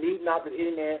Spirit, and need not that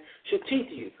any man should teach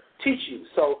you.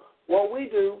 So what we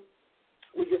do,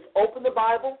 we just open the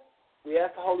Bible, we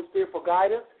ask the Holy Spirit for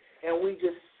guidance, and we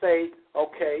just say,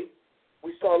 okay,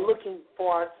 we start looking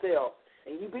for ourselves.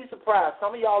 And you'd be surprised.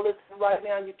 Some of y'all listening right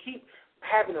now, you keep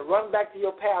having to run back to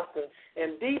your pastor,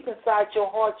 and deep inside your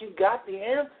heart you got the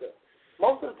answer.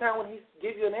 Most of the time when he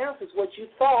gives you an answer, it's what you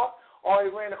thought or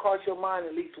it ran across your mind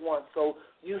at least once. So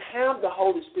you have the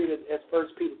Holy Spirit, as 1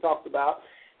 Peter talked about,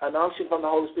 an unction from the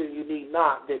Holy Spirit. You need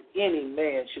not that any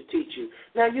man should teach you.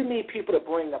 Now, you need people to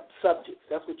bring up subjects.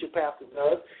 That's what your pastor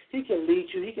does. He can lead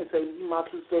you. He can say, my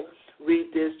sister, read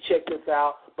this, check this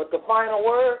out. But the final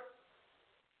word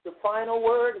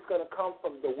is going to come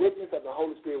from the witness of the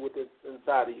Holy Spirit within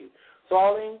inside of you. So,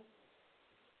 Arlene,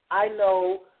 I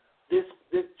know this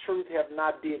truth have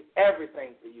not did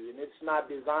everything for you, and it's not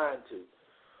designed to.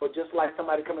 But just like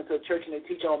somebody coming to a church and they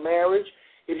teach on marriage,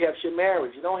 it helps your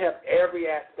marriage. You don't have every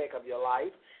aspect of your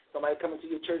life. Somebody coming to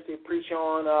your church, they preach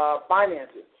on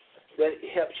finances. That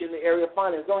helps you in the area of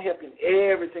finance. Don't help you in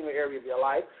every single area of your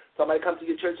life. Somebody comes to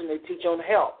your church and they teach on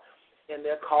health, and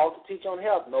they're called to teach on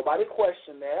health. Nobody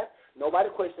question that.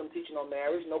 Nobody question them teaching on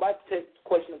marriage. Nobody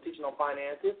question them teaching on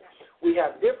finances. We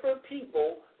have different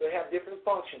people that have different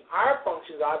functions. Our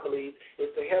functions, I believe,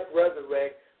 is to help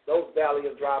resurrect those valley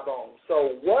of dry bones.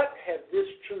 So what has this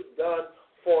truth done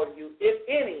for you, if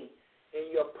any,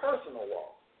 in your personal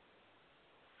walk?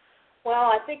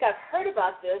 Well, I think I've heard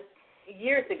about this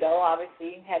years ago,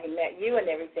 obviously, having met you and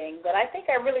everything, but I think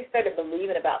I really started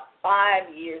believing about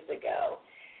 5 years ago.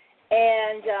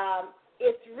 And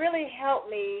it's really helped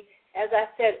me, as I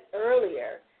said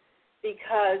earlier,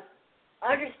 because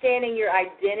understanding your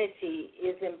identity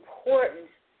is important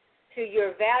to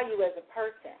your value as a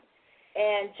person.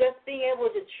 And just being able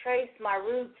to trace my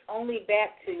roots only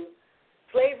back to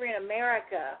slavery in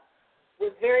America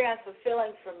was very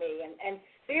unfulfilling for me. And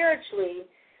spiritually,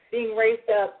 being raised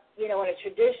up, in a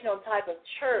traditional type of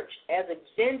church as a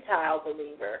Gentile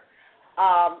believer,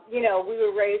 we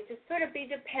were raised to sort of be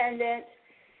dependent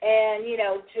and,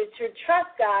 to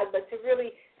trust God, but to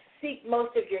really seek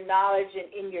most of your knowledge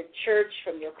in your church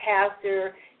from your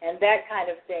pastor and that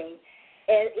kind of thing.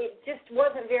 And it just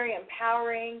wasn't very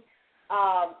empowering.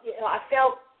 I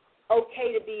felt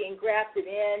okay to be engrafted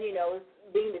in,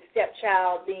 being the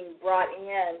stepchild, being brought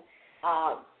in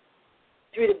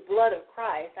through the blood of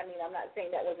Christ. I mean, I'm not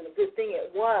saying that wasn't a good thing.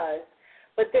 It was.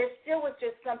 But there still was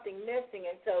just something missing.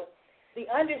 And so the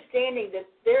understanding that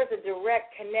there's a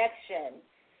direct connection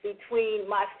between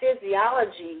my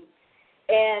physiology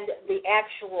and the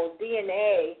actual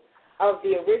DNA of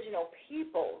the original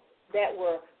peoples that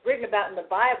were written about in the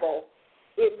Bible,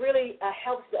 it really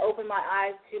helps to open my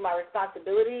eyes to my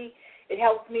responsibility. It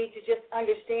helps me to just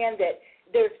understand that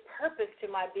there's purpose to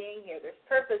my being here. There's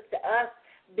purpose to us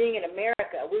being in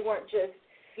America. We weren't just,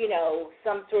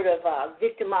 some sort of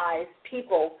victimized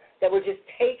people that were just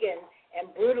taken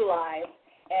and brutalized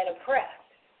and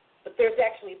oppressed. But there's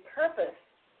actually purpose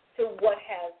to what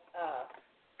has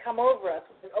come over us,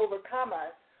 overcome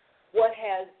us, what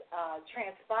has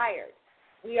transpired.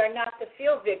 We are not to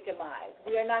feel victimized.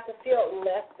 We are not to feel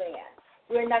less than.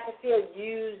 We are not to feel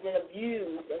used and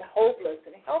abused and hopeless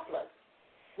and helpless.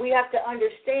 We have to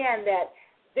understand that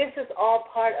this is all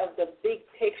part of the big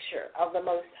picture of the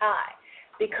Most High.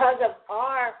 Because of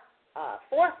our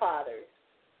forefathers,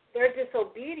 their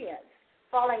disobedience,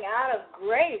 falling out of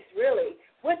grace, really,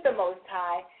 with the Most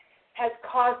High, has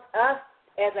caused us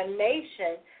as a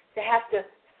nation to have to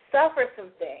suffer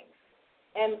some things.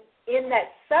 And in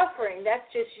that suffering, that's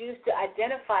just used to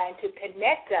identify and to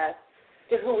connect us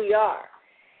to who we are.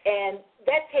 And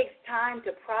that takes time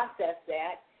to process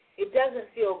that. It doesn't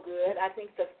feel good. I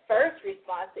think the first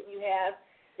response that you have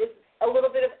is a little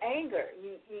bit of anger.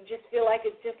 You just feel like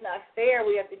it's just not fair.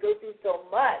 We have to go through so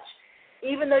much,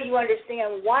 even though you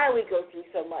understand why we go through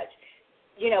so much.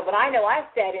 But I know I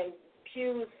sat in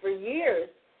pews for years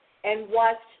and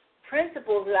watched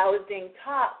principles that I was being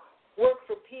taught work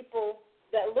for people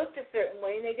that looked a certain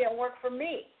way, and they didn't work for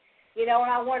me. And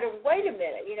I wondered, wait a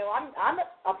minute, I'm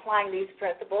applying these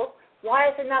principles.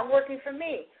 Why is it not working for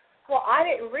me? Well, I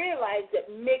didn't realize that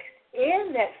mixed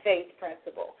in that faith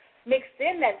principle, mixed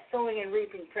in that sowing and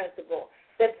reaping principle,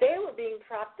 that they were being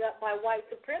propped up by white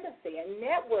supremacy and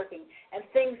networking and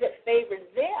things that favored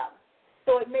them.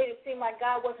 So it made it seem like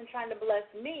God wasn't trying to bless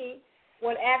me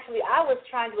when actually I was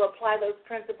trying to apply those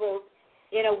principles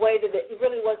in a way that it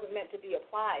really wasn't meant to be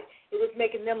applied. It was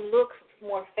making them look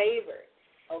more favored.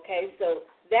 Okay, so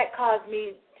that caused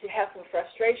me to have some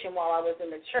frustration while I was in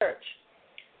the church.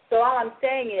 So all I'm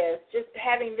saying is just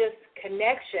having this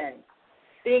connection,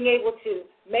 being able to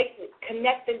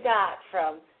connect the dot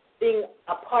from being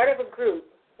a part of a group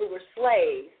who were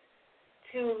slaves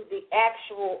to the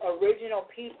actual original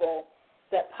people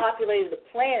that populated the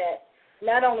planet.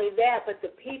 Not only that, but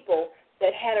the people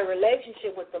that had a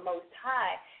relationship with the Most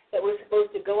High that were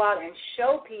supposed to go out and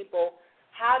show people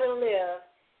how to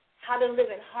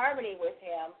live in harmony with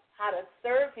him, how to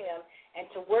serve him, and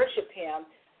to worship him.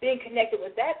 Being connected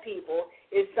with that people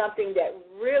is something that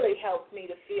really helps me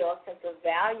to feel a sense of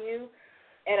value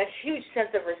and a huge sense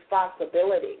of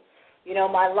responsibility. You know,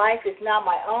 my life is not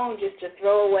my own just to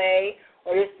throw away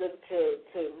or just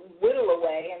to whittle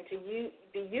away and to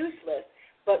be useless,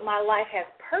 but my life has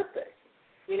purpose.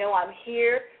 You know, I'm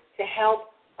here to help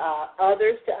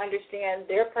others to understand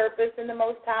their purpose in the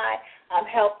Most High. I'm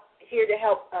here to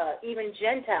help even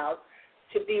Gentiles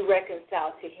to be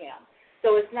reconciled to him.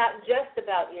 So it's not just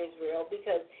about Israel,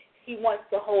 because he wants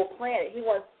the whole planet. He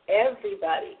wants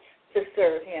everybody to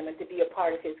serve him and to be a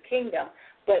part of his kingdom.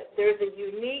 But there's a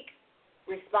unique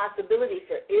responsibility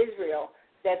for Israel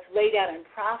that's laid out in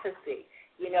prophecy.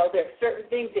 You know, there are certain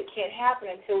things that can't happen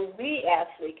until we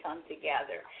actually come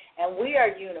together and we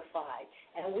are unified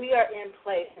and we are in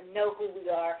place and know who we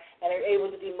are and are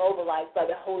able to be mobilized by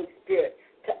the Holy Spirit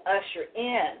to usher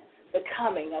in the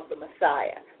coming of the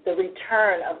Messiah, the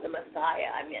return of the Messiah,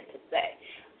 I meant to say.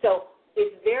 So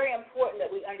it's very important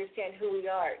that we understand who we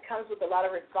are. It comes with a lot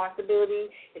of responsibility.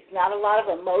 It's not a lot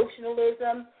of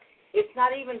emotionalism. It's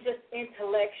not even just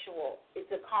intellectual.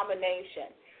 It's a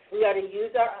combination. We are to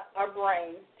use our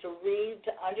brains to read,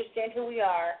 to understand who we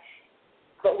are,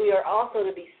 but we are also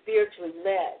to be spiritually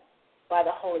led by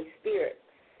the Holy Spirit,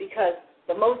 because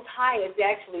the Most High is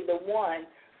actually the one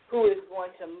who is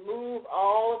going to move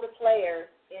all of the players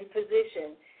in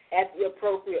position at the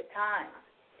appropriate time.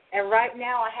 And right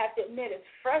now, I have to admit, it's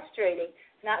frustrating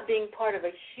not being part of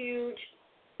a huge,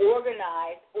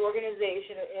 organized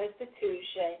organization or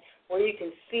institution where you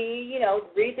can see, you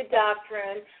know, read the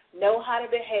doctrine, know how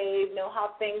to behave, know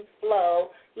how things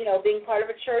flow. You know, being part of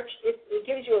a church, it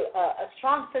gives you a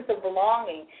strong sense of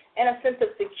belonging and a sense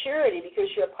of security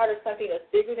because you're a part of something that's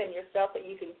bigger than yourself that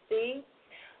you can see.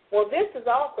 Well, this is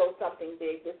also something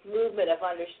big, this movement of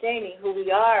understanding who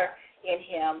we are in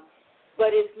him,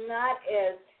 but it's not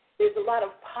as, there's a lot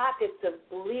of pockets of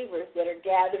believers that are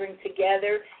gathering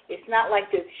together. It's not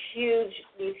like these huge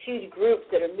groups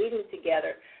that are meeting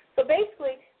together. So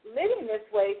basically, living this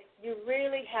way, you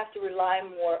really have to rely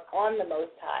more on the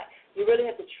Most High. You really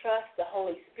have to trust the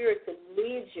Holy Spirit to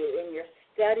lead you in your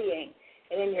studying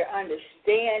and in your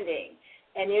understanding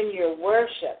and in your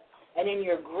worship and in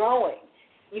your growing.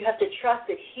 You have to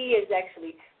trust that he is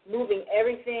actually moving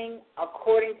everything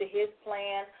according to his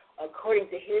plan, according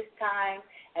to his time,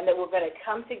 and that we're going to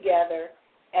come together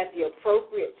at the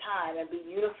appropriate time and be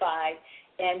unified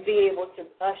and be able to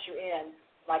usher in,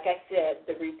 like I said,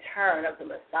 the return of the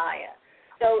Messiah.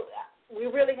 So we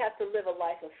really have to live a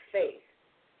life of faith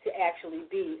to actually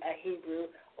be a Hebrew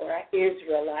or an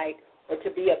Israelite or to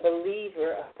be a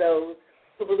believer of those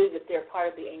who believe that they're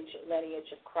part of the ancient lineage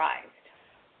of Christ.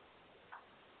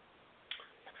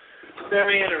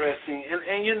 Very interesting.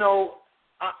 And you know,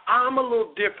 I'm a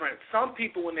little different. Some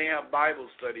people, when they have Bible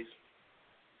studies,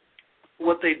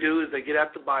 what they do is they get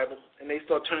out the Bible and they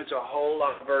start turning to a whole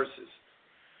lot of verses.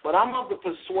 But I'm of the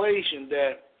persuasion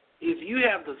that if you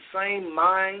have the same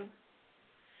mind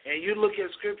and you look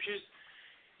at scriptures,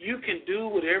 you can do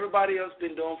what everybody else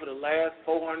been doing for the last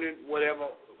 400 whatever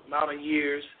amount of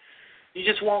years. You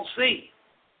just won't see.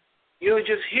 You'll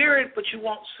just hear it, but you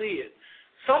won't see it.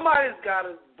 Somebody's got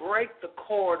to break the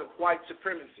cord of white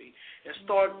supremacy and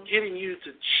start getting you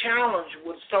to challenge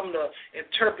with some of the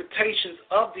interpretations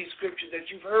of these scriptures that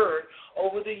you've heard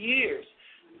over the years.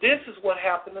 This is what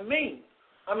happened to me.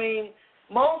 I mean,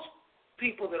 most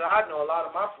people that I know, a lot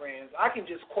of my friends, I can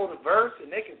just quote a verse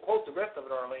and they can quote the rest of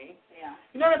it, Arlene. Yeah.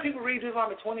 You know that people read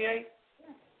Deuteronomy 28?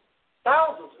 Yeah.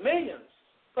 Thousands, millions.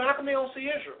 But how come they don't see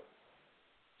Israel?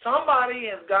 Somebody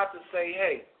has got to say,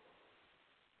 hey,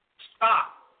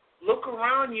 stop. Look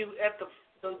around you at the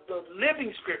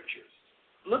living scriptures.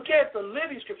 Look at the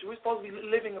living scriptures. We're supposed to be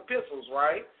living epistles,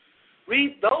 right?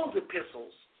 Read those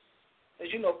epistles.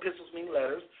 As you know, epistles mean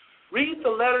letters. Read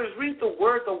the letters. Read the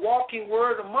word, the walking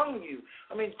word among you.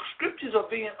 I mean, scriptures are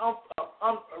being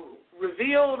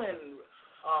revealed and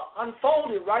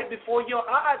unfolded right before your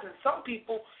eyes. And some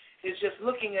people is just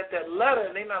looking at that letter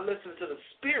and they're not listening to the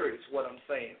Spirit is what I'm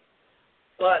saying.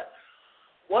 But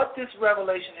what this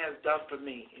revelation has done for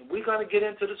me, and we're going to get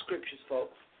into the scriptures,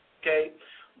 folks, okay?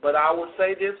 But I will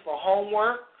say this for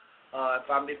homework, if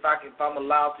I'm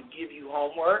allowed to give you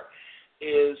homework,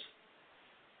 is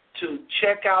to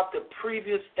check out the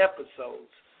previous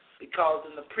episodes, because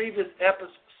in the previous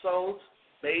episodes,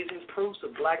 Amazing Proofs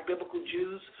of Black Biblical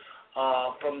Jews,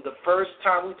 from the first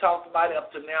time we talked about it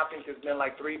up to now, I think there's been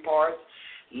like 3 parts.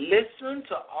 Listen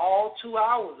to all 2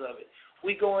 hours of it.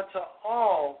 We go into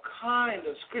all kind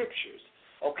of scriptures.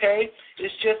 okay?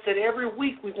 It's just that every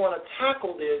week we want to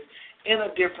tackle this in a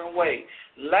different way.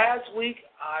 Last week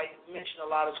I mentioned a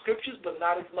lot of scriptures, but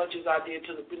not as much as I did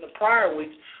in the prior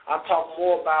weeks. I talked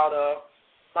more about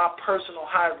my personal,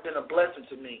 how it's been a blessing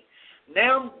to me.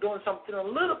 Now I'm doing something a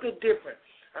little bit different.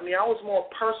 I mean, I was more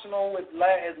personal with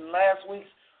last week's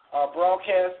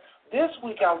broadcast. This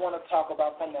week I want to talk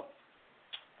about from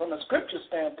a scripture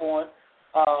standpoint.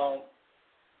 From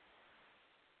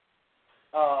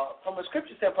a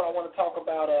scripture standpoint, I want to talk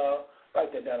about.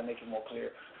 Write that down and make it more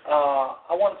clear.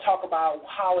 I want to talk about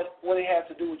what it has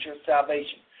to do with your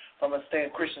salvation from a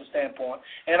Christian standpoint.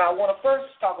 And I want to first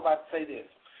say this.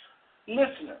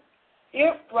 Listener,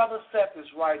 if Brother Seth is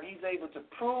right, he's able to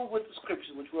prove with the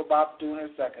scriptures, which we're about to do in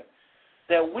a second,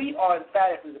 that we are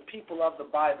emphatically the people of the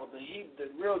Bible, the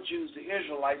real Jews, the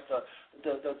Israelites,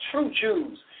 the true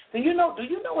Jews. Do you know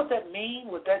what that means?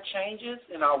 What that changes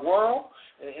in our world,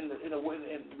 as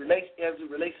it relates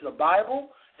to the Bible,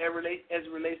 as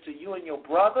it relates to you and your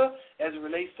brother, as it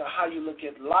relates to how you look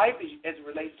at life, as it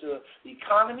relates to the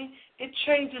economy? It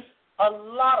changes a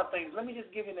lot of things. Let me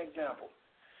just give you an example.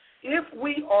 If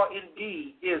we are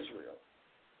indeed Israel,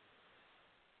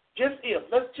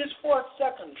 let's just for a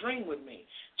second dream with me.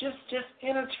 Just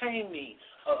entertain me,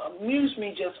 amuse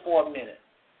me just for a minute.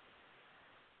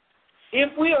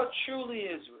 If we are truly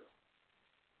Israel,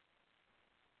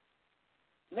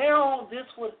 now this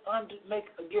would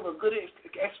give a good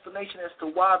explanation as to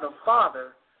why the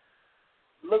Father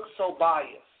looks so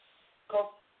biased.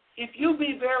 Because if you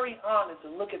be very honest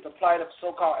and look at the plight of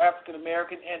so-called African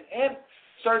American and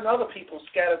certain other people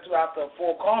scattered throughout the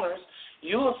four corners,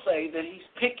 you will say that he's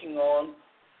picking on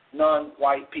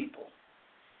non-white people.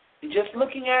 He's just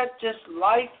looking at just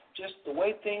life, just the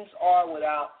way things are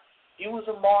without, you was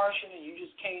a Martian and you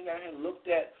just came down here and looked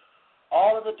at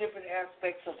all of the different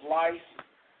aspects of life,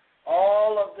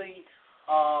 all of the,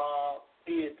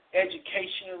 be it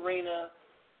education arena,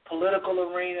 political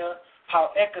arena,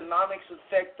 how economics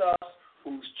affect us,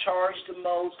 who's charged the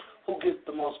most, who gets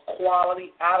the most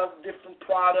quality out of different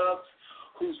products,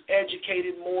 who's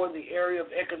educated more in the area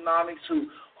of economics,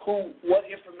 what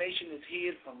information is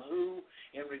hid from who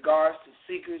in regards to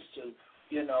secrets to,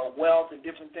 wealth and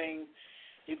different things.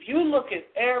 If you look at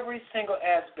every single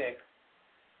aspect,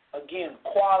 again,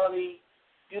 quality,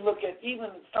 you look at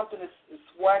even something as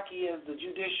wacky as the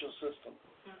judicial system.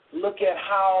 Look at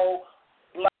how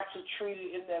blacks are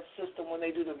treated in that system when they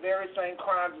do the very same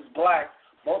crimes as blacks.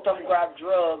 Both of them grab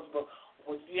drugs, but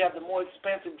if you have the more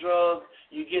expensive drugs,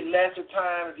 you get lesser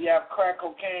time. If you have crack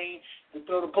cocaine, they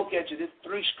throw the book at you. This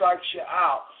 3 strikes you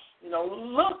out.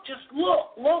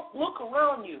 Look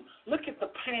around you. Look at the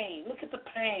pain.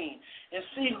 And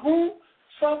see who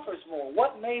suffers more.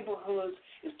 What neighborhoods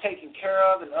is taken care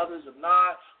of and others are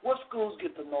not. What schools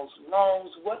get the most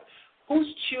loans.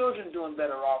 Whose children doing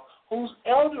better off. Whose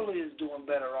elderly is doing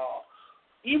better off.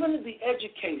 Even the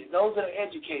educated, those that are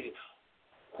educated.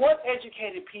 What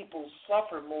educated people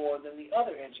suffer more than the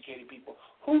other educated people?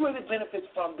 Who really benefits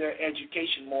from their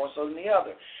education more so than the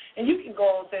other? And you can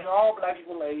go and say, all black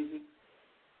people are lazy.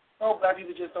 Oh, black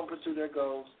people just don't pursue their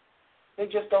goals. They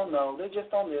just don't know. They just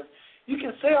don't live. You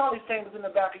can say all these things in the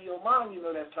back of your mind, you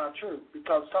know that's not true,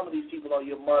 because some of these people are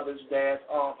your mothers, dads,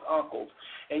 aunts, uncles,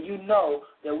 and you know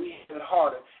that we have it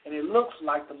harder, and it looks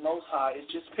like the Most High is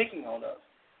just picking on us.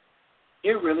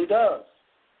 It really does.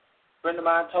 A friend of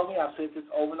mine told me, I've said this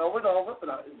over and over and over, but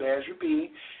it bears repeating.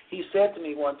 He said to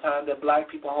me one time that black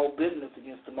people hold bitterness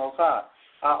against the Most High.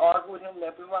 I argued with him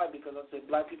left and right because I said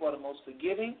black people are the most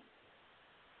forgiving.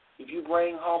 If you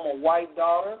bring home a white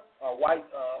daughter, a white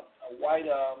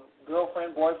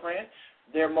girlfriend, boyfriend,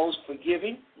 they're most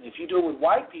forgiving. If you do it with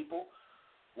white people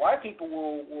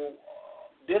will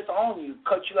disown you,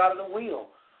 cut you out of the wheel.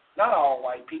 Not all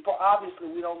white people. Obviously,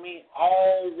 we don't mean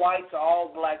all whites or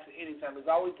all blacks at any time. There's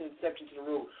always an exception to the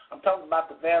rule. I'm talking about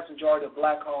the vast majority of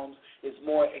black homes is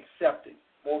more accepting,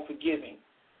 more forgiving.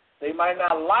 They might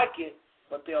not like it,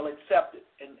 but they'll accept it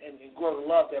and grow to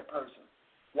love that person.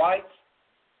 Whites,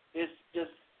 it's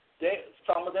just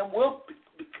some of them will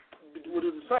do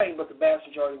the same, but the vast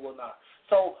majority will not.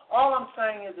 So all I'm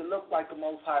saying is it looks like the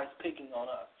Most High is picking on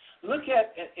us. Look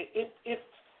at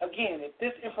if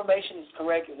this information is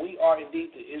correct and we are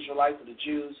indeed the Israelites or the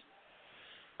Jews,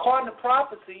 according to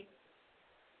prophecy,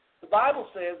 the Bible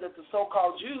says that the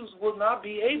so-called Jews will not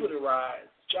be able to rise.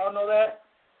 Did y'all know that?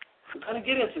 We're going to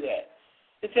get into that.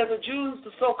 It says the Jews,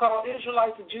 the so-called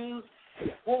Israelites, the Jews,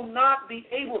 will not be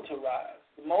able to rise.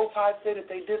 The Most High said that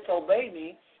they disobey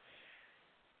me.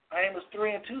 Amos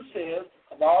 3:2 says,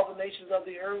 of all the nations of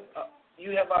the earth,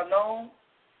 you have I known.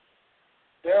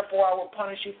 Therefore, I will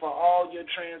punish you for all your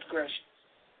transgressions.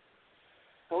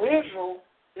 So Israel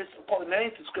is supposed, and that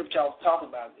ain't the scripture I was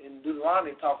talking about. In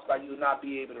Deuteronomy, it talks about you will not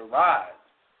be able to rise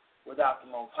without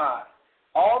the Most High.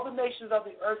 All the nations of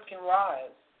the earth can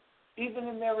rise, even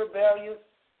in their rebellion,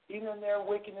 even in their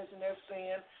wickedness and their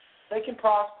sin. They can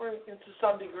prosper to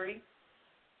some degree.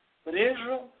 But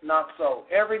Israel, not so.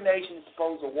 Every nation is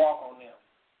supposed to walk on them.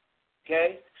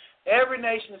 Okay? Every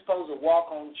nation is supposed to walk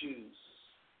on Jews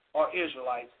or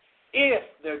Israelites if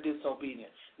they're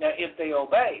disobedient. Now, if they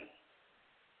obey,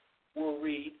 we'll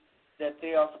read that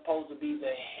they are supposed to be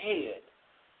the head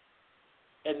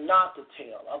and not the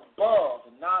tail, above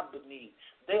and not beneath.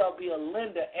 They'll be a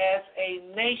lender as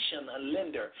a nation, a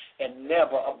lender, and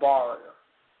never a borrower.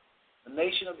 The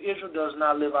nation of Israel does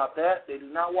not live out that. They do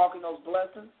not walk in those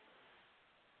blessings.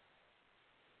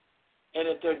 And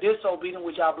if they're disobedient,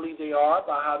 which I believe they are,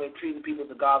 by how they're treating people at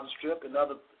the Gaza Strip and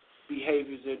other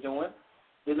behaviors they're doing,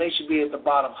 then they should be at the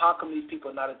bottom. How come these people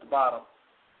are not at the bottom?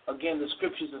 Again, the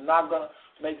scriptures are not going to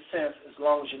make sense as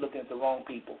long as you're looking at the wrong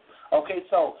people. Okay,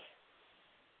 so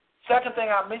second thing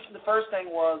I mentioned, the first thing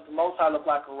was the Most High looked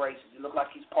like a racist. He looked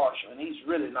like he's partial, and he's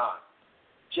really not.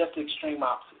 Just the extreme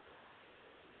opposite.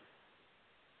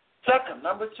 Second,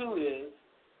 number two is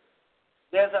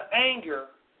there's an anger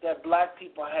that black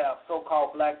people have,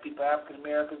 so-called black people, African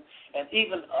Americans, and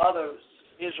even other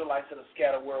Israelites that are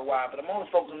scattered worldwide. But I'm only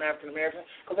focusing on African Americans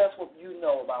because that's what you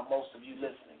know about most of you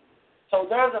listening. So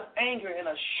there's an anger and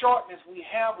a shortness we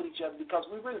have with each other because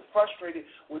we're really frustrated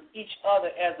with each other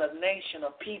as a nation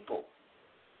of people.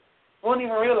 We don't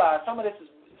even realize some of this is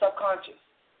subconscious.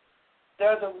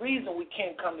 There's a reason we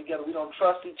can't come together. We don't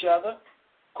trust each other.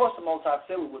 Of course, the Most High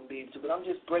said we wouldn't be able to, but I'm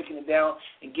just breaking it down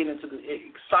and getting into the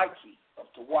psyche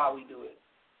as to why we do it.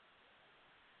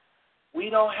 We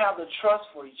don't have the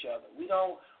trust for each other. We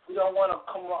don't want to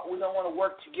come. We don't want to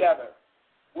work together.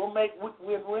 We're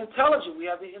intelligent. We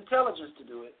have the intelligence to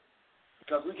do it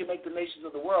because we can make the nations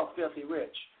of the world filthy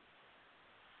rich.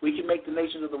 We can make the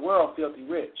nations of the world filthy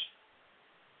rich.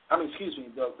 We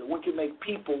can make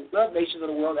people, the nations of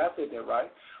the world. I said that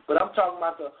right, but I'm talking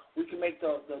about we can make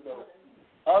the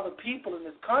other people in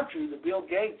this country, the Bill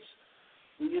Gates.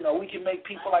 We can make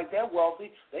people like that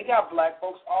wealthy. They got black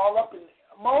folks all up in.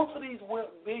 Most of these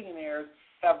billionaires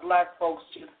have black folks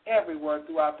just everywhere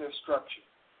throughout their structure.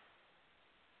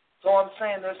 So I'm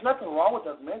saying there's nothing wrong with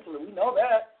us mentally. We know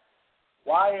that.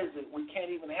 Why is it we can't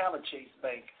even have a Chase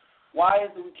Bank? Why is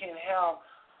it we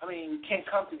can't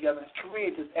come together and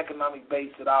create this economic base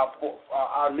that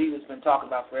our leaders been talking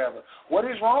about forever? What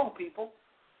is wrong, people?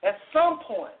 At some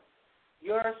point,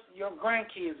 your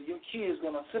grandkids or your kids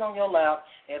going to sit on your lap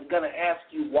and going to ask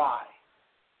you why.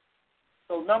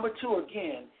 So number two,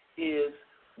 again, is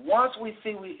once we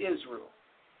see we Israel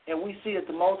and we see that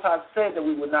the Most High said that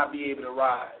we would not be able to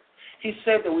rise. He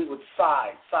said that we would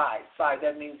sigh.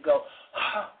 That means go,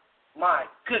 oh, my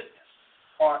goodness,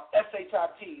 or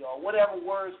S-H-I-T, or whatever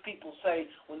words people say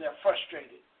when they're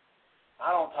frustrated.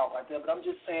 I don't talk like that, but I'm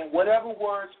just saying whatever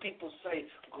words people say,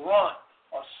 grunt,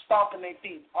 or stomping their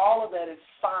feet, all of that is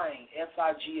sighing,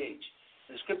 S-I-G-H.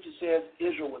 The scripture says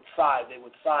Israel would sigh, they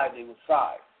would sigh, they would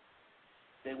sigh.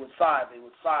 They would sigh, they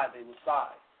would sigh, they would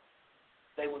sigh.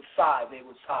 They would sigh, they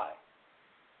would sigh.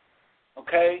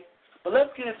 Okay? But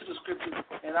let's get into the scriptures,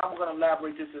 and I'm going to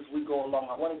elaborate this as we go along.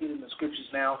 I want to get into the scriptures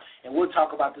now, and we'll talk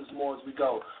about this more as we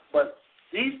go. But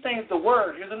these things, the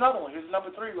word, here's another one. Here's number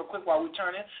 3 real quick while we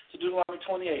turn in to Deuteronomy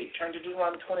 28. Turn to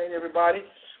Deuteronomy 28, everybody.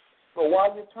 But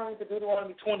while you're turning to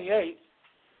Deuteronomy 28,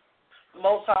 the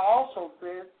Most High also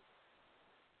says,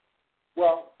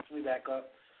 well, let me back up.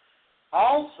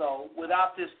 Also,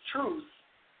 without this truth,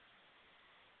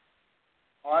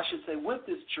 or I should say with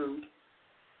this truth,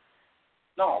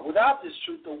 without this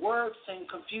truth, the words seem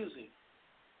confusing.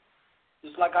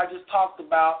 Just like I just talked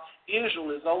about,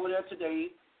 Israel is over there today,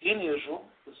 in Israel,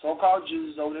 the so-called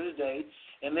Jews is over there today,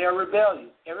 and they're rebellious.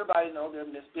 Everybody knows they're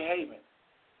misbehaving.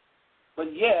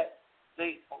 But yet,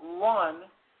 they run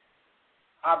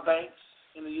our banks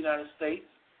in the United States,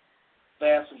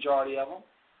 vast majority of them.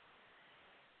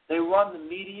 They run the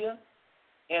media,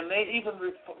 and they're even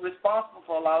responsible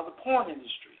for a lot of the porn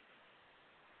industry.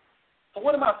 So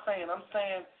what am I saying? I'm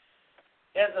saying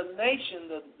as a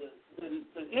nation,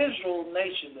 the Israel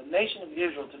nation, the nation of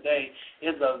Israel today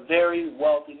is a very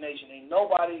wealthy nation, and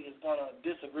nobody is going to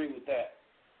disagree with that.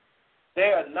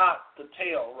 They are not the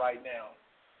tail right now.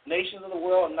 Nations of the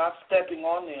world are not stepping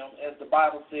on them, as the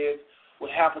Bible says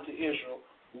would happen to Israel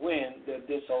when they're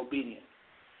disobedient.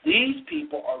 These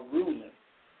people are ruling,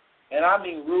 and I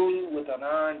mean ruling with an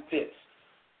iron fist.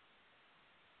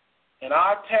 And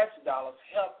our tax dollars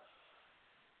help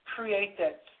create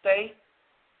that state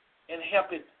and help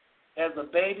it as a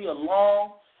baby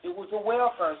along It was a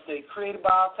welfare state created by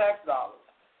our tax dollars.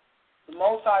 The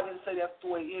Most High didn't say that's the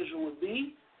way Israel would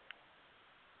be.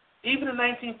 Even in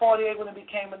 1948 when it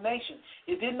became a nation,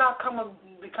 it did not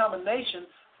become a nation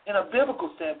in a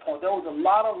biblical standpoint. There was a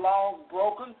lot of laws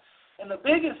broken, and the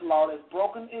biggest law that's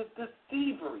broken is this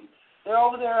thievery. They're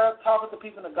over there talking to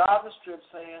people in the Gaza Strip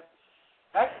saying,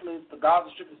 actually the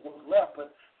Gaza Strip is what's left, but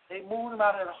they moved them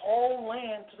out of that whole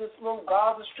land to this little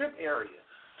Gaza Strip area,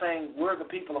 saying we're the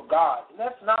people of God. And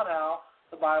that's not how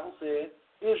the Bible said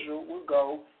Israel would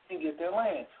go and get their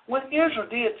land. When Israel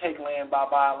did take land by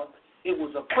violence, it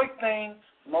was a quick thing.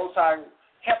 The Most High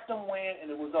helped them win, and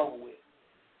it was over with.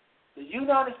 The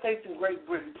United States and Great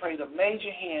Britain played a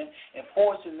major hand in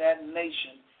forcing that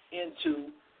nation into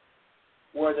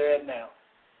where they're at now.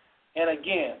 And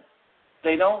again,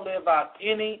 they don't live out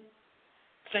any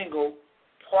single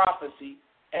prophecy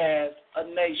as a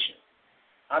nation.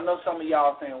 I know some of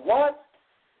y'all are saying, what?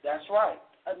 That's right.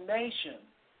 A nation.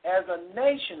 As a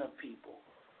nation of people,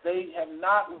 they have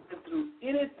not lived through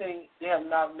anything. They have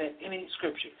not met any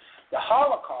scripture. The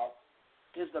Holocaust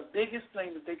is the biggest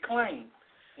thing that they claim.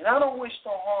 And I don't wish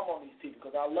no harm on these people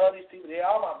because I love these people. They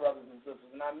are my brothers and sisters,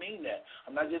 and I mean that.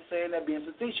 I'm not just saying that being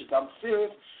facetious. I'm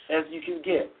serious as you can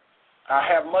get. I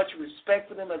have much respect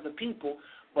for them as a people,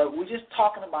 but we're just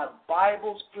talking about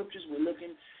Bible scriptures. We're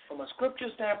looking from a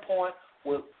scripture standpoint.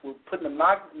 We're putting a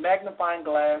magnifying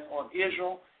glass on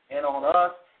Israel and on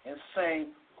us and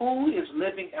saying who is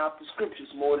living out the scriptures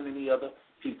more than any other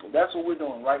people. That's what we're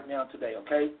doing right now today,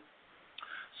 okay?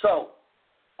 So,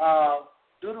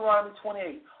 Deuteronomy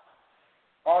 28.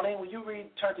 Arlene, will you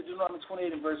turn to Deuteronomy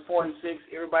 28 and verse 46?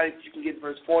 Everybody, if you can get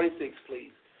verse 46, please.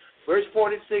 Verse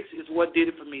 46 is what did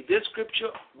it for me. This scripture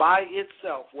by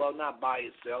itself, well, not by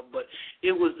itself, but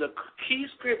it was the key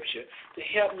scripture to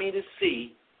help me to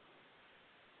see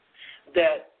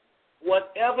that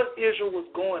whatever Israel was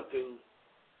going through,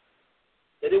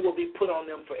 that it will be put on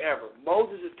them forever.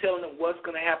 Moses is telling them what's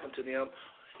going to happen to them,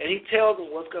 and he tells them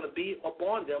what's going to be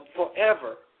upon them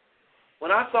forever. When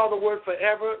I saw the word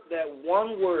forever, that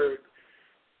one word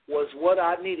was what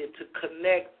I needed to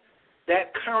connect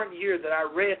that current year that I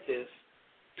read this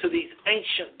to these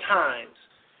ancient times,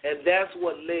 and that's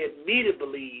what led me to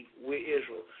believe we're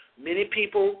Israel. Many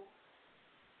people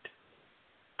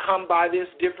come by this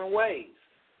different ways,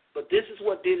 but this is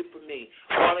what did it for me.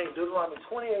 Deuteronomy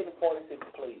 28 and 46,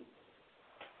 please.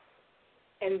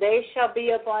 And they shall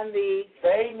be upon thee.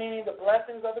 They meaning the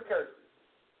blessings of the curses.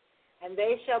 And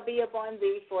they shall be upon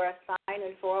thee for a sign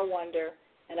and for a wonder,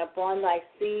 and upon thy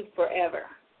seed forever.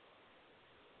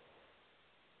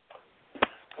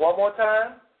 One more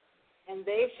time. And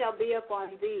they shall be upon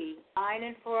thee, sign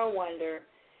and for a wonder,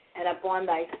 and upon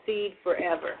thy seed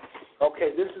forever.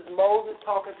 Okay, this is Moses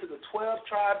talking to the 12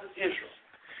 tribes of Israel.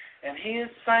 And he is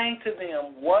saying to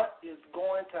them what is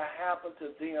going to happen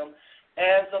to them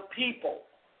as a people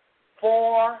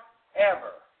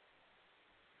forever.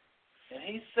 And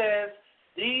he says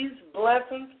these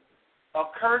blessings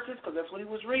are curses, because that's what he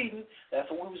was reading. That's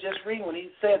what we was just reading when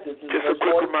he said this. Just a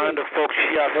quick reminder, folks,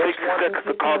 you have 60 seconds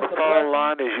to call the phone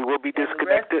line as you will be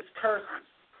disconnected. 60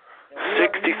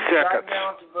 seconds. Right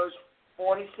now to verse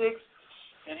 46,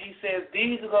 and he says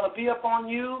these are going to be upon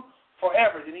you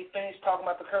forever. Then he finished talking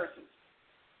about the curses.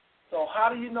 So how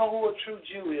do you know who a true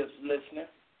Jew is, listener?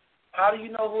 How do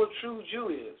you know who a true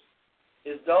Jew is?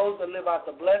 It's those that live out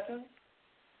the blessings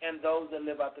and those that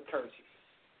live out the curses.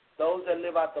 Those that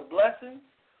live out the blessings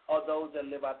or those that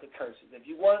live out the curses. If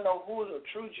you want to know who a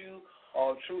true Jew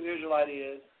or a true Israelite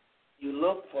is, you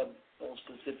look for those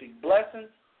specific blessings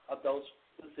or those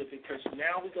specific curses.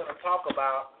 Now we're going to talk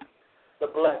about the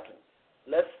blessings.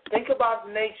 Let's think about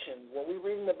nations. When we're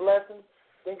reading the blessings,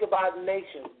 think about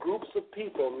nations, groups of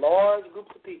people, large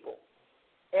groups of people.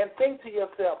 And think to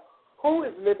yourself, who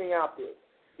is living out this?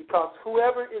 Because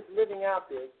whoever is living out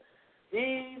this,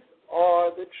 these are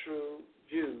the true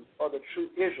Jews or the true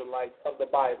Israelites of the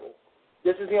Bible.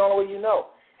 This is the only way you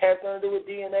know. Has nothing to do with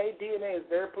DNA. DNA is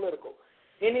very political.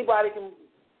 Anybody can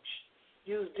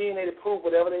use DNA to prove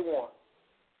whatever they want.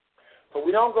 So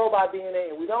we don't go by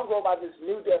DNA, and we don't go by this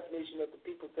new definition that the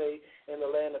people say in the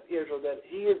land of Israel, that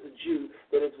he is a Jew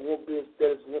that is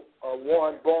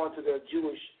one born to their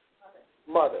Jewish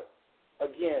mother.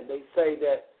 Again, they say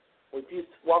that if you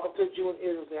walk up to a Jew in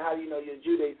Israel and say, how do you know you're a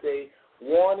Jew? They say,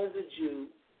 one is a Jew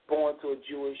born to a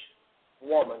Jewish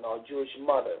woman or Jewish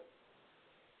mother.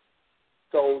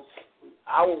 So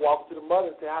I will walk to the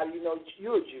mother and say, how do you know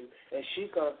you're a Jew? And she's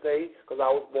going to say, because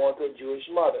I was born to a Jewish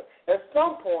mother. At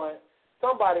some point,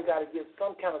 somebody got to give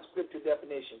some kind of scripture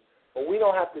definition. But we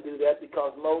don't have to do that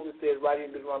because Moses said right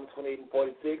in Deuteronomy 28 and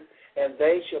 46, and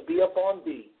they shall be upon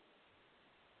thee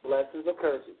blessings or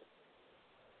curses,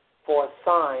 for a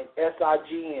sign,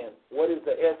 S-I-G-N. What is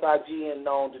the S-I-G-N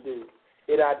known to do?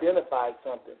 It identifies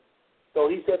something. So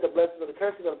he said the blessings or the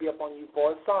curses are going to be upon you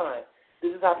for a sign.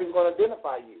 This is how people are going to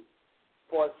identify you,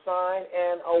 for a sign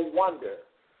and a wonder.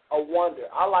 A wonder.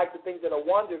 I like to think that a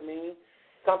wonder means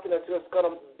something that's just going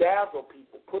to dazzle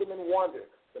people, put them in wonder.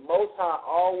 The Most High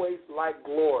always liked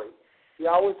glory. He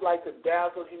always liked to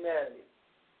dazzle humanity.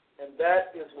 And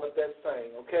that is what that's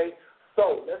saying, okay?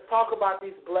 So let's talk about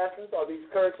these blessings or these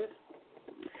curses,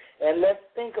 and let's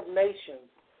think of nations.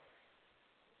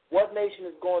 What nation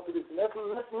is going through this? And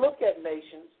let's look at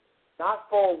nations, not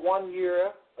for 1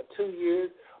 year or 2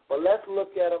 years, but let's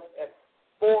look at them at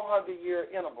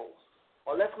 400-year intervals.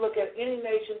 Or let's look at any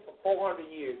nation for 400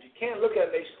 years. You can't look at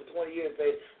a nation for 20 years and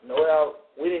say, no, well,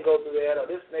 we didn't go through that, or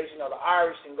this nation, or the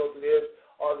Irish didn't go through this,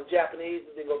 or the Japanese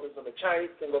didn't go through this, or the Chinese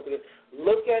didn't go through this.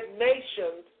 Look at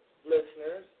nations,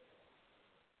 listeners,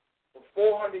 for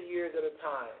 400 years at a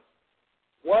time.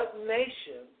 What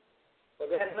nation, for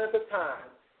that length of time,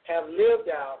 have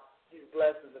lived out these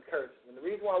blessings and curses? And the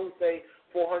reason why we say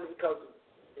 400 is because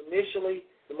initially,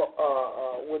 when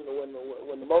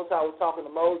the Most High was talking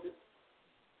to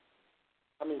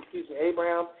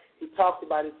Abraham, he talked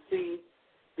about his seed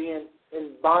being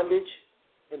in bondage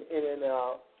and in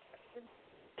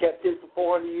captivity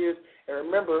for 400 years. And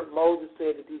remember, Moses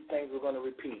said that these things were going to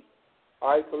repeat. All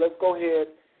right, so let's go ahead,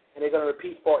 and they're going to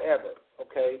repeat forever,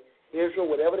 okay? Israel,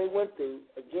 whatever they went through,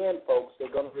 again, folks,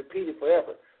 they're going to repeat it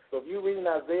forever. So if you read in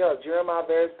Isaiah or Jeremiah,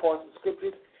 various parts of the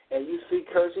scriptures, and you see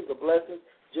curses or blessings,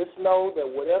 just know that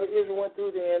whatever Israel went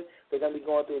through then, they're going to be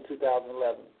going through in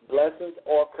 2011. Blessings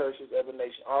or curses of a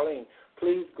nation. Arlene,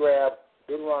 please grab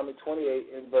Deuteronomy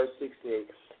 28 and verse 68.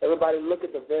 Everybody look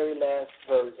at the very last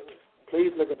verse.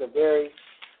 Please look at the very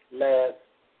last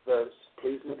verse.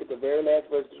 Please look at the very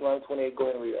last verse, Deuteronomy 28. Go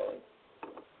ahead and read, Arlene.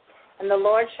 And the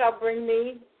Lord shall bring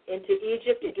thee into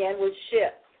Egypt again with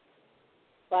ships.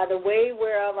 By the way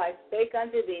whereof I spake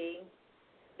unto thee,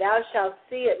 thou shalt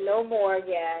see it no more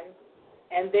again,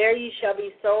 and there ye shall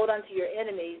be sold unto your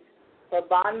enemies for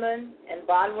bondmen and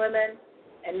bondwomen,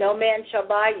 and no man shall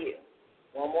buy you.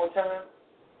 One more time.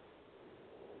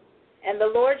 And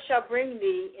the Lord shall bring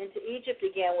thee into Egypt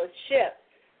again with ships.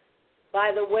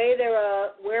 By the way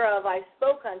whereof I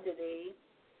spoke unto thee,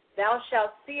 thou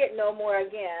shalt see it no more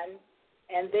again,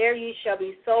 and there ye shall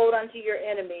be sold unto your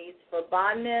enemies for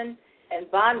bondmen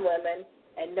and bondwomen,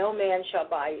 and no man shall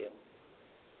buy you.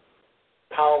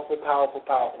 Powerful, powerful,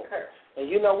 powerful. And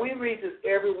you know, we read this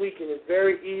every week, and it's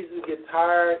very easy to get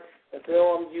tired and say,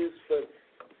 oh, I'm used to it.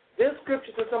 This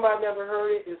scripture, to somebody never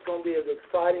heard it, is going to be as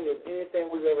exciting as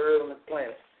anything we've ever heard on this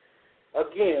planet.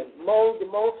 Again, the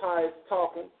Most High is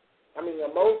talking.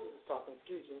 Moses is talking,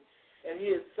 and he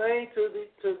is saying to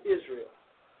Israel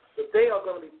that they are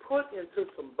going to be put into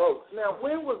some boats. Now,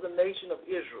 when was the nation of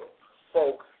Israel,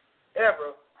 folks,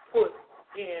 ever put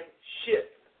in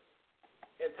ships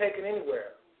and taken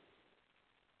anywhere?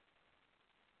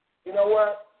 You know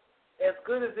what? As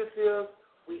good as this is,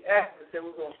 we asked to say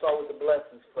we're going to start with the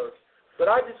blessings first.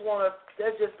 But I just want to,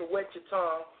 that's just to wet your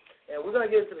tongue, and we're going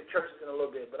to get into the curses in a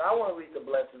little bit. But I want to read the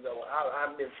blessings.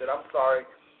 I missed it. I'm sorry.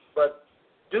 But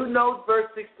do note verse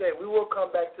 16. We will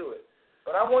come back to it.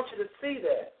 But I want you to see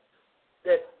that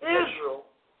Israel,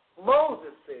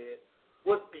 Moses said,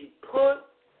 would be put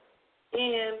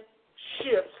in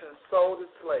ships and sold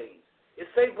as slaves. It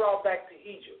say brought back to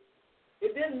Egypt.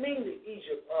 It didn't mean the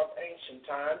Egypt of ancient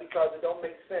time because it don't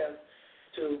make sense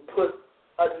to put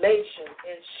a nation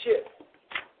in ships.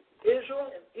 Israel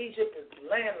and Egypt is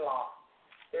landlocked.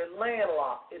 They're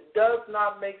landlocked. It does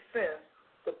not make sense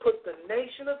to put the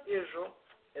nation of Israel,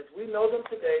 as we know them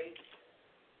today,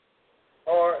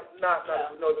 or not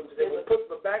as we know them today,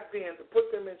 but back then to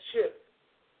put them in ships.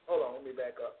 Hold on, let me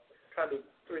back up. I'm trying to do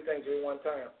three things at one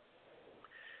time.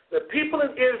 The people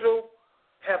in Israel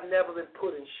have never been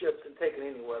put in ships and taken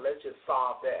anywhere. Let's just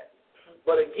solve that.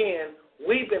 But again,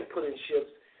 we've been put in ships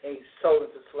and sold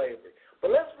into slavery. But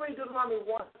let's read Deuteronomy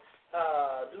 28,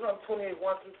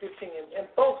 1 through 15. And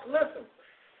folks, listen.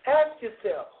 Ask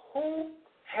yourself, who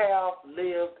have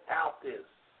lived out this?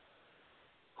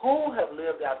 Who have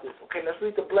lived out this? Okay, let's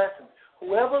read the blessings.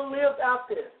 Whoever lived out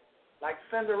this, like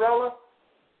Cinderella,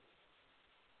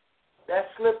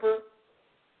 that slipper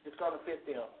is going to fit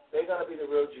them. They're going to be the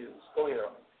real Jews. Go ahead.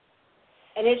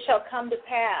 And it shall come to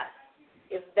pass,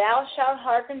 if thou shalt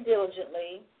hearken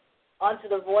diligently unto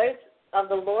the voice of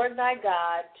the Lord thy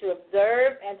God, to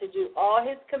observe and to do all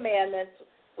his commandments,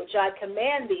 which I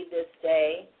command thee this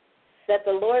day, that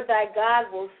the Lord thy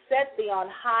God will set thee on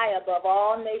high above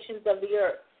all nations of the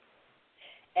earth.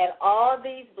 And all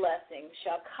these blessings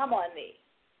shall come on thee,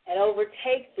 and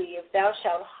overtake thee, if thou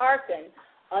shalt hearken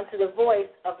unto the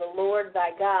voice of the Lord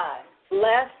thy God.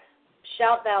 Blessed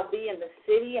shalt thou be in the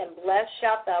city, and blessed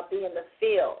shalt thou be in the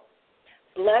field.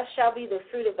 Blessed shall be the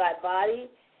fruit of thy body,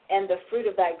 and the fruit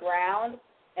of thy ground,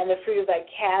 and the fruit of thy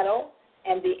cattle,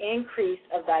 and the increase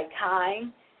of thy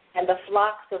kind, and the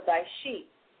flocks of thy sheep.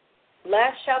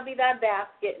 Blessed shall be thy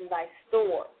basket and thy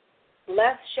store.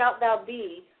 Blessed shalt thou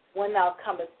be when thou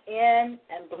comest in,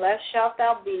 and blessed shalt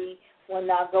thou be when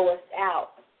thou goest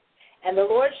out. And the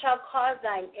Lord shall cause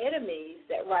thine enemies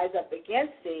that rise up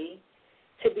against thee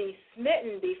to be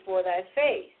smitten before thy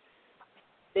face.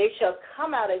 They shall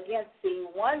come out against thee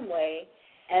one way,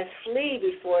 and flee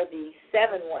before thee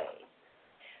 7 ways.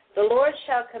 The Lord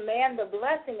shall command the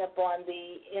blessing upon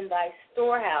thee in thy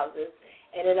storehouses,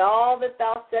 and in all that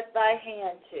thou set thy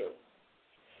hand to.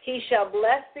 He shall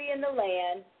bless thee in the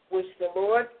land which the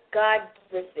Lord God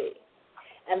giveth thee.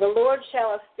 And the Lord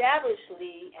shall establish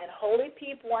thee an holy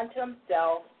people unto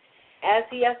himself, as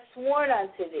he hath sworn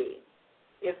unto thee,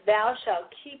 if thou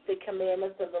shalt keep the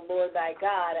commandments of the Lord thy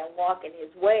God, and walk in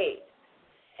his ways.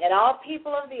 And all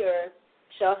people of the earth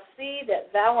shall see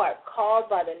that thou art called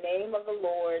by the name of the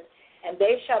Lord, and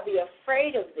they shall be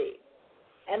afraid of thee.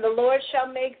 And the Lord shall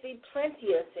make thee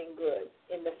plenteous in goods,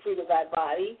 in the fruit of thy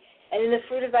body, and in the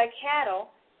fruit of thy cattle,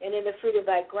 and in the fruit of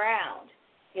thy ground,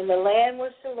 in the land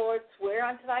which the Lord sware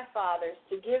unto thy fathers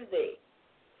to give thee.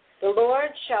 The Lord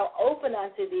shall open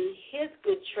unto thee his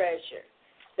good treasure,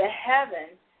 the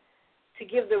heaven, to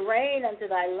give the rain unto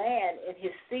thy land in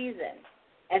his season,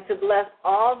 and to bless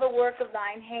all the work of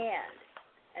thine hand.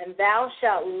 And thou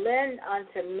shalt lend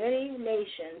unto many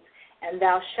nations, and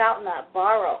thou shalt not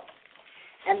borrow.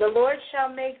 And the Lord shall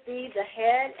make thee the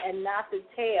head and not the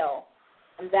tail,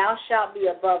 and thou shalt be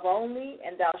above only,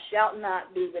 and thou shalt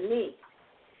not be beneath,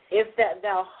 if that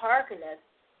thou hearkenest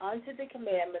unto the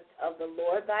commandments of the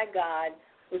Lord thy God,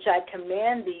 which I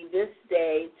command thee this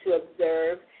day to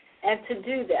observe and to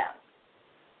do them.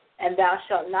 And thou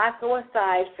shalt not go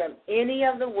aside from any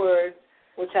of the words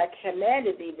which I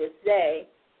commanded thee this day,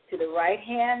 to the right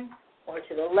hand or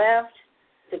to the left,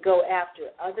 to go after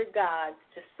other gods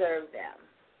to serve them.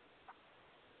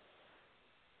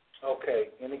 Okay.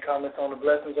 Any comments on the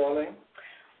blessings, Arlene?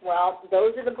 Well,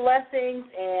 those are the blessings,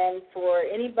 and for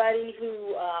anybody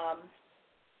who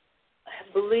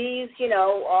believes,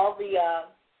 all the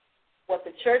what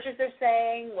the churches are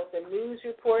saying, what the news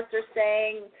reports are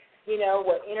saying,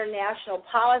 what international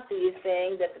policy is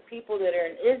saying, that the people that are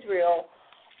in Israel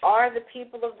are the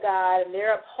people of God and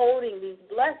they're upholding these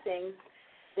blessings,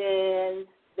 then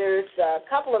there's a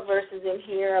couple of verses in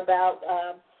here about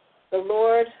the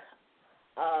Lord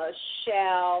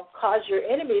shall cause your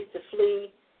enemies to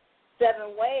flee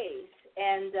 7 ways,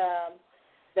 and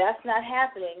that's not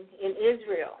happening in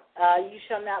Israel. You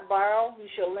shall not borrow, you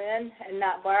shall lend and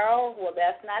not borrow. Well,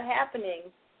 that's not happening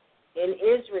in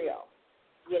Israel.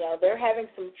 They're having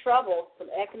some trouble, some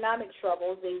economic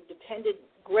troubles. They've depended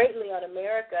greatly on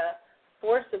America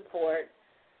for support.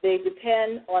 They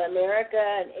depend on America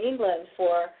and England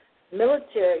for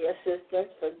military assistance,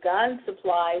 for gun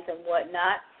supplies and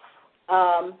whatnot.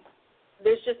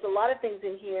 There's just a lot of things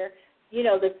in here,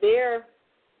 that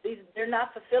they're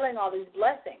not fulfilling all these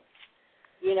blessings.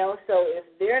 So if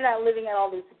they're not living out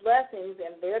all these blessings,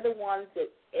 and they're the ones that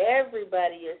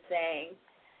everybody is saying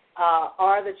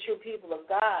are the true people of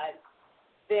God,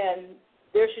 then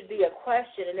there should be a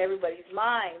question in everybody's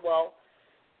mind. Well,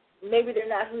 maybe they're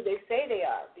not who they say they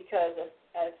are, because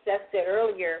as Seth said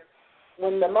earlier,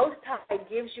 when the Most High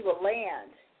gives you a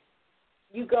land,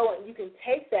 you go and you can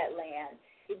take that land.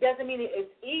 It doesn't mean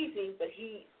it's easy, but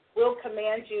he will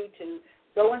command you to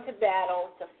go into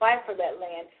battle, to fight for that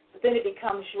land, but then it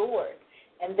becomes yours.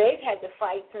 And they've had to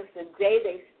fight since the day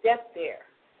they stepped there,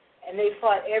 and they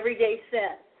fought every day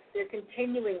since. They're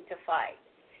continuing to fight.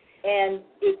 And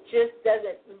it just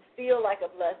doesn't feel like a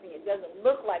blessing. It doesn't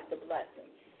look like the blessing,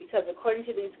 because according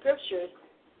to these scriptures,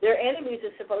 their enemies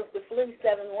are supposed to flee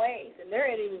 7 ways, and their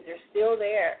enemies are still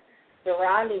there,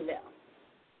 surrounding them,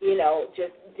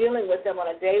 just dealing with them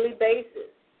on a daily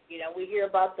basis. We hear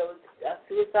about those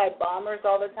suicide bombers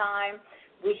all the time.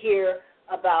 We hear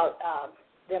about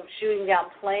them shooting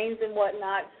down planes and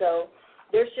whatnot. So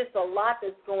there's just a lot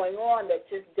that's going on that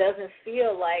just doesn't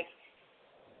feel like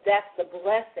that's the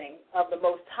blessing of the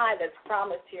Most High that's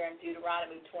promised here in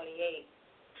Deuteronomy 28.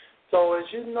 So as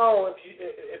you know,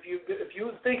 if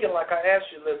you're thinking like I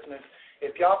asked you, listeners,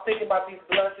 if y'all thinking about these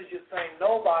blessings, you're saying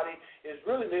nobody is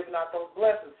really living out those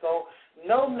blessings. So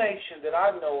no nation that I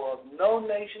know of, no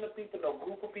nation of people, no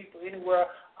group of people anywhere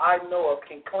I know of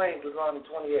can claim Deuteronomy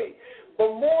 28.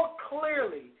 But more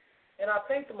clearly And I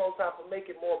thank the Most High for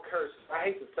making more curses. I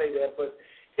hate to say that, but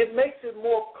it makes it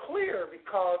more clear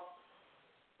because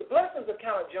the blessings are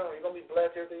kind of general. You're going to be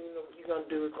blessed. Everything you're going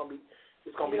to do is going to be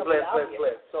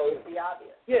blessed. So it'll be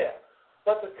obvious. Yeah.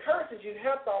 But the curses, you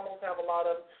have to almost have a lot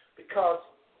of them because,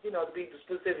 to be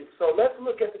specific. So let's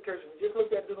look at the curses. We just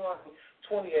looked at Deuteronomy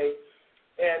 28.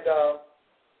 And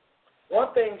one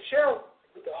thing, Cheryl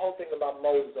put the whole thing about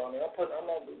Moses on there. I'm going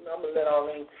to let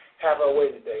Arlene have her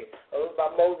way today.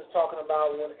 About Moses talking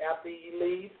about when after he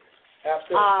leaves.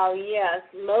 Yes.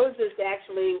 Moses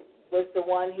actually was the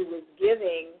one who was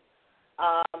giving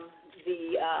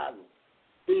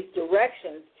these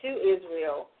directions to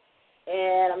Israel.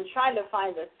 And I'm trying to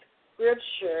find the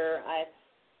scripture, I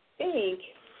think.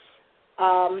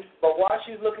 But while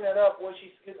she's looking it up, what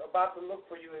she's about to look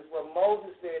for you is what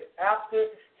Moses said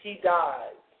after he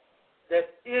died,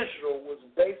 that Israel was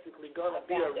basically going to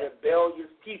be a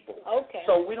rebellious people. Okay.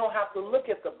 So we don't have to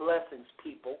look at the blessings,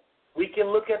 people. We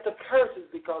can look at the curses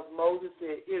because Moses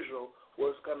said Israel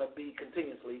was going to be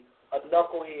continuously a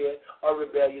knucklehead or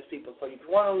rebellious people. So if you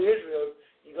want to know Israel,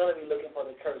 you're going to be looking for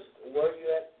the curses. Where are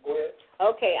you at? Go ahead.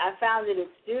 Okay, I found it.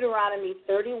 It's Deuteronomy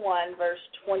 31, verse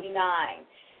 29.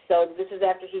 So this is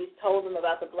after he's told them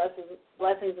about the blessings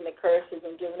and the curses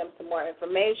and given them some more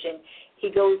information. He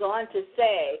goes on to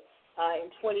say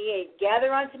in 28,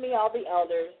 gather unto me all the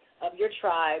elders of your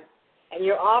tribe and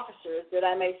your officers, that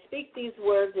I may speak these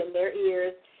words in their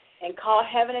ears and call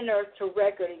heaven and earth to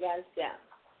record against them.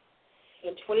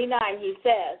 In 29, he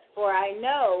says, for I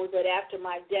know that after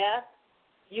my death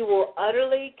you will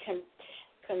utterly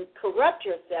corrupt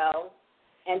yourselves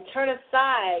and turn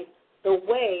aside the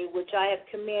way which I have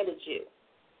commanded you.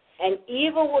 And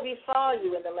evil will befall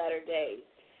you in the latter days,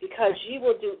 because ye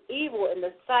will do evil in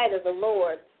the sight of the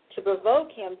Lord to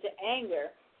provoke him to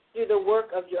anger through the work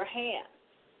of your hands.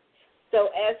 So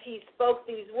as he spoke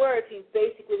these words, he's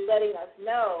basically letting us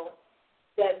know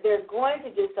that they're going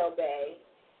to disobey.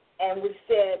 And we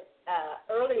said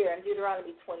earlier in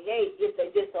Deuteronomy 28, if they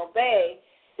disobey,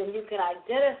 then you can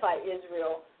identify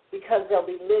Israel because they'll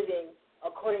be living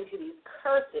according to these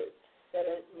curses that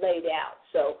are laid out.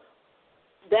 So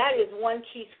that is one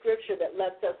key scripture that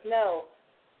lets us know,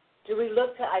 do we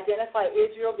look to identify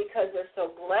Israel because they're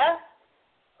so blessed,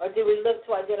 or do we look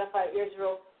to identify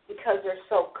Israel because they're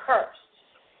so cursed?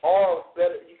 Or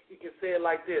better, you can say it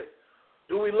like this.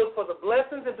 Do we look for the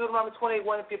blessings in Deuteronomy 28,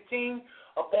 1 and 15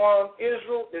 upon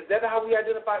Israel? Is that how we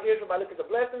identify Israel, by looking at the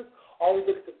blessings, or we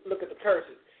look at the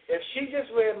curses? If she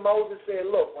just read Moses said,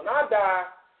 look, when I die,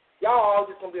 y'all all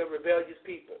just going to be a rebellious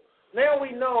people. Now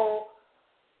we know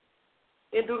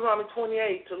in Deuteronomy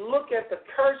 28 to look at the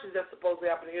curses that's supposed to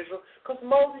happen to Israel, because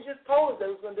Moses just told us that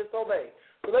he was going to disobey.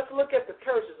 So let's look at the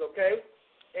curses, okay?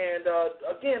 And,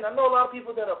 again, I know a lot of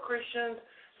people that are Christians,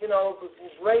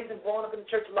 was raised and born up in the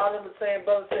church. A lot of them are saying,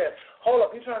 brother said, hold up,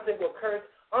 you're trying to say, well, cursed.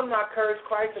 I'm not cursed.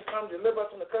 Christ has come to deliver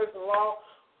us from the curse of the law.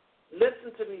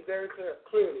 Listen to me very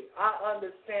clearly. I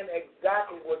understand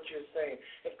exactly what you're saying.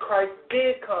 And Christ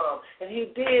did come, and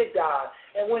he did die.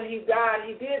 And when he died,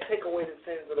 he did take away the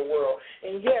sins of the world.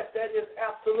 And, yes, that is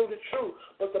absolutely true.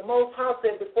 But the Most High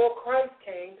said before Christ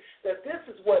came that this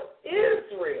is what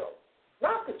Israel,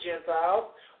 not the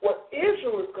Gentiles, what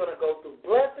Israel is going to go through,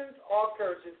 blessings or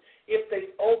curses, if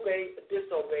they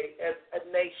disobey as a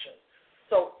nation.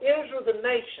 So Israel, the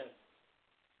nation,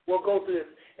 will go through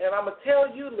this. And I'm going to tell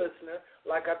you, listener,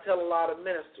 like I tell a lot of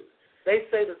ministers, they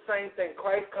say the same thing.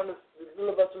 Christ comes to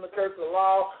deliver us from the curse of the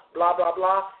law, blah, blah,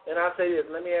 blah. And I say this.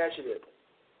 Let me ask you this.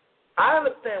 I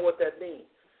understand what that means,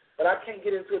 but I can't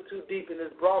get into it too deep in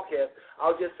this broadcast.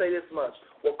 I'll just say this much.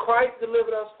 What Christ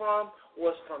delivered us from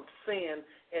was from sin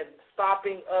and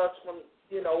stopping us from,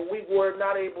 we were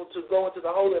not able to go into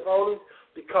the Holy of Holies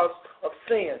because of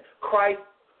sin. Christ,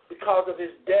 because of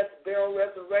his death, burial,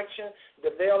 resurrection,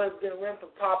 the veil has been rent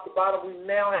from top to bottom. We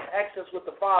now have access with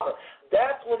the Father.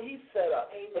 That's what he set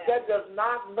up. Amen. But that does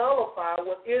not nullify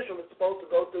what Israel is supposed to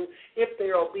go through if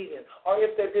they're obedient or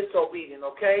if they're disobedient,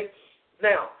 okay?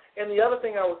 Now, and the other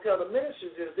thing I would tell the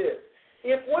ministers is this.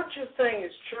 If what you're saying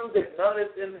is true, that none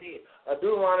of this in the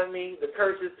Deuteronomy, the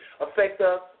curses, affect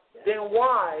us, then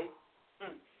why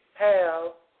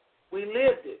have we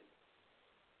lived it?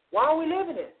 Why are we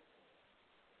living it?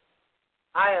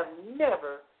 I have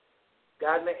never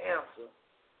gotten an answer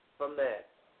from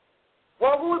that.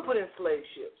 Why were we put in slave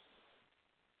ships?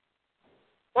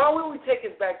 Why were we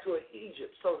taken back to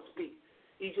Egypt, so to speak?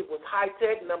 Egypt was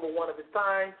high-tech, number one of its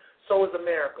time. So is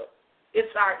America.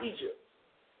 It's our Egypt.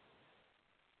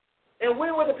 And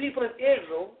when were the people in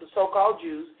Israel, the so-called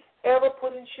Jews, ever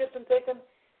put in ships and taken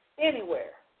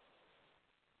anywhere?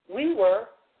 We were.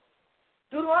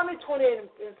 Deuteronomy 28 and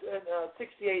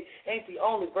 68 ain't the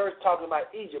only verse talking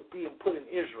about Egypt being put in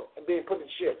Israel and being put in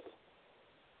ships.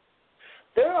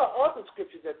 There are other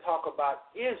scriptures that talk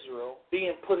about Israel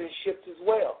being put in ships as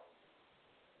well.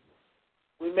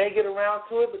 We may get around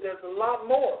to it, but there's a lot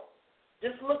more.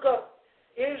 Just look up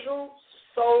Israel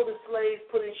sold as slaves,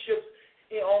 put in ships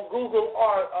on Google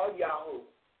or Yahoo.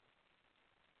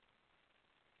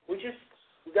 We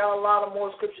got a lot of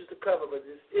more scriptures to cover, but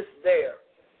it's there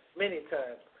many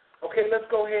times. Okay, let's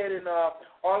go ahead and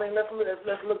Arlene, let's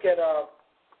look at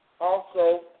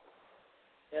also.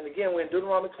 And again, we're in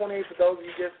Deuteronomy 28 for those of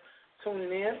you just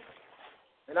tuning in.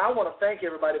 And I want to thank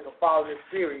everybody for following this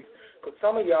series, because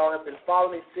some of y'all have been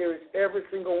following this series every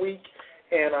single week,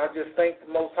 and I just thank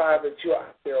the Most High that you're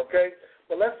out there, okay?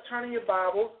 But let's turn in your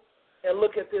Bibles and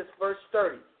look at this verse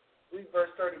 30. Read verse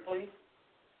 30, please.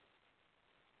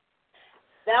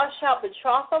 Thou shalt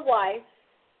betroth a wife,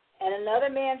 and another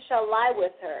man shall lie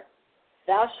with her.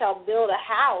 Thou shalt build a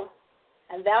house,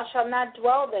 and thou shalt not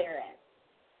dwell therein.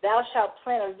 Thou shalt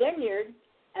plant a vineyard,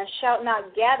 and shalt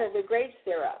not gather the grapes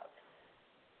thereof.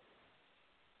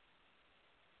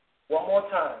 One more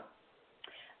time.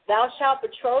 Thou shalt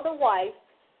betroth a wife,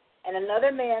 and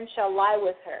another man shall lie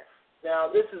with her. Now,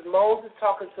 this is Moses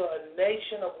talking to a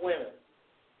nation of women,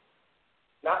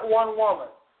 not one woman.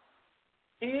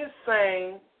 He is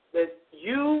saying that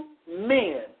you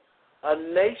men, a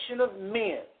nation of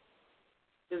men,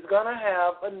 is going to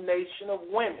have a nation of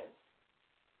women.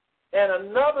 And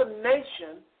another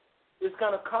nation is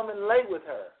going to come and lay with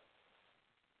her.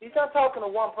 He's not talking to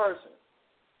one person.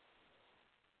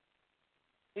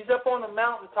 He's up on the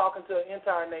mountain talking to an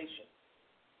entire nation.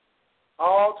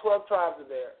 All 12 tribes are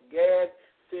there. Gad,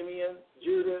 Simeon,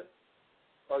 Judah,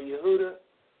 or Yehuda.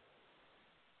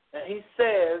 And he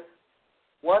says,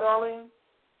 what, Arlene?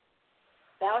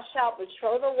 Thou shalt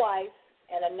betroth a wife,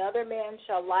 and another man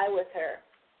shall lie with her.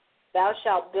 Thou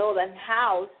shalt build an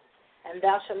house, and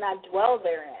thou shalt not dwell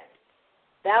therein.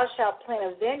 Thou shalt plant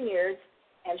a vineyard,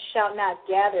 and shalt not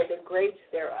gather the grapes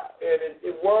thereof. And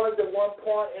it was at one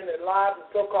point in the lives of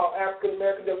so-called African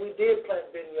Americans that we did plant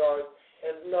vineyards,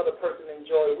 and another person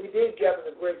enjoyed it. We did gather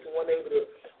the grapes and weren't able to.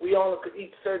 We only could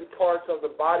eat certain parts of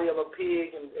the body of a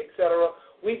pig, and et cetera.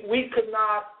 We could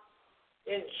not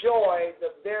enjoy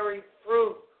the very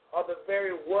fruit or the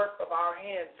very work of our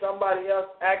hands. Somebody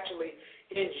else actually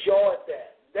enjoyed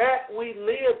that. That we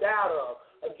lived out of.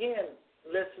 Again,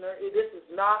 listener, this is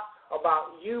not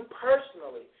about you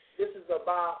personally. This is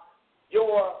about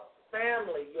your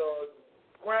family, your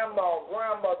grandma,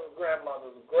 grandmother's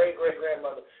grandmother,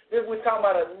 great-great-grandmother. We're talking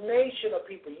about a nation of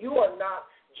people. You are not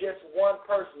just one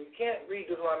person. You can't read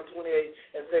Deuteronomy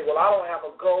 28 and say, well, I don't have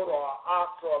a goat or an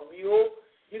ox or a mule.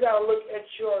 You got to look at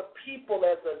your people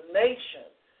as a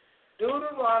nation.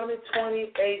 Deuteronomy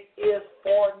 28 is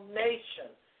for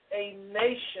nation, a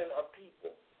nation of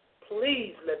people.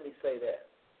 Please let me say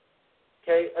that.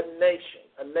 Okay, a nation,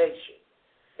 a nation.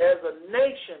 As a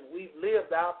nation, we've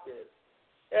lived out this.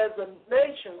 As a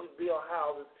nation, we built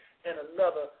houses, and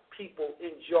another people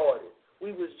enjoyed it.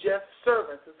 We was just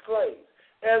servants and slaves.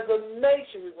 As a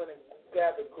nation, we went and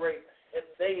gathered grapes, and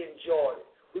they enjoyed it.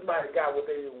 We might have got what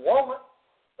they didn't want,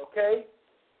 okay?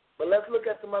 But let's look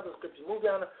at some other scriptures. Move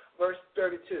down to verse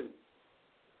 32.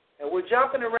 And we're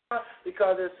jumping around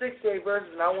because there's 68 verses,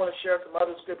 and I want to share some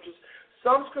other scriptures.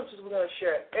 Some scriptures we're going to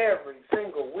share every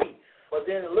single week, but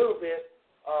then a little bit,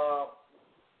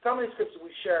 some of these scriptures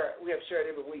we have shared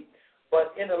every week.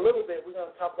 But in a little bit, we're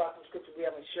going to talk about some scriptures we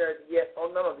haven't shared yet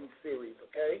on none of these series,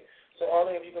 okay? So,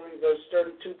 Arlene, if you can read verse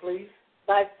 32, please.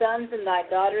 Thy sons and thy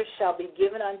daughters shall be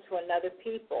given unto another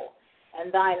people,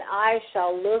 and thine eyes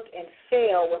shall look and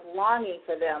fail with longing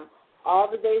for them all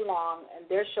the day long, and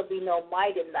there shall be no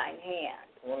might in thine hand.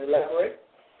 Want to elaborate?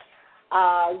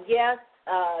 Yes.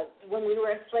 When we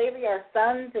were in slavery, our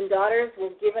sons and daughters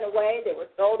were given away. They were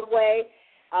sold away,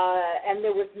 and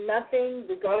there was nothing,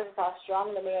 regardless of how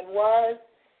strong the man was,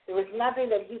 there was nothing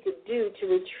that he could do to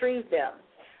retrieve them.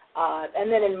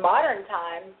 And then in modern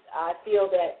times, I feel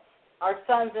that our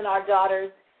sons and our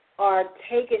daughters are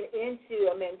taken into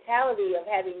a mentality of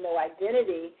having no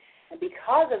identity, and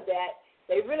because of that,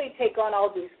 they really take on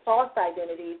all these false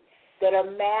identities that are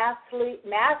massively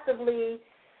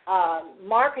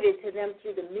marketed to them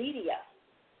through the media.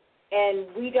 And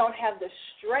we don't have the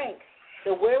strength,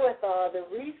 the wherewithal, the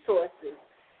resources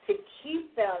to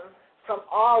keep them from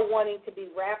all wanting to be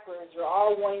rappers or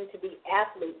all wanting to be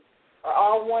athletes or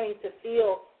all wanting to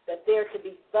feel that they're to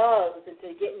be thugs and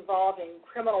to get involved in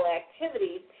criminal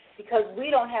activities, because we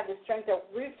don't have the strength or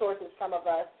resources, some of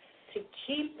us, to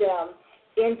keep them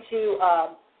into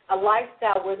a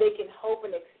lifestyle where they can hope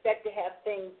and expect to have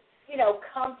things,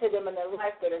 come to them in their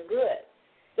life that are good.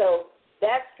 So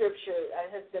that scripture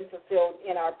has been fulfilled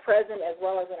in our present as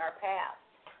well as in our past.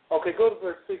 Okay, go to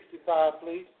verse 65,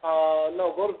 please.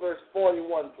 No, go to verse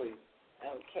 41, please.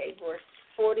 Okay, verse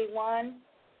 41.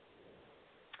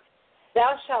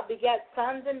 Thou shalt beget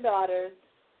sons and daughters,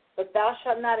 but thou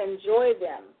shalt not enjoy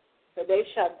them, for they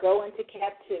shall go into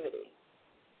captivity.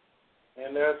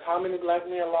 And there's how many black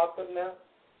men locked up now?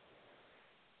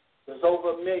 There's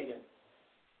over 1 million.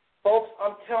 Folks,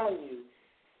 I'm telling you,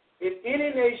 if any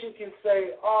nation can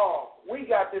say, oh, we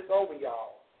got this over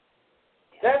y'all,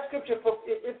 that scripture,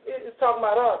 it's talking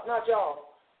about us, not y'all,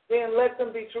 then let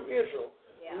them be true Israel.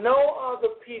 Yeah. No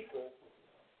other people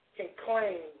can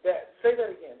claim that. Say that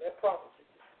again, that prophecy.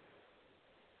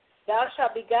 Thou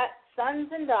shalt beget sons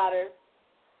and daughters,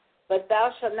 but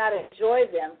thou shalt not enjoy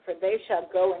them, for they shall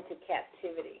go into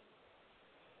captivity.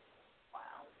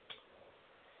 Wow.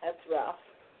 That's rough.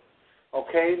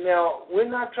 Okay, now, we're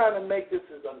not trying to make this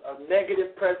as a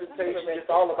negative presentation. It's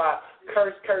all about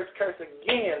curse, curse, curse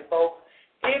again, folks.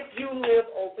 If you live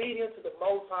obedient to the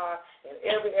Most High in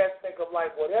every aspect of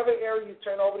life, whatever area you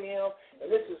turn over to Him,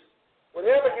 and this is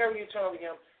whatever area you turn over to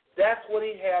Him, that's what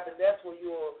He has, and that's where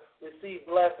you will receive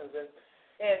blessings.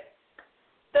 And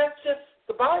that's just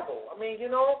the Bible. I mean,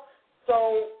 so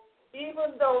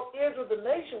even though Israel, the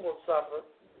nation, will suffer,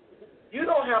 you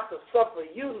don't have to suffer,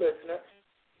 you listener.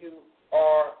 You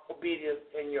are obedient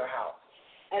in your house.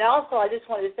 And also, I just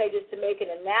wanted to say, just to make an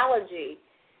analogy,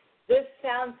 this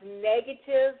sounds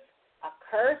negative, a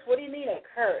curse. What do you mean a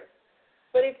curse?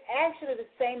 But it's actually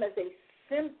the same as a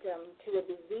symptom to a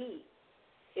disease.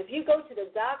 If you go to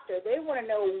the doctor, they want to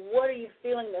know, what are you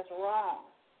feeling that's wrong?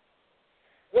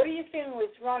 What are you feeling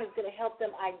that's wrong is going to help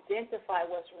them identify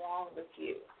what's wrong with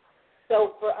you.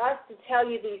 So for us to tell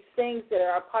you these things that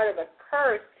are a part of a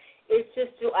curse, it's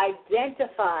just to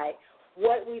identify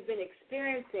what we've been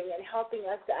experiencing and helping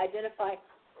us to identify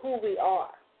who we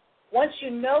are. Once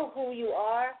you know who you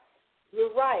are,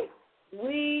 you're right.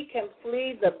 We can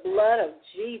plead the blood of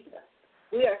Jesus.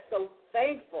 We are so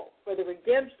thankful for the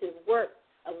redemptive work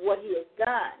of what He has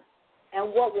done.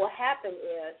 And what will happen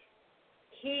is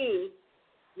He,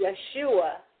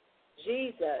 Yeshua,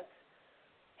 Jesus,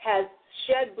 has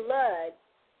shed blood,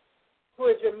 who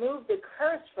has removed the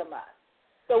curse from us.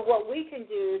 So what we can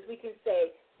do is we can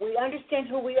say, we understand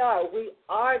who we are. We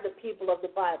are the people of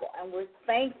the Bible, and we're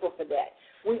thankful for that.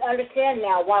 We understand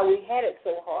now why we had it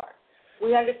so hard.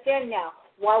 We understand now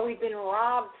why we've been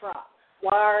robbed from,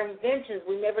 why our inventions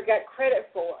we never got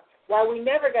credit for, why we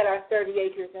never got our 30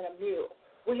 acres and a mule.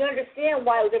 We understand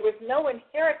why there was no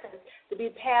inheritance to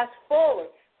be passed forward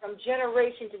from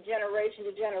generation to generation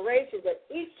to generation, that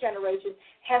each generation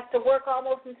has to work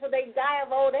almost until they die of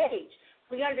old age.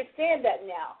 We understand that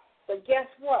now. But guess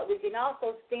what? We can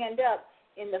also stand up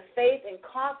in the faith and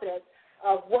confidence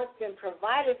of what's been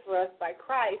provided for us by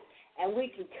Christ, and we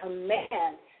can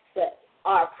command that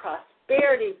our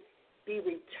prosperity be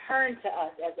returned to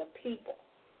us as a people.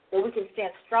 So we can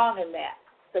stand strong in that.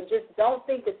 So just don't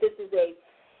think that this is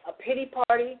a pity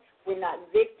party. We're not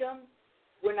victims.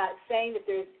 We're not saying that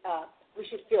we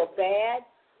should feel bad.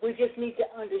 We just need to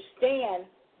understand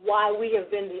why we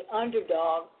have been the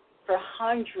underdog for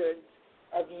hundreds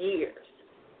of years.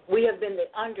 We have been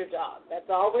the underdog. That's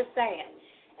all we're saying.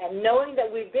 And knowing that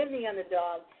we've been the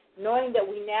underdog, knowing that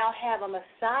we now have a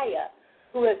Messiah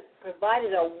who has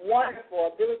provided a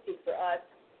wonderful ability for us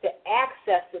to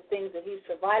access the things that He's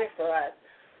provided for us,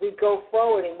 we go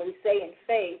forward and we say in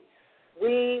faith,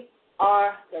 we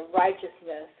are the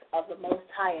righteousness of the Most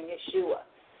High in Yeshua.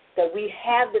 That we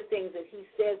have the things that He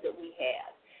says that we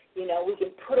have. We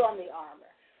can put on the armor.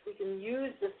 We can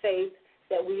use the faith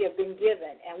that we have been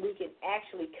given, and we can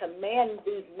actually command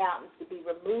these mountains to be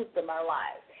removed from our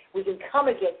lives. We can come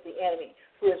against the enemy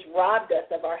who has robbed us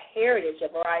of our heritage,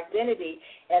 of our identity,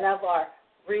 and of our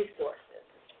resources.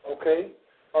 Okay.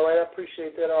 All right, I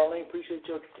appreciate that, Arlene. Appreciate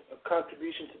your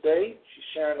contribution today. She's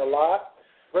sharing a lot.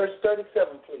 Verse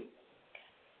 37, please.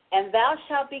 And thou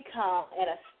shalt become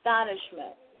an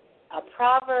astonishment, a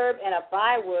proverb and a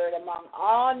byword among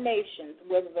all nations,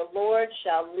 whither the Lord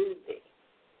shall lead thee.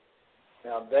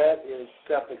 Now that is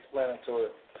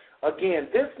self-explanatory. Again,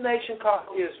 this nation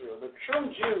called Israel, the true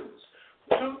Jews,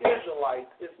 true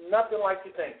Israelites, is nothing like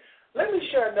you think. Let me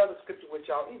share another scripture with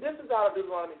y'all. This is out of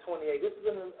Deuteronomy 28. This is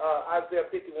in Isaiah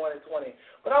 51 and 20.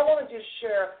 But I want to just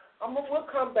share. We'll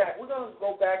come back. We're going to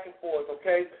go back and forth,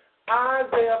 okay?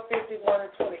 Isaiah 51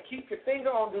 and 20. Keep your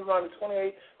finger on Deuteronomy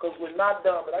 28 because we're not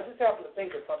done. But I just happened to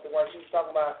think of something while she was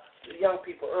talking about the young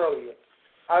people earlier.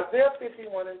 Isaiah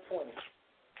 51 and 20.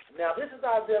 Now, this is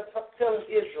Isaiah telling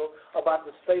Israel about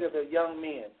the state of their young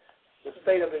men. the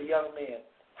state of their young men,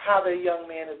 how their young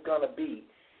man is going to be.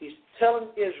 He's telling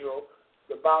Israel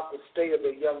about the state of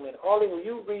their young men. Ollie, will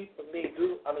you read for me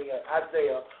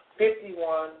Isaiah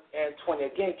 51 and 20?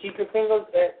 Again, keep your fingers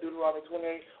at Deuteronomy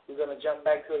 28. We're going to jump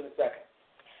back to it in a second.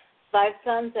 Thy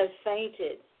sons have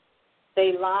fainted.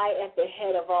 They lie at the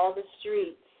head of all the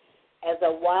streets as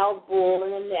a wild bull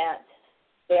in a net.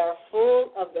 They are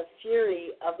full of the fury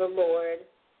of the Lord,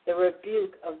 the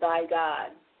rebuke of thy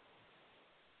God.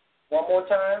 One more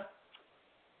time.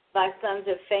 Thy sons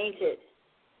have fainted.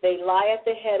 They lie at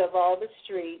the head of all the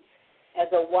streets as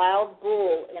a wild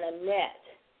bull in a net.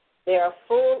 They are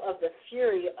full of the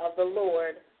fury of the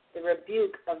Lord, the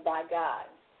rebuke of thy God.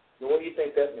 So what do you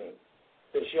think that means?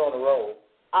 That she on the roll?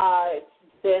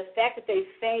 The fact that they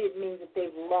fainted means that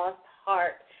they've lost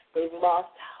heart, they've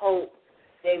lost hope,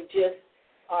 they just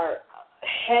are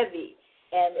heavy.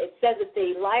 And it says that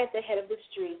they lie at the head of the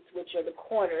streets, which are the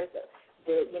corners.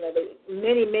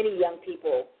 Many young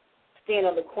people stand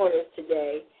on the corners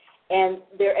today, and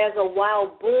they're as a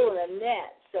wild bull in a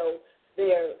net. So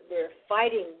they're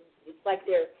fighting. It's like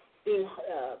they're being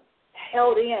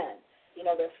held in.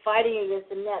 They're fighting against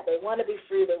the net. They want to be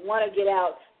free. They want to get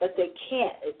out, but they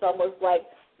can't. It's almost like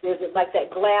there's like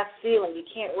that glass ceiling. You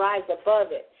can't rise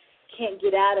above it. You can't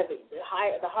get out of it. The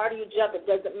harder you jump, it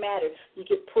doesn't matter. You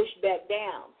get pushed back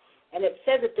down. And it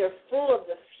says that they're full of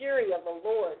the fury of the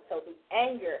Lord, so the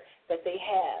anger that they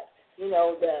have,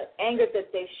 the anger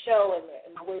that they show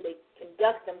in the way they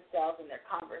conduct themselves in their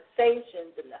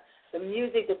conversations and the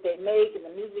music that they make and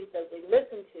the music that they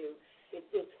listen to,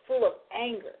 it's full of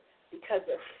anger because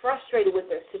they're frustrated with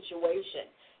their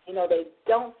situation. They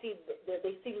don't see,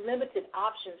 they see limited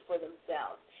options for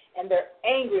themselves, and they're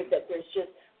angry that there's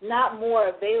just not more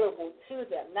available to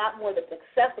them, not more that's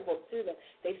accessible to them.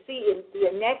 They see the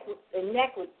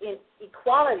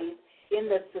inequalities in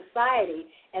the society,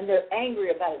 and they're angry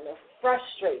about it, and they're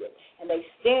frustrated, and they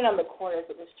stand on the corners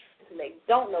of the streets, and they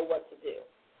don't know what to do.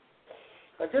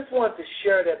 I just wanted to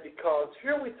share that because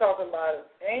here we're talking about an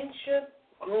ancient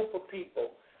group of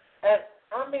people, and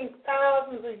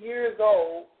thousands of years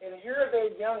old, and here are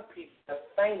their young people that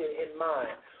fainted in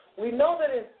mind. We know that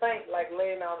it's faint, like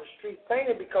laying down the street,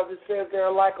 fainted because it says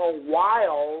they're like a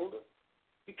wild.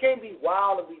 You can't be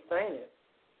wild and be fainted.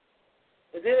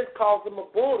 And then it calls them a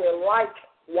bull. They're like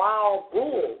wild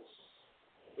bulls,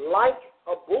 like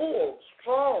a bull,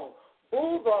 strong.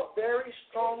 Bulls are very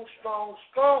strong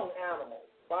animals.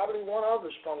 Probably one of the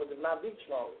strongest, if not the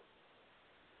strongest.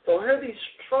 So here these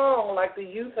strong, like the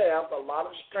youth have, a lot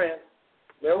of strength.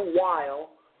 They're wild,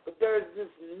 but there's this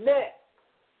net.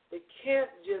 They can't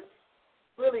just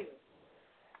really,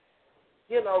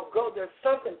 go. There's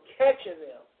something catching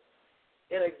them.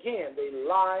 And again, they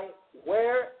lie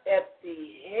where? At the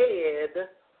head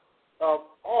of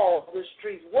all the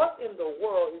streets. What in the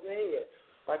world is the head?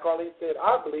 Like Arlene said,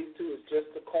 I believe, too, is just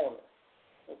the corner.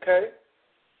 Okay?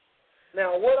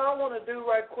 Now, what I want to do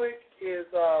right quick is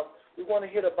we want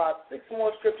to hit about 6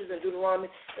 more scriptures in Deuteronomy,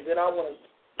 and then I want to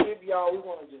we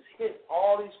want to just hit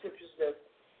all these scriptures that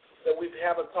we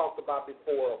haven't talked about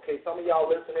before, okay? Some of y'all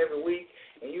listen every week,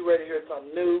 and you ready to hear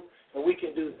something new, and we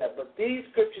can do that. But these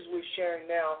scriptures we're sharing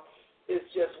now is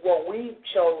just what we've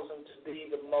chosen to be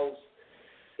the most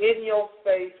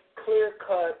in-your-face,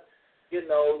 clear-cut, and,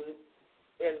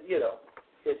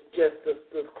 it's just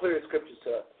the clear scriptures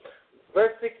to us.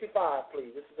 Verse 65,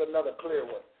 please. This is another clear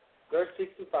one. Verse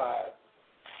 65.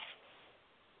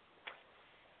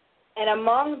 And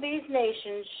among these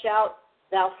nations shalt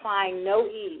thou find no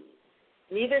ease,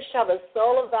 neither shall the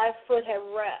sole of thy foot have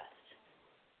rest.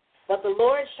 But the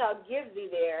Lord shall give thee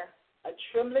there a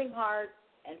trembling heart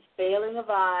and failing of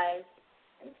eyes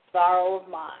and sorrow of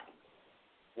mind.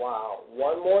 Wow.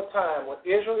 One more time. When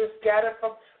Israel is scattered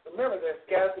remember, they're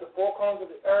scattered to the four corners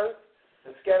of the earth.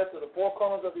 They're scattered to the four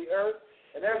corners of the earth.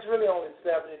 And there's really only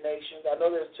 70 nations. I know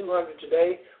there's 200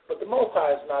 today, but the Most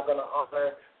High is not going to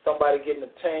honor somebody getting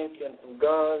a tank and some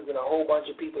guns and a whole bunch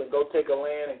of people and go take a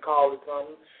land and call it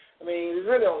something. There's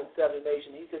really only 70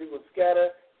 nations. He said he would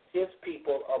scatter his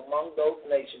people among those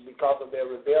nations because of their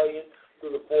rebellion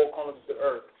through the four corners of the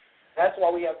earth. That's why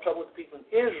we have trouble with people in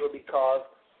Israel, because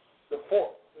the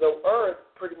earth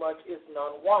pretty much is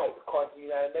non-white. According to the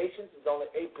United Nations, it's only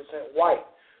 8% white.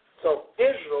 So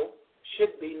Israel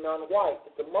should be non-white.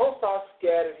 But the Most High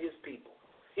scattered his people,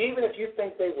 even if you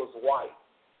think they was white,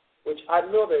 which I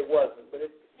know they wasn't, but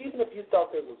even if you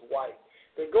thought they was white,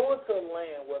 they go into a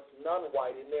land where it's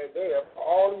non-white, and they're there for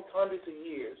all these hundreds of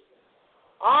years.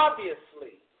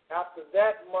 Obviously, after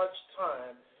that much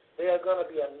time, they are going to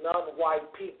be a non-white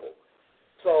people.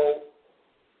 So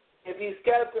if he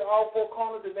scattered to all four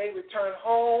corners and they return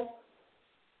home,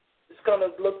 it's going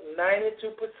to look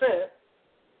 92%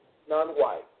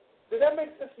 non-white. Does that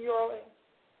make sense to you, Arlene?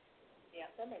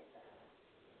 Yeah, that makes sense.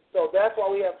 So that's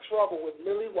why we have trouble with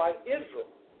lily white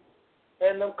Israel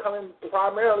and them coming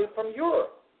primarily from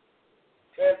Europe.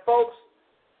 And folks,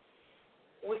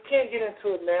 we can't get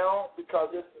into it now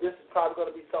because this is probably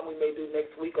going to be something we may do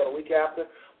next week or the week after.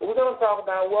 But we're going to talk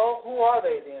about, well, who are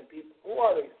they then, people? Who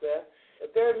are they, Seth?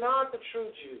 If they're not the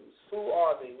true Jews, who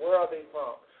are they? Where are they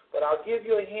from? But I'll give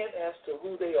you a hint as to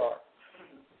who they are.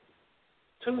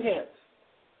 2 hints.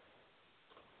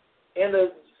 In the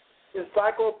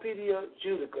Encyclopedia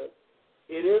Judaica,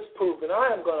 it is proven. I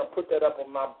am going to put that up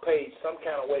on my page some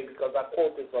kind of way because I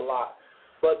quote this a lot.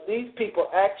 But these people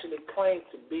actually claim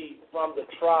to be from the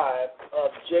tribe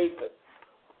of Japheth,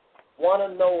 one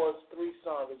of Noah's 3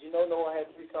 sons. As you know, Noah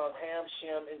had 3 sons, Ham,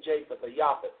 Shem, and Japheth, or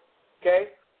Japheth.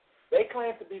 Okay? They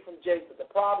claim to be from Japheth. The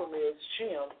problem is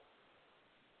Shem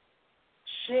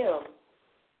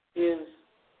is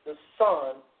the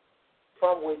son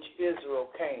from which Israel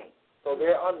came. So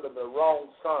they're under the wrong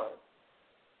son.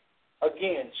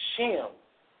 Again, Shem,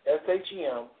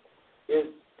 S-H-E-M,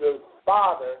 is the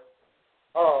father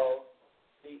of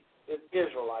the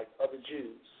Israelites, of the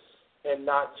Jews, and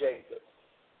not Japheth.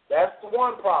 That's the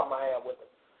one problem I have with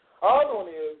them. Other one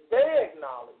is they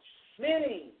acknowledge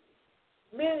many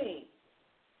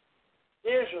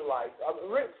Israelites,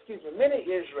 many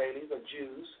Israelis or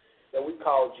Jews that we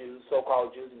call Jews,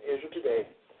 so-called Jews in Israel today,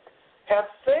 have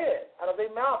said out of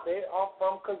their mouth they are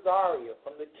from Khazaria,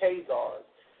 from the Khazar's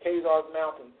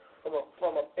mountain,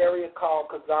 from an area called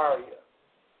Khazaria.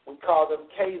 We call them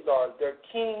Khazars. Their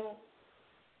king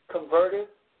converted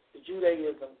to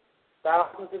Judaism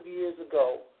thousands of years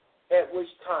ago, at which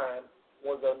time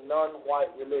was a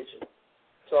non-white religion.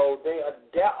 So they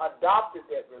adopted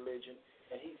that religion,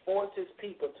 and he forced his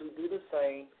people to do the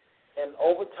same. And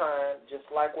over time, just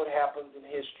like what happens in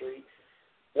history,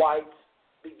 whites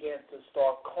began to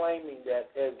start claiming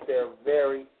that as their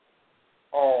very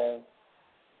own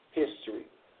history.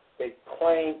 They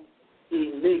claim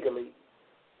illegally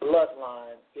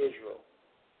bloodline Israel.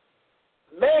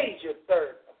 Major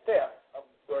theft of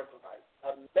birthright.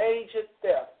 A major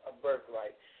theft of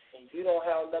birthright. And if you don't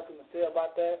have nothing to say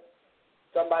about that,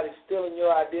 somebody stealing your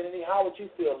identity, how would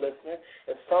you feel, listener,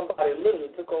 if somebody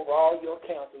literally took over all your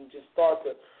accounts and just start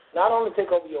to not only take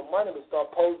over your money, but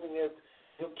start posing as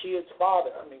your kid's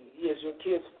father. I mean, he is your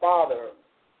kid's father,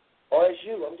 or as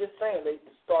you. I'm just saying, they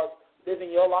start living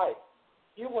your life.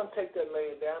 You wouldn't take that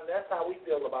laying down. That's how we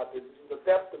feel about this. This is the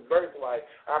theft of birthright.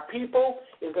 Our people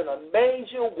is in a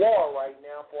major war right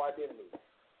now for identity.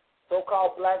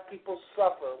 So-called black people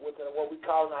suffer with what we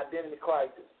call an identity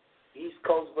crisis. East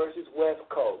Coast versus West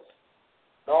Coast.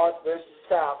 North versus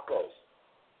South Coast.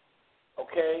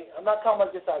 Okay? I'm not talking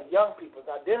about just our young people.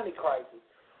 It's identity crisis.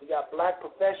 We got black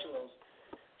professionals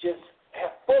just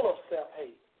full of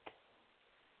self-hate.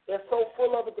 They're so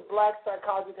full of it, the black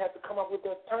psychologists have to come up with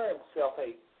their term,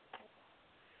 self-hate.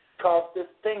 Because this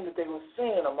thing that they were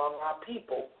seeing among our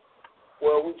people,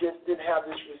 where we just didn't have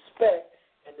this respect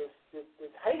and this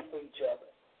hate for each other.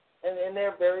 And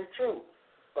they're very true.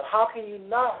 But how can you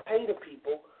not hate a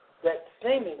people that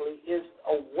seemingly is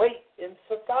a weight in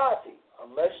society?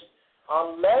 Unless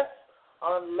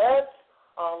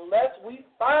we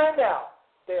find out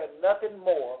they're nothing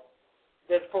more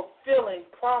than fulfilling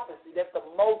prophecy that the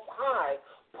Most High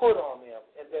put on them,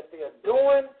 and that they are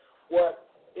doing what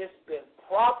it's been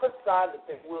prophesied that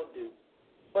they will do.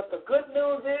 But the good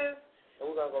news is, and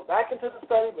we're going to go back into the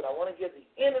study, but I want to get the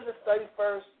end of the study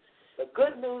first. The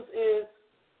good news is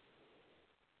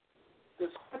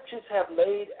the scriptures have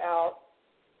laid out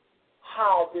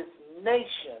how this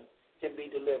nation can be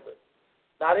delivered.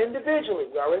 Not individually.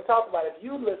 We already talked about it. If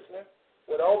you, listener,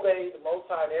 would obey the Most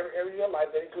High in every area of your life,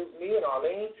 that includes me and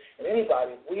Arlene and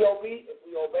anybody. If we obey,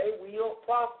 we'll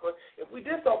prosper. If we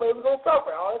disobey, we're going to suffer.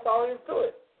 That's all there is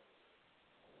to it.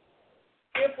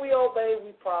 If we obey,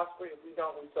 we prosper. If we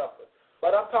don't, we suffer.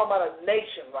 But I'm talking about a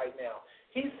nation right now.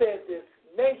 He said this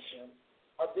nation,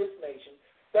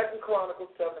 2 Chronicles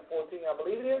 7:14, I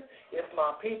believe it is, if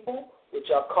my people, which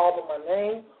are called by my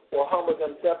name, will humble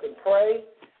themselves and pray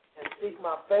and seek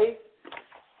my face,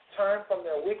 turn from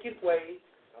their wicked ways,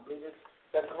 I believe it's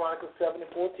 2 Chronicles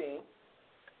 7:14,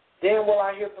 then will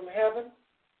I hear from heaven.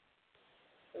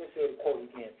 Let me say the quote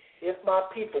again. If my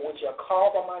people, which are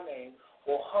called by my name,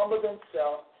 will humble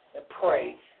themselves and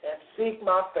pray and seek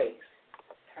my face.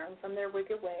 Turn from their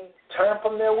wicked ways. Turn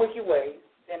from their wicked ways.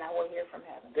 Then I will hear from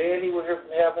heaven. Then he will hear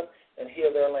from heaven and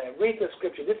heal their land. Read the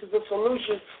scripture. This is the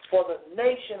solution for the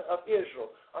nation of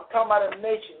Israel. I'm talking about a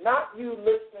nation, not you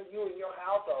listening, you and your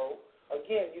household.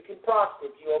 Again, you can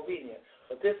prosper if you're obedient.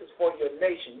 but this is for your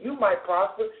nation. You might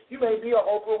prosper. You may be an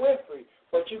Oprah Winfrey,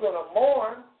 but you're going to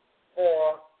mourn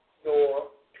for your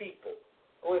people.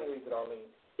 Go ahead and read it, Arlene.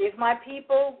 If my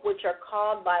people, which are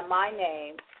called by my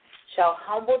name, shall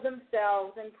humble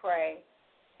themselves and pray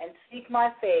and seek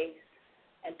my face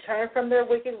and turn from their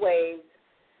wicked ways,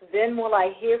 then will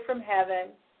I hear from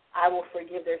heaven, I will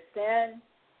forgive their sin,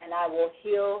 and I will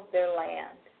heal their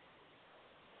land.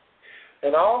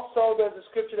 And also there's a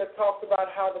scripture that talks about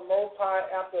how the Most High,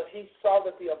 after he saw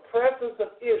that the oppressors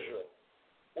of Israel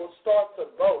will start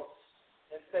to boast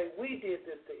and say, we did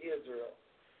this to Israel,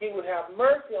 he would have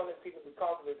mercy on his people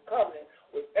because of his covenant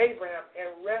with Abraham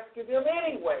and rescue them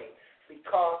anyway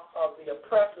because of the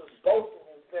oppressors boasting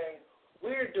and saying,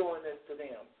 we're doing this to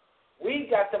them. We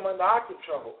got them under our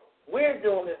trouble. We're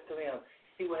doing this to them.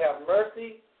 He would have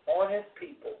mercy on his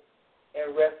people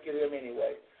and rescue them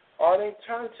anyway. Arlene,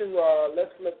 turn to,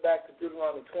 let's look back to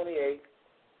Deuteronomy 28,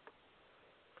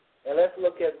 and let's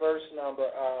look at verse number,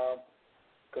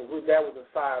 because that was a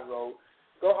side road.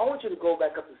 So I want you to go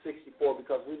back up to 64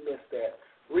 because we missed that.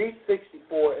 Read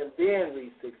 64 and then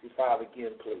read 65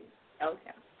 again, please.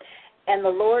 Okay. And the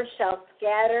Lord shall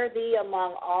scatter thee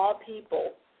among all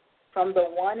people, from the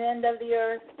one end of the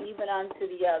earth even unto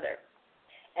the other.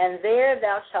 And there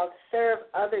thou shalt serve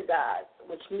other gods,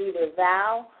 which neither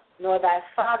thou nor thy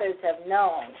fathers have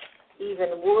known,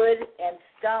 even wood and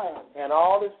stone. And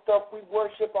all this stuff we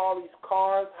worship, all these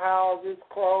cars, houses,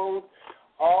 clothes,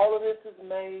 all of this is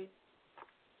made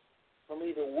from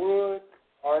either wood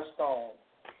or stone.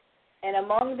 And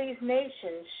among these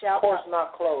nations shalt... Of course,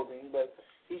 not clothing, but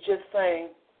he's just saying,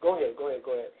 go ahead.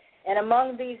 And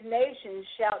among these nations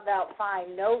shalt thou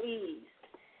find no ease,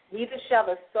 neither shall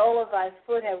the sole of thy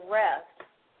foot have rest.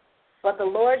 But the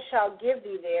Lord shall give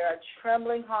thee there a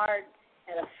trembling heart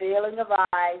and a failing of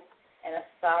eyes and a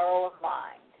sorrow of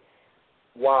mind.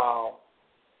 Wow.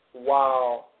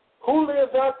 Who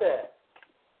lives out that?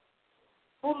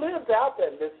 Who lives out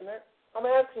that, listener? I'm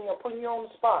asking you, I'm putting you on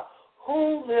the spot.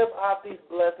 Who live out these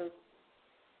blessings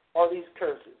or these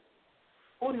curses?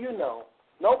 Who do you know?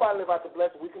 Nobody live out the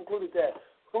blessings. We concluded that.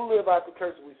 Who live out the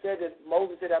curses? We said that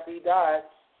Moses said after he died,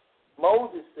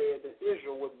 Moses said that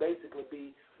Israel would basically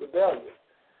be rebellious.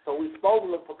 So we're supposed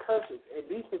to look for curses, and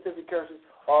these specific curses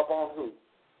are upon who?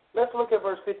 Let's look at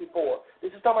verse 54.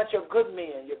 This is talking about your good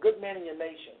men in your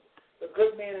nation. The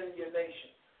good men in your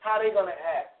nation. How are they going to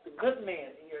act? The good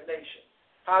men in your nation.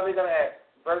 How are they going to act?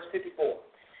 Verse 54.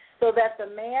 So that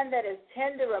the man that is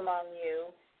tender among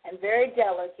you and very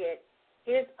delicate,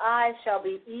 his eye shall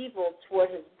be evil toward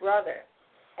his brother,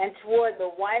 and toward the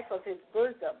wife of his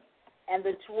bosom, and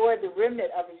toward the remnant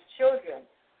of his children,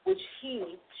 which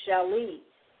he shall lead.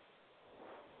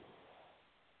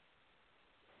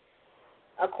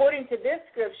 According to this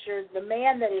scripture, the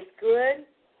man that is good,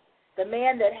 the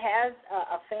man that has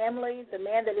a family, the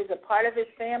man that is a part of his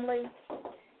family,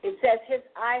 it says his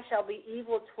eye shall be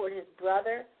evil toward his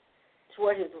brother,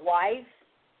 toward his wife,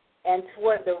 and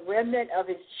toward the remnant of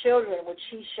his children, which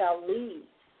he shall lead.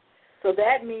 So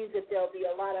that means that there'll be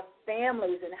a lot of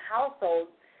families and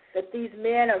households that these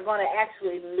men are going to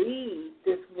actually lead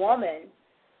this woman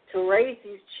to raise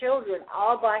these children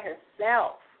all by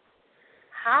herself.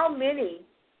 How many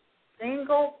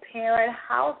single-parent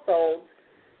households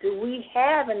do we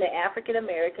have in the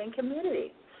African-American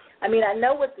community? I mean, I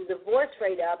know with the divorce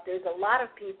rate up, there's a lot of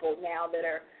people now that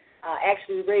are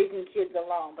actually raising kids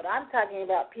alone. But I'm talking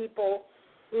about people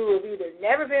who have either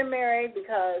never been married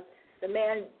because the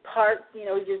man parts, he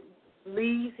just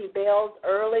leaves, he bails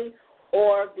early,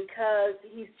 or because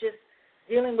he's just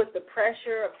dealing with the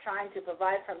pressure of trying to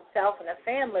provide for himself and a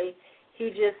family, he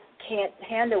just can't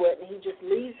handle it, and he just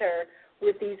leaves her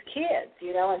with these kids,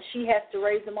 and she has to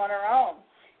raise them on her own.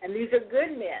 And these are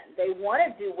good men. They want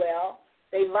to do well.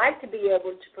 They like to be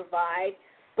able to provide,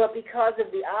 but because of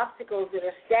the obstacles that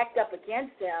are stacked up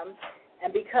against them,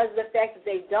 and because of the fact that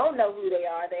they don't know who they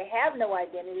are, they have no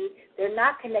identity, they're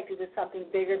not connected to something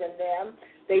bigger than them,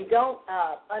 they don't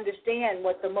understand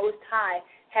what the Most High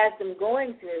has them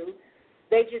going through,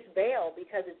 they just bail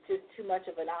because it's just too much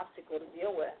of an obstacle to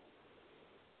deal with.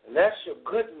 And that's your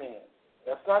good man.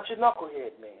 That's not your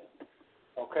knucklehead man.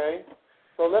 Okay?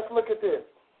 So let's look at this.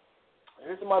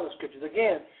 Here's some other scriptures.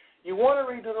 Again, you want to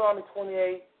read Deuteronomy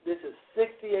 28. This is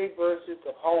 68 verses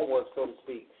of homework, so to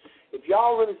speak. If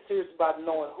y'all really serious about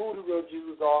knowing who the real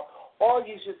Jews are, or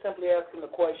you should simply asking the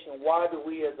question, why do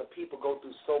we as a people go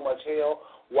through so much hell?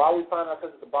 Why we find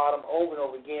ourselves at the bottom over and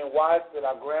over again? Why is it that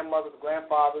our grandmothers,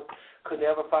 grandfathers could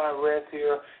never find rest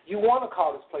here? You want to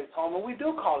call this place home, and we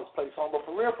do call this place home, but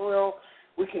for real,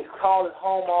 we can call it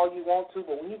home all you want to,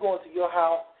 but when you go into your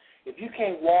house If you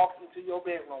can't walk into your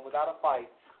bedroom without a fight,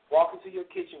 walk into your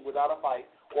kitchen without a fight,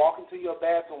 walk into your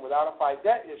bathroom without a fight,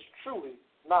 that is truly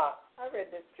not. I read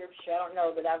this scripture. I don't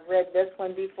know that I've read this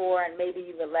one before, and maybe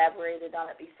you've elaborated on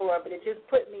it before, but it just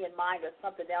put me in mind of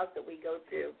something else that we go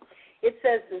through. It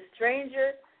says, the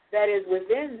stranger that is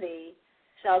within thee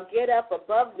shall get up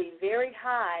above thee very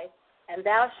high, and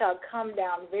thou shalt come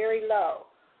down very low.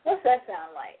 What's that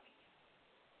sound like?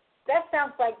 That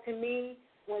sounds like, to me,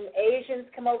 when Asians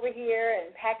come over here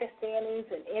and Pakistanis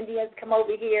and Indians come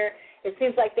over here, it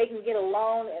seems like they can get a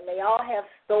loan, and they all have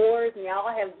stores, and they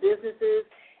all have businesses,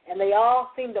 and they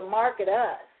all seem to market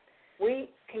us. We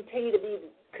continue to be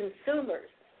consumers.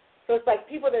 So it's like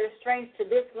people that are strange to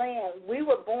this land, we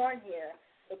were born here.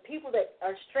 The people that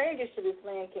are strangers to this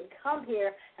land can come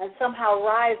here and somehow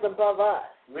rise above us.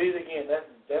 Read it again.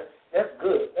 That's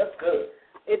good. That's good.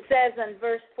 It says in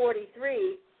verse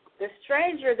 43, the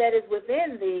stranger that is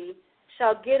within thee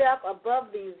shall get up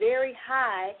above thee very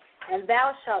high, and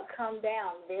thou shalt come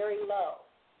down very low.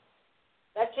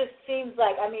 That just seems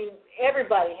like,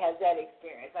 everybody has that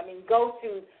experience. Go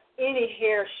to any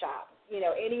hair shop,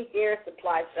 any hair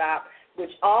supply shop,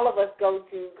 which all of us go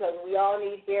to because we all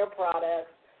need hair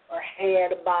products or hair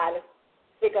to buy to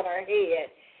stick on our head.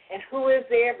 And who is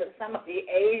there but somebody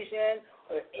Asian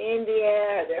or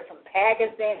Indian, or they're from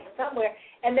Pakistan or somewhere,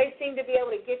 and they seem to be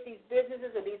able to get these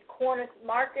businesses or these corner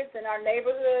markets in our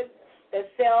neighborhood that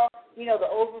sell, the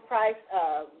overpriced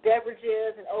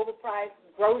beverages and overpriced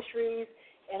groceries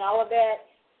and all of that.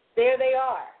 There they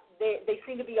are. They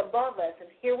seem to be above us, and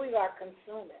here we are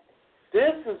consuming.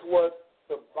 This is what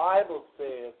the Bible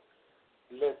says,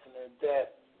 listener,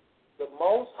 that the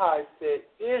Most High said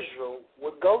Israel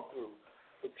would go through.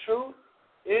 The true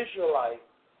Israelite,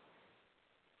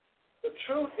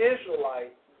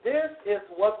 this is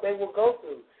what they will go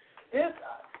through. This,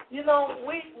 we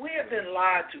have been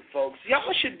lied to, folks.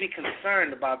 Y'all should be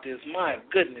concerned about this. My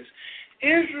goodness.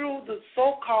 Israel, the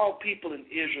so-called people in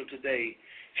Israel today,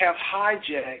 have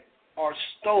hijacked or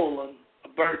stolen a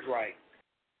birthright.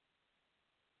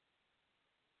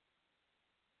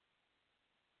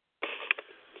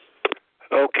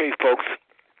 Okay, folks.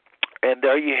 And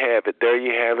there you have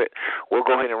it. We'll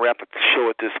go ahead and wrap up the show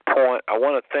at this point. I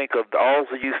want to thank of all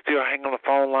of you still hanging on the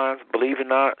phone lines. Believe it or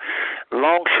not,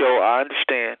 long show, I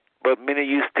understand. But many of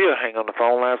you still hang on the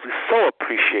phone lines. We so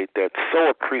appreciate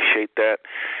that.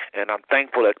 And I'm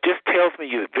thankful. That just tells me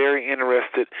you're very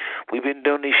interested. We've been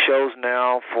doing these shows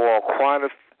now for probably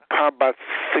about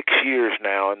 6 years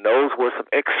now, and those were some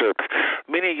excerpts.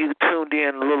 Many of you tuned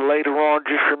in a little later on.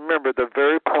 Just remember the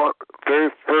very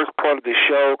first part of the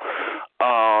show,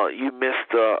 you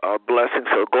missed a blessing,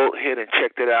 so go ahead and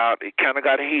check that out. It kind of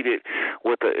got heated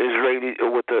with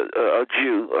a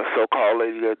Jew, a so-called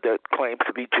lady that claims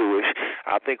to be Jewish.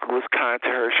 I think it was kind to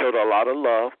her, showed a lot of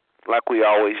love, like we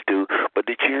always do. But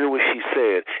did you hear what she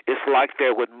said? It's like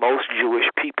that with most Jewish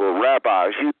people,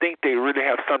 rabbis. You think they really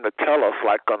have something to tell us,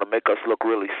 like going to make us look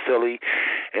really silly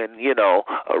and,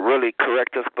 really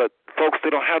correct us. But, folks, they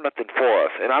don't have nothing for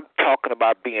us. And I'm talking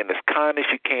about being as kind as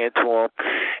you can to them.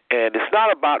 And it's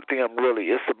not about them, really.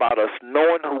 It's about us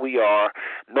knowing who we are,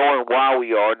 knowing why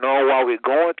we are, knowing why we're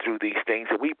going through these things.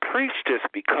 And we preach this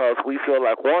because we feel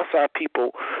like once our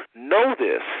people know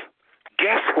this,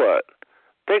 guess what?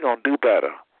 They're going to do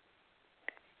better.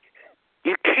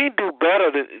 You can't do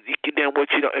better than what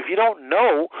you don't. If you don't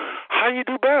know, how you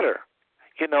do better?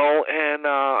 And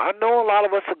I know a lot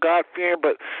of us are God-fearing,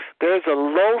 but there's a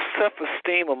low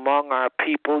self-esteem among our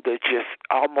people that's just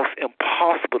almost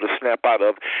impossible to snap out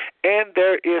of. And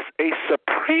there is a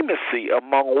supremacy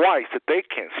among whites that they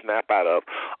can't snap out of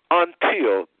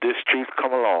until this truth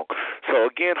come along. So,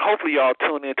 again, hopefully y'all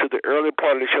tune into the early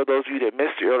part of the show, those of you that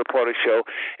missed the early part of the show,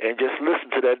 and just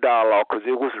listen to that dialogue because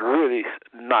it was really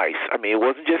nice. It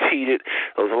wasn't just heated.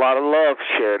 There was a lot of love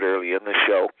shared early in the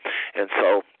show. And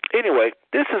so, anyway,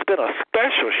 this has been a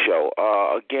special show.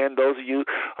 Again, those of you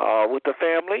with the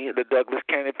family, the Douglas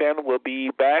Cannon family, will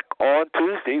be back on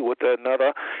Tuesday with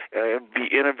another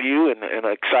interview and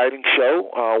an exciting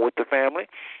show with the family.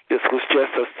 This was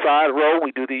just a side road.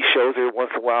 We do these shows every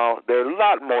once in a while. They're a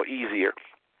lot more easier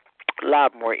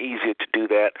to do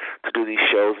that, to do these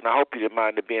shows. And I hope you didn't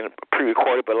mind it being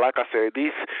pre-recorded. But like I said,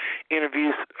 these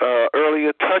interviews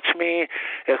earlier touched me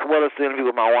as well as the interview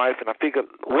with my wife. And I figured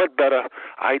what better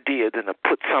idea than to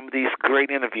put some of these great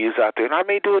interviews out there. And I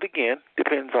may do it again.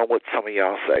 Depends on what some of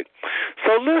y'all say.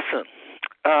 So listen,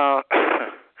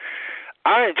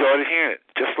 I enjoyed hearing it,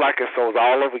 just like if it was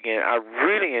all over again. I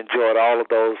really enjoyed all of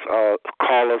those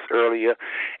callers earlier,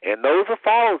 and those are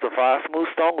followers of Five Smooth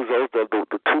Stones. Those are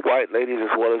the two white ladies as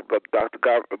well as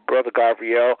Brother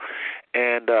Gabrielle,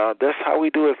 and that's how we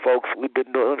do it, folks. We've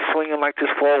been swinging like this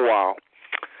for a while.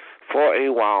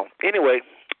 Anyway,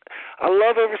 I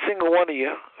love every single one of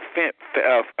you, friends.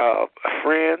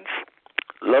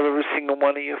 Love every single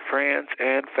one of you, friends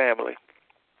and family.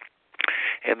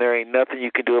 And there ain't nothing you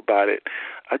can do about it.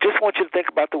 I just want you to think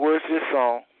about the words of this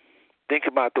song. Think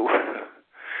about the words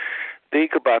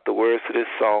of this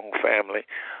song, family,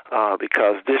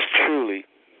 because this truly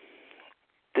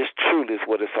is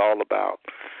what it's all about.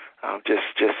 I'm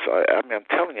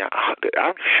telling you,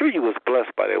 I'm sure you was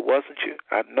blessed by that, wasn't you?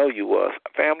 I know you was.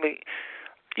 Family,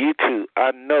 you too.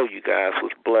 I know you guys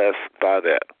was blessed by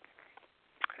that.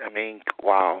 I mean,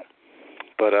 wow.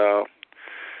 But,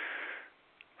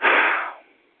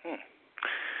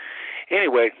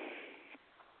 anyway,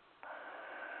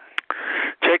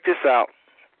 check this out.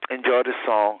 Enjoy this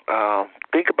song.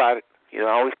 Think about it. You know,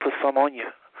 I always put some on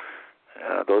you.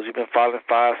 Those who've been following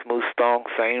Five Smooth Stones,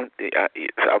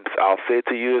 I'll say it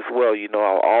to you as well. You know,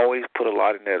 I'll always put a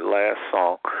lot in that last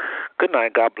song. Good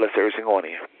night. God bless every single one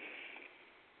of you.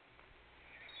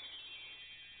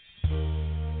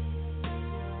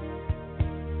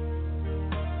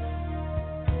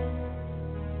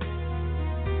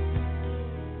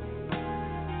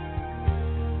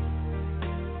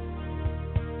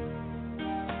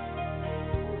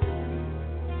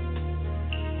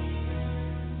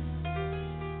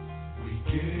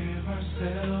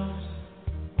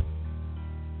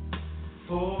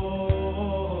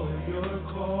 For your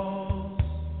cause,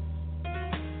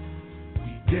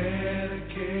 we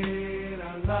dedicate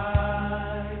our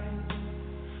lives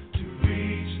to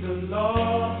reach the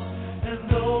lost, and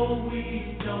though we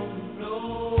don't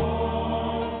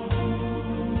know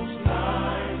whose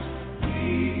lives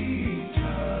we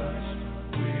touch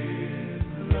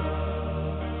with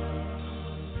love.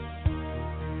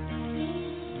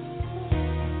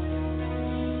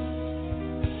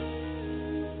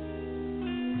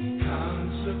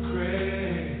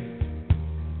 Consecrate,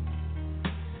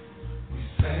 we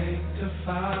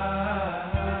sanctify,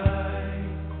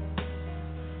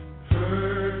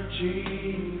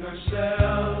 purging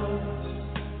ourselves,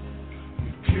 we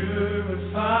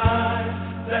purify,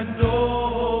 that no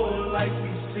light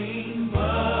we see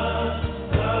but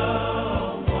the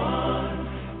one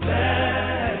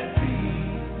that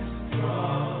beams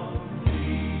from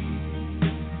thee.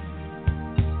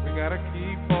 We gotta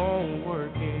keep on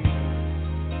working.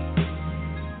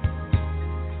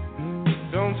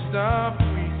 Don't stop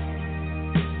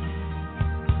preaching.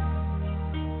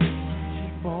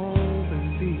 Keep on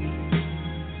believing.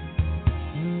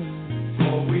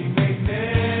 For we may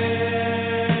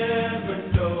never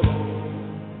know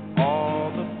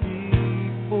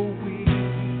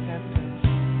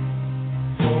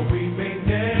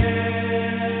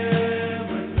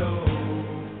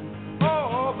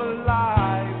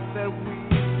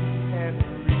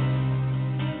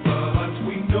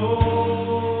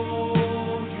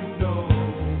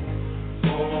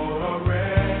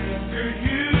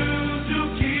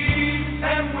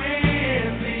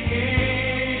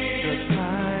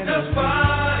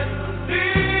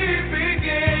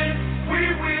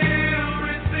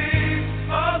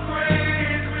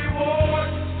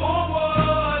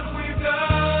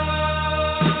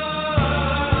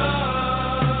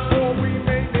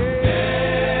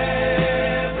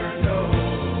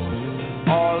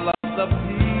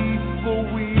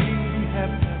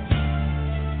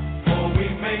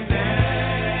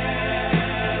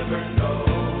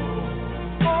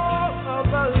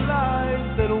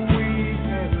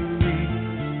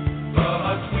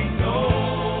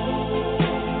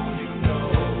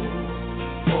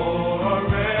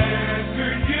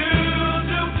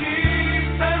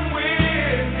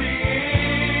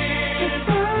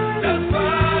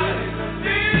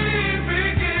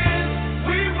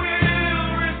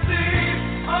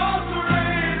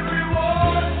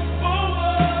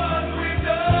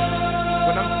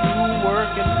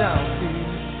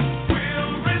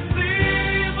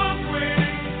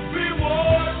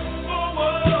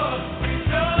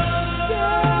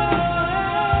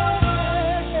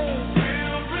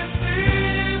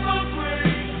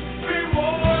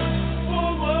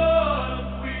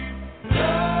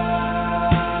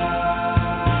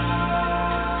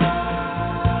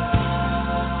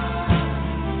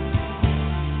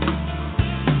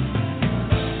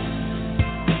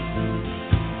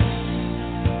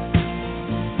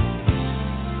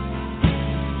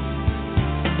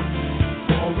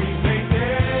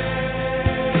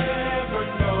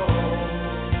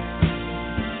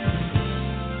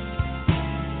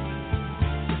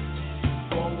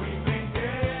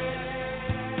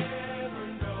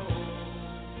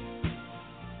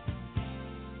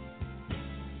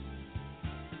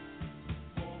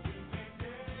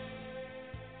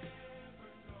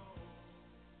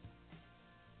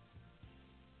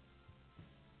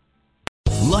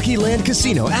Lucky Land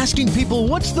Casino, asking people,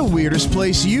 what's the weirdest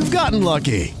place you've gotten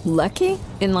lucky? Lucky?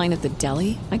 In line at the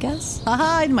deli, I guess?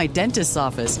 Aha, in my dentist's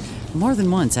office. More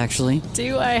than once, actually.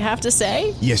 Do I have to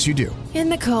say? Yes, you do. In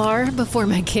the car before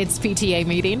my kids' PTA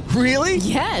meeting. Really?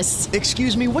 Yes.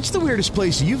 Excuse me, what's the weirdest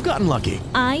place you've gotten lucky?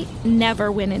 I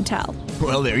never win and tell.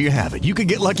 Well, there you have it. You can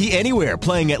get lucky anywhere,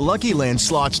 playing at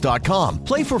LuckyLandSlots.com.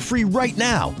 Play for free right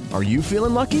now. Are you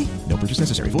feeling lucky? No purchase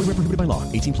necessary. Void where prohibited by law.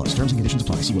 18+. Terms and conditions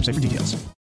apply. See website for details.